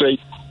wanted to say,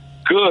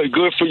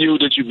 good for you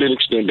that you've been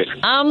extended.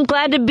 I'm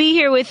glad to be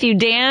here with you,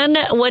 Dan.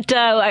 What,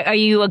 are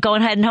you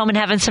going heading home and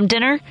having some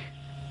dinner?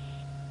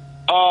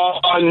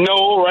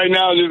 No, right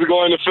now I'm just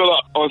going to fill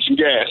up on some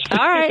gas. All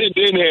right. And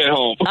then head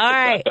home. All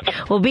right.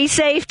 Well, be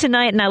safe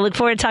tonight, and I look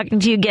forward to talking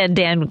to you again,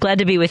 Dan. Glad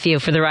to be with you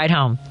for the ride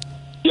home.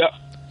 Yep.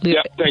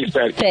 Yeah, thanks,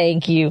 Patty.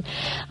 Thank you.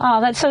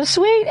 Oh, that's so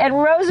sweet. And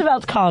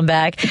Roosevelt's calling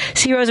back.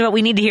 See, Roosevelt,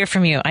 we need to hear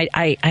from you.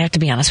 I have to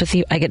be honest with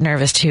you. I get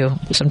nervous, too,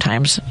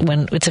 sometimes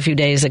when it's a few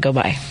days that go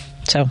by.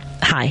 So,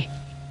 hi.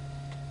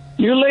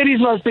 You ladies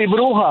must be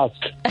brujas,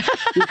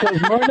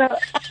 because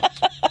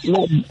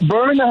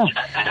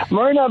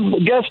Myrna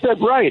guessed it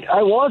right.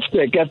 I was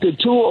sick. After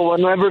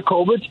whenever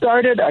COVID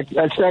started, I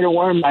started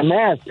wearing my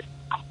mask.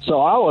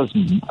 So I was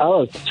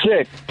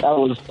sick. I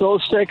was so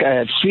sick. I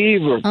had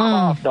fever,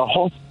 cough,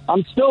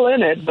 I'm still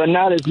in it, but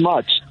not as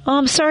much. Oh,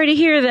 I'm sorry to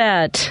hear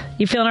that.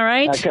 You feeling all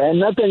right? Okay, and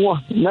nothing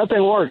worked.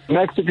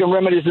 Mexican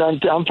remedies,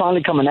 I'm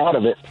finally coming out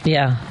of it.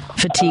 Yeah,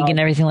 fatigue and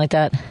everything like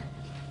that.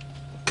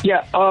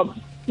 Yeah,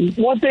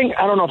 one thing,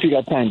 I don't know if you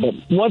got time, but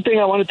one thing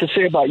I wanted to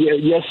say about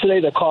yesterday,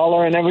 the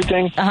caller and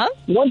everything. Uh-huh.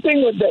 One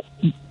thing that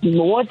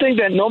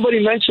nobody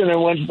mentioned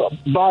and went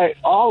by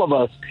all of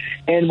us,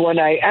 and when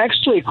I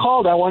actually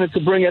called, I wanted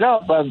to bring it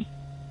up, but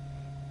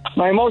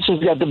my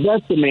emotions got the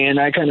best of me, and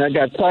I kind of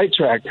got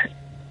sidetracked.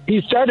 He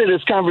started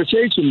his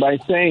conversation by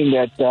saying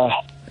that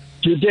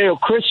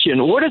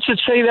Judeo-Christian. Where does it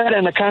say that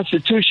in the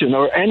Constitution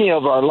or any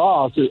of our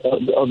laws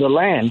of the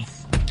land?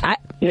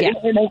 Yeah.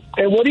 And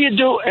what do you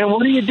do? And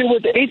what do you do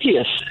with the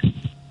atheists?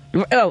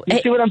 Oh, you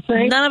see what I'm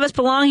saying? None of us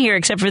belong here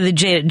except for the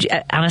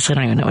honestly, I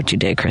don't even know what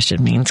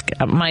Judeo-Christian means.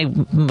 My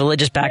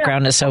religious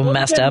background is so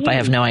messed up. I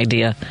have no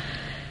idea.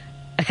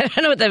 I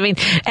don't know what that means.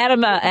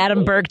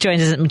 Adam Burke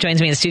joins me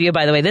in the studio,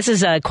 by the way. This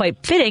is quite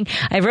fitting.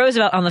 I have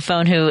Roosevelt on the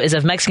phone, who is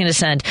of Mexican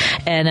descent,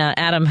 and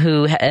Adam,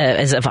 who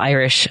is of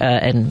Irish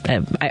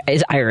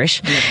is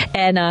Irish,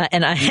 and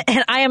I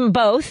am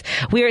both.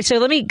 So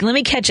let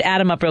me catch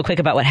Adam up real quick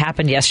about what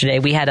happened yesterday.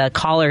 We had a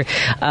caller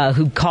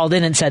who called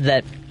in and said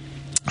that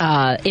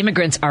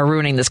immigrants are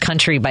ruining this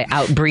country by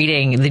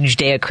outbreeding the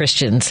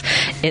Judeo-Christians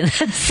in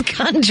this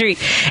country,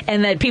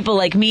 and that people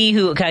like me,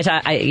 who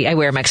I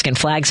wear a Mexican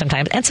flag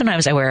sometimes, and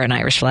sometimes I wear an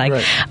Irish flag.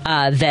 Right.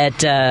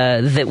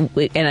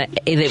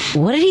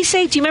 What did he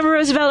say? Do you remember,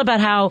 Roosevelt, about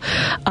how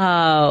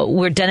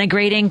we're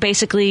denigrating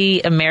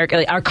basically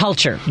America, our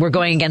culture? We're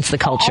going against the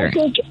culture.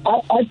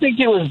 I think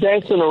he was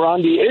dancing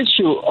around the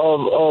issue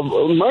of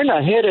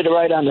Myrna hit it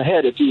right on the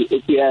head. If you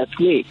ask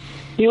me,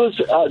 he was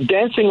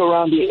dancing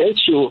around the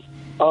issue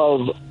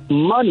of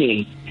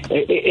money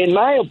in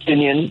my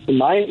opinion,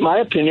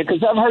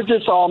 because I've heard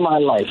this all my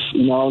life,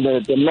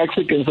 the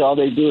Mexicans, all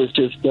they do is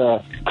just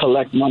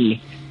collect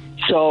money.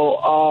 So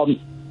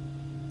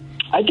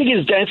I think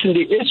it's dancing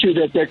the issue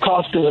that they're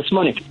costing us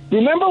money.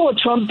 Remember what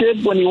Trump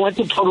did when he went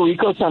to Puerto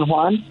Rico, San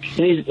Juan,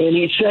 and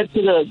he said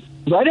to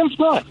right in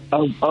front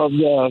of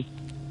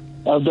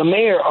the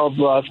mayor of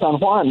San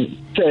Juan,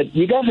 said,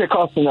 "You guys are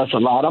costing us a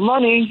lot of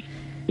money."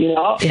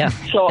 Yeah.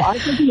 So I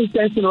think he was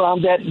dancing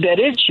around that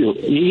issue.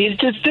 He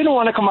just didn't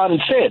want to come out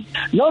and say it.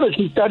 Notice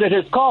he started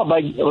his call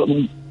by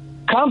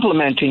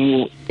complimenting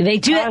you. They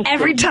do that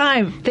every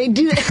time. They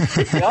do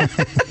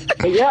that.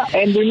 Yeah,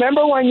 and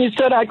remember when you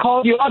said I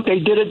called you out? They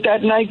did it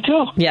that night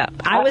too. Yeah,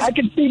 I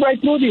could see right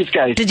through these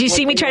guys. Did you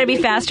see me try to be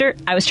faster?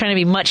 I was trying to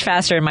be much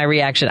faster in my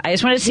reaction. I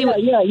just wanted to see.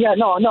 Yeah.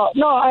 No.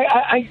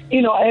 I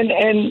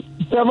and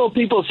several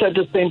people said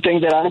the same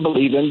thing that I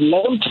believe in.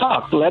 Let them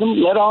talk. Let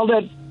all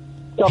that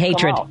stuff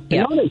hatred. come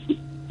out.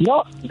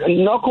 Yeah.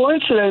 No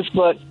coincidence,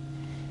 but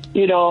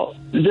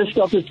this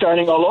stuff is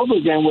starting all over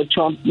again with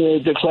Trump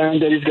declaring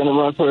that he's going to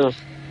run for.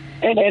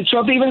 And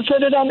Trump even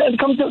said it and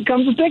come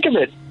to think of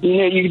it.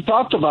 You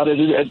talked about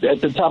it at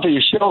the top of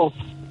your show,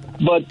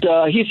 but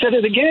he said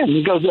it again.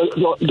 He goes,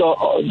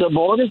 the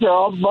borders are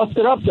all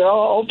busted up. They're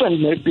all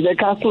open. They're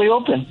constantly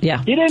open.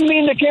 Yeah. He didn't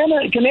mean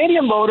the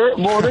Canadian border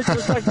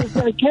just like this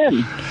guy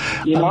Ken.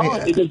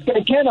 This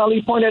guy Ken, all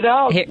he pointed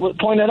out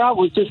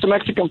was just a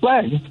Mexican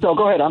flag. So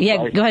go ahead. I'm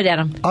sorry. Go ahead,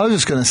 Adam. I was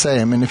just going to say,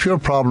 if your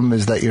problem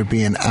is that you're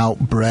being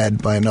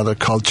outbred by another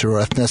culture or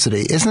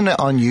ethnicity, isn't it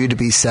on you to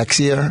be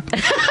sexier?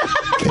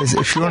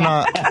 If you're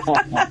not,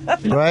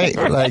 right?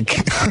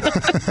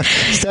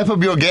 Step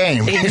up your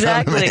game.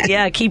 Exactly.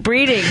 Yeah, keep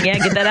reading. Yeah,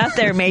 get that out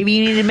there. Maybe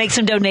you need to make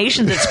some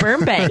donations at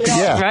sperm banks.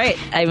 Yeah. Right.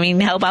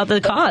 Help out the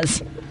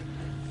cause.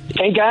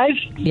 And guys,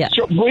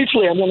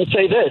 briefly, I'm going to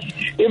say this.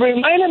 It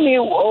reminded me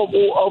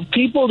of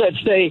people that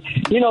say,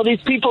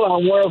 these people are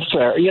on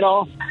welfare,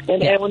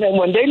 and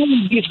when they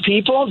mean these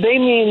people, they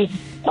mean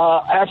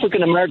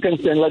African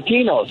Americans and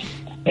Latinos.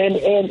 And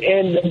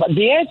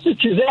the answer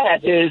to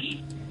that is,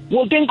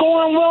 well, then go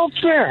on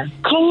welfare.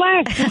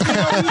 Collect.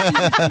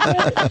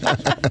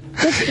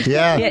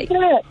 Yeah.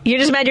 You're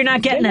just mad you're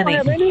not getting any. They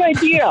don't have any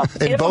idea.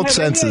 In both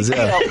senses,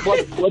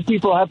 what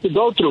people have to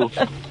go through.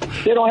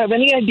 They don't have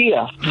any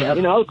idea. Yep.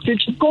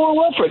 Just go on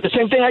welfare. The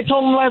same thing I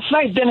told them last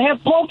night. Then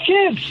have 12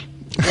 kids.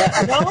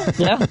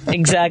 Yeah,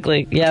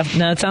 exactly. Yeah.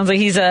 No, it sounds like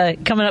he's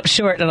coming up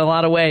short in a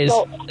lot of ways.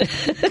 So,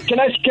 can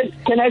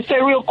I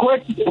say real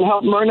quick and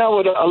help Myrna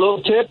with a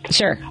little tip?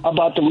 Sure.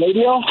 About the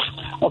radio?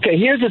 Okay,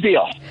 here's the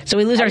deal. So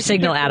we lose our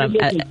signal, Adam. Go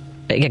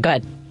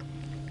ahead.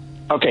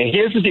 Okay,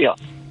 here's the deal.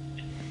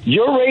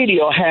 Your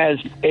radio has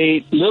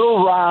a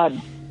little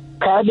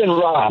carbon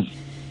rod.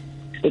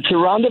 It's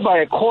surrounded by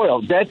a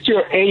coil. That's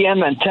your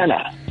AM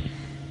antenna.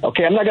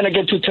 Okay, I'm not going to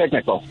get too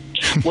technical.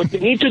 What you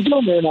need to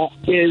do, Myrna,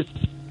 is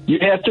you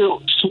have to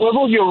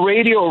swivel your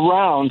radio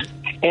around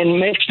and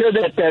make sure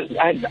that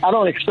I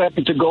don't expect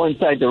it to go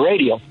inside the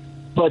radio,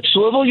 but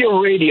swivel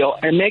your radio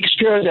and make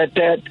sure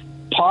that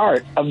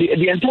part of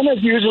the antenna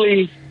is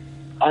usually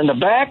on the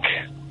back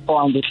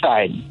or on the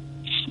side.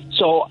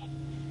 So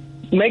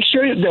make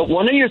sure that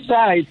one of your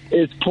sides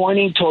is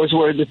pointing towards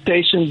where the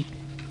station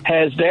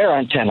has their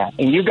antenna.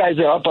 And you guys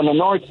are up on the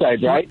north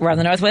side, right? We're on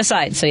the northwest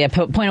side. So,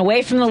 point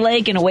away from the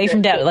lake and away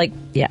from down.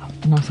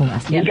 North and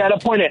west. Yeah. You got to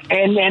point it.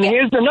 And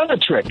here's another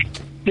trick.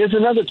 Here's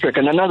another trick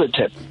and another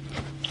tip.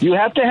 You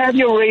have to have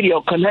your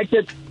radio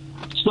connected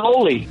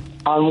solely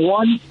on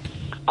one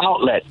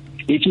outlet.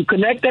 If you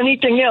connect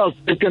anything else,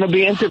 it's going to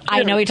be interference.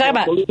 I know what you're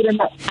talking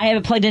about. I have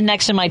it plugged in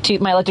next to my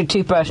electric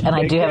toothbrush, and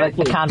I do have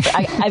a conflict.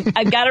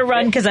 I've got to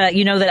run because that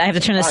I have to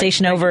turn the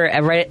station over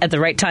at the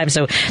right time.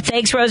 So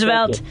thanks,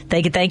 Roosevelt.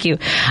 Thank you.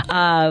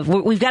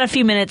 We've got a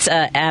few minutes,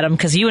 Adam,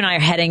 because you and I are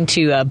heading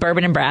to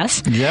Bourbon and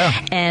Brass. Yeah.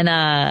 And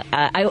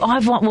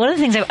one of the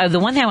things, the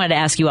one thing I wanted to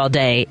ask you all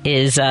day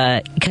is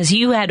because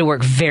you had to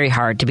work very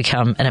hard to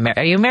become an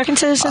American. Are you an American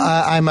citizen?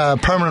 I'm a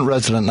permanent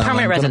resident now. I'm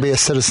going to be a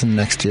citizen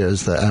next year.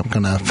 I'm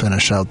going to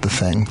finish out the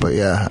thing, but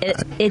yeah,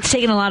 it's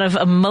taken a lot of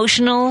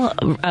emotional,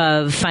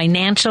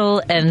 financial,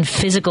 and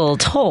physical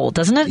toll,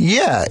 doesn't it?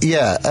 Yeah.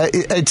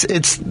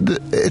 It's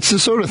the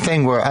sort of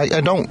thing where I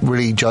don't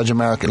really judge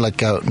America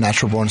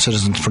natural born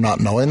citizens for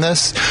not knowing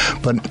this,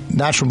 but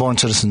natural born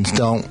citizens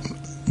don't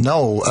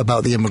know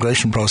about the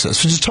immigration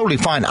process, which is totally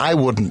fine. I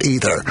wouldn't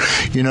either.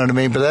 You know what I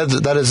mean? But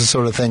that is the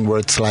sort of thing where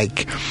it's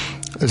like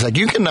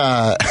you can.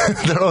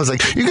 They're always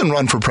like, you can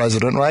run for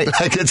president, right?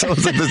 It's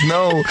always like there's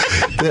no,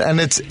 and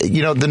it's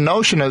the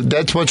notion of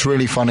that's what's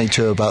really funny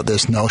too about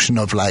this notion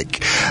of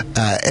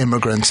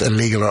immigrants,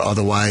 illegal or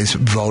otherwise,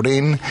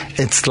 voting.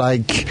 It's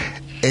like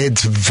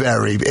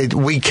It's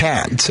we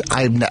can't.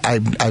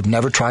 I've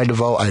never tried to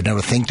vote. I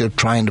never think they're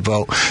trying to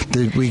vote.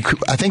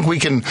 I think we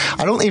can.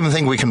 I don't even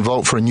think we can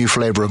vote for a new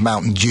flavor of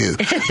Mountain Dew.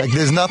 Like,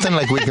 there's nothing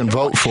like we can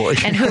vote for.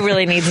 And who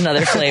really needs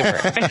another flavor?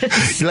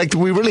 Like,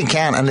 we really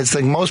can't. And it's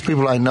like most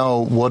people I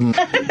know wouldn't.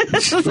 I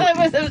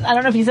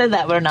don't know if you said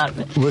that or not.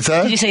 What's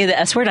that? Did you say the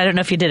S word? I don't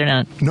know if you did or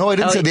not. No, I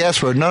didn't say the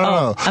S word.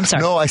 No. I'm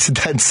sorry. No, I said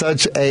that's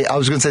I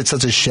was going to say it's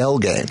such a shell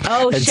game.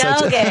 Oh, it's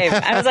shell game.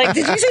 I was like,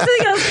 did you say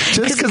something else?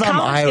 Just because I'm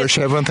Irish,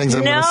 everyone thinks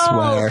I'm going to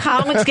swear. No,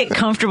 comics get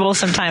comfortable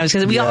sometimes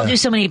because we all do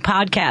so many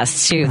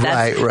podcasts too.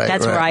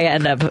 That's where I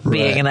end up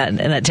being in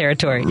that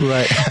territory.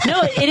 Right.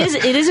 No,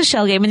 it is a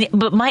shell game.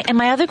 But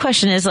my other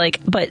question is like,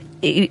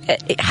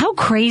 how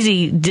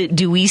crazy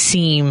do we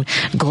seem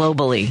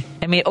globally?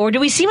 I mean, or do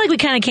we seem like we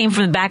kind of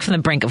came back from the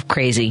brink of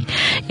crazy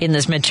in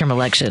this midterm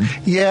election?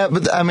 Yeah,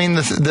 but I mean,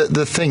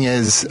 the thing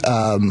is,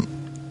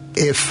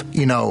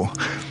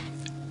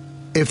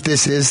 if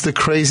this is the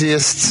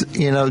craziest,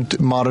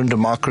 modern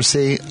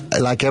democracy,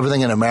 like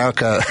everything in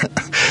America,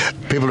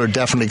 people are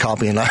definitely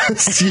copying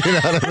us. You know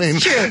what I mean?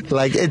 Sure.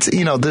 Like, it's,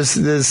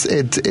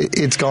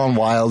 it's gone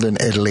wild in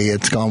Italy.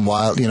 It's gone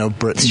wild.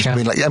 Britain's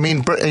been like,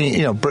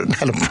 Britain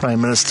had a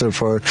prime minister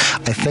for,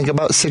 I think,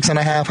 about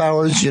 6.5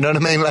 hours. You know what I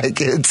mean? Like,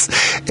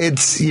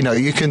 it's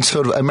you can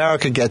sort of,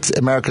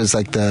 America's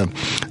like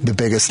the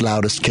biggest,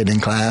 loudest kid in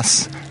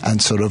class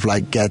and sort of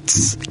like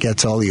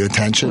gets all the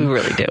attention. We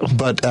really do.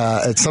 But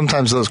it's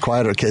sometimes those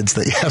quieter kids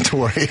that you have to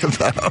worry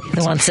about.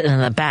 The ones sitting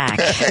in the back.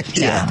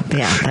 Yeah.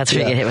 That's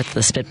where you get hit with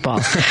the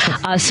spitball.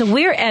 So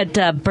we're at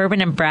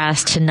Bourbon and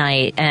Brass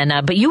tonight,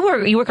 and but you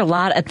work a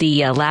lot at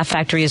the Laugh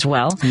Factory as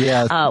well.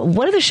 Yeah.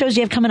 What other shows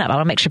do you have coming up? I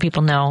want to make sure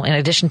people know, in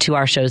addition to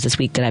our shows this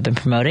week that I've been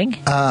promoting.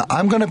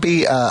 I'm going to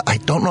be, I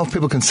don't know if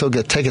people can still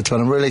get tickets, but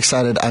I'm really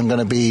excited. I'm going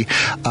to be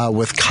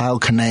with Kyle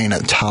Kinane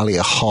at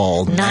Talia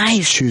Hall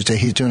next Tuesday.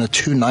 He's doing a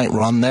 2-night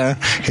run there,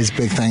 his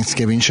big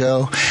Thanksgiving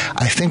show.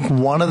 I think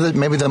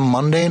maybe the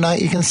Monday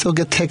night you can still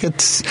get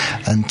tickets,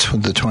 and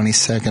the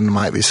 22nd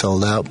might be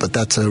sold out, but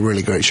that's a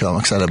really great show. I'm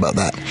excited about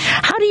that.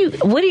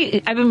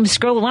 I've been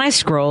scrolling, when I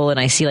scroll and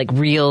I see like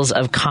reels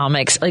of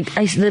comics,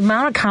 the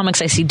amount of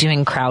comics I see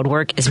doing crowd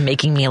work is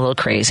making me a little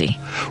crazy.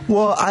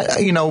 Well,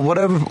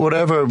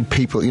 whatever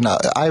people,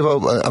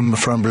 I'm a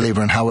firm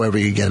believer in however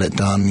you get it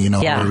done,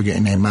 however you get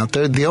your name out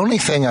there. The only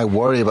thing I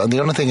worry about,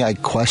 the only thing I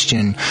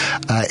question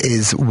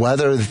is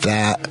whether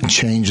that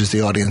changes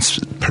the audience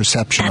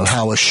perception of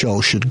how a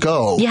show should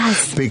go.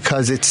 Yes.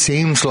 Because it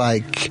seems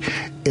like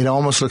it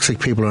almost looks like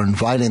people are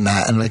inviting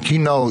that, and like you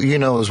know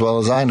as well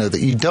as I know that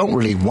you don't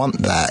really want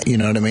that. You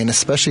know what I mean?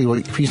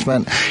 Especially if you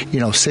spent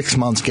 6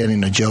 months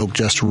getting a joke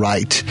just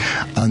right,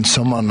 and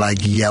someone like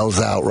yells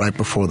out right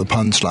before the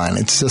punchline.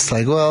 It's just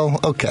like, well,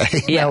 okay,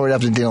 now we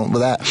have to deal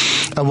with that.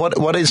 And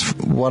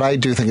what I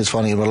do think is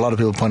funny, what a lot of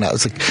people point out,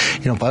 is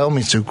like, by all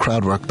means do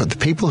crowd work, but the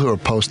people who are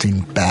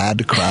posting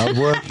bad crowd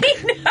work.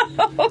 I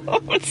know.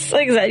 It's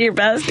like, is that your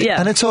best? Yeah.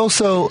 And it's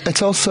also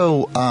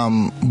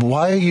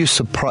why are you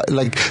surprised?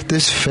 Like,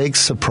 this fake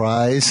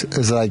surprise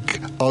is like,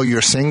 oh,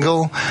 you're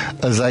single?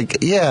 It's like,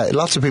 yeah,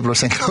 lots of people are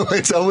single.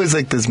 It's always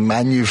like this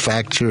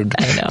manufactured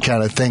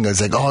kind of thing.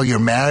 It's like, oh, you're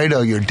married,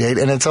 oh, you're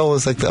dating. And it's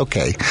always like,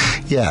 okay,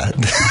 yeah.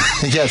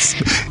 Yes,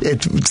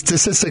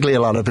 statistically,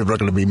 a lot of people are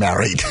going to be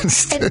married.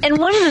 and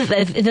one of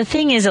the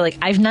thing is, like,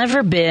 I've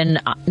never been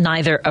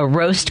neither a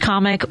roast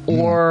comic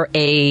or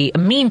a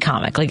mean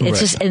comic. Like, it's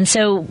just, and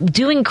so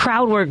doing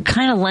crowd work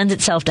kind of lends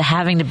itself to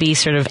having to be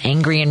sort of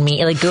angry and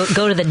mean, like go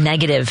to the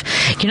negative.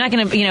 You're not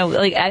going to,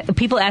 like,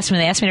 people they ask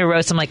me to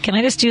roast. I'm like, can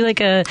I just do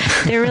they're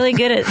really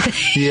good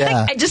at,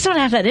 yeah. I just don't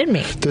have that in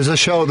me. There was a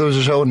show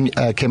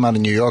came out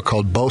in New York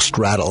called Boast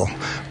Rattle,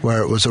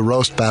 where it was a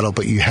roast battle,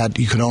 but you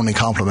could only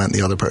compliment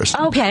the other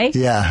person. Okay.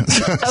 Yeah.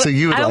 So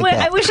you would that.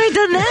 I wish I'd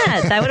done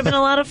that. That would have been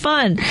a lot of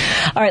fun.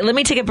 All right, let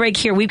me take a break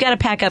here. We've got to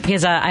pack up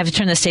because I have to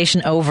turn the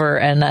station over,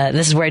 and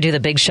this is where I do the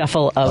big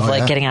shuffle of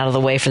getting out of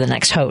the way for the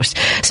next host.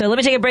 So let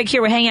me take a break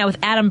here. We're hanging out with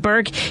Adam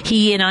Burke.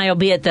 He and I will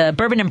be at the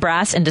Bourbon and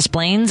Brass in Des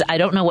Plaines. I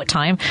don't know what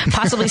time.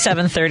 Possibly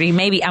 7:30.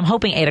 Maybe. I'm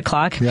hoping 8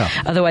 o'clock. Yeah.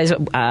 Otherwise,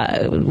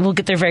 we'll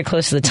get there very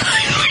close to the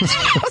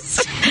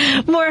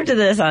time. More after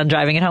this on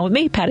Driving It Home with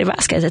me, Patty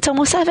Vasquez. It's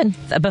almost 7.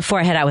 Before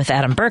I head out with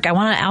Adam Burke, I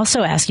want to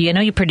also ask you, I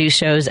know you produce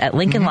shows at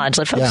Lincoln Lodge.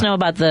 Let folks know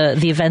about the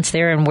events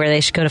there and where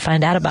they should go to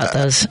find out about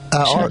those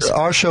shows.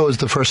 Our show is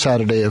the first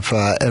Saturday of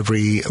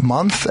every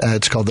month.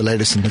 It's called The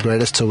Latest and the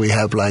Greatest. So we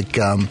have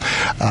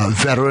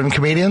veteran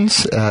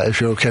comedians,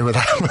 if you're okay with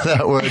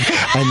that word,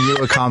 and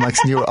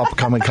newer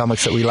upcoming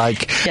comics that we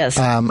like. Yes.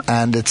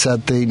 And it's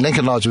at the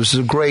Lincoln Lodge, which is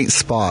a great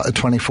spot at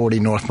 2040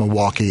 North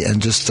Milwaukee,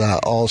 and just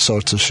all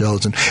sorts of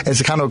shows. And it's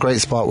a kind of great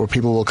spot where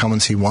people will come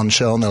and see one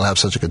show and they'll have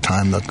such a good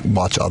time they'll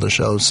watch other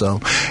shows. So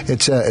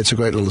it's a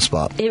great little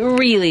spot.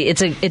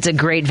 It's a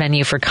great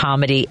venue for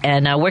comedy.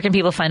 And where can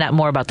people find out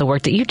more about the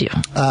work that you do?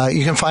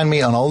 You can find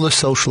me on all the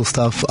social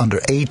stuff under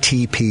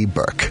ATP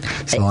Burke.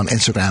 So on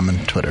Instagram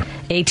and Twitter.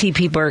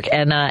 ATP Burke,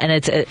 and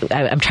it's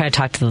I'm trying to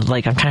talk to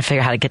I'm trying to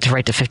figure out how to get to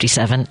right to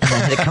 57 and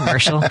then hit a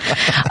commercial.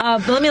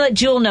 But let me let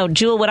Jewel know.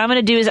 Jewel, what I'm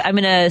going to do is I'm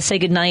going to say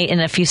goodnight in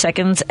a few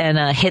seconds and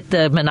hit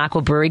the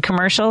Minocqua Brewery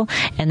commercial,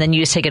 and then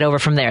you just take it over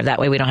from there. That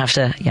way we don't have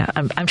to. Yeah,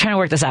 I'm trying to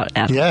work this out,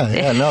 Adam.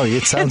 Yeah, no,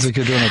 it sounds like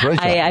you're doing a great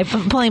job.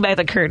 I'm pulling back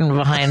the curtain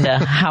behind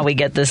how we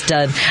get this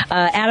done.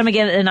 Adam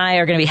again and I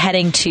are going to be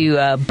heading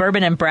to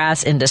Bourbon and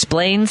Brass in Des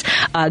Plaines.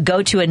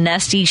 Go to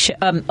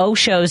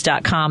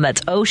oshows.com.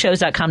 That's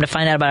oshows.com to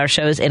find out about our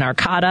shows in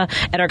Arcata,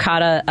 at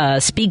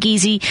Arcata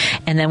Speakeasy,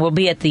 and then we'll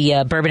be at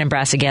the Bourbon and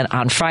Brass again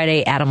on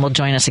Friday. Adam will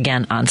join us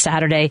again on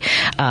Saturday.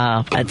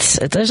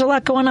 There's a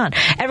lot going on.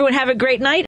 Everyone have a great night.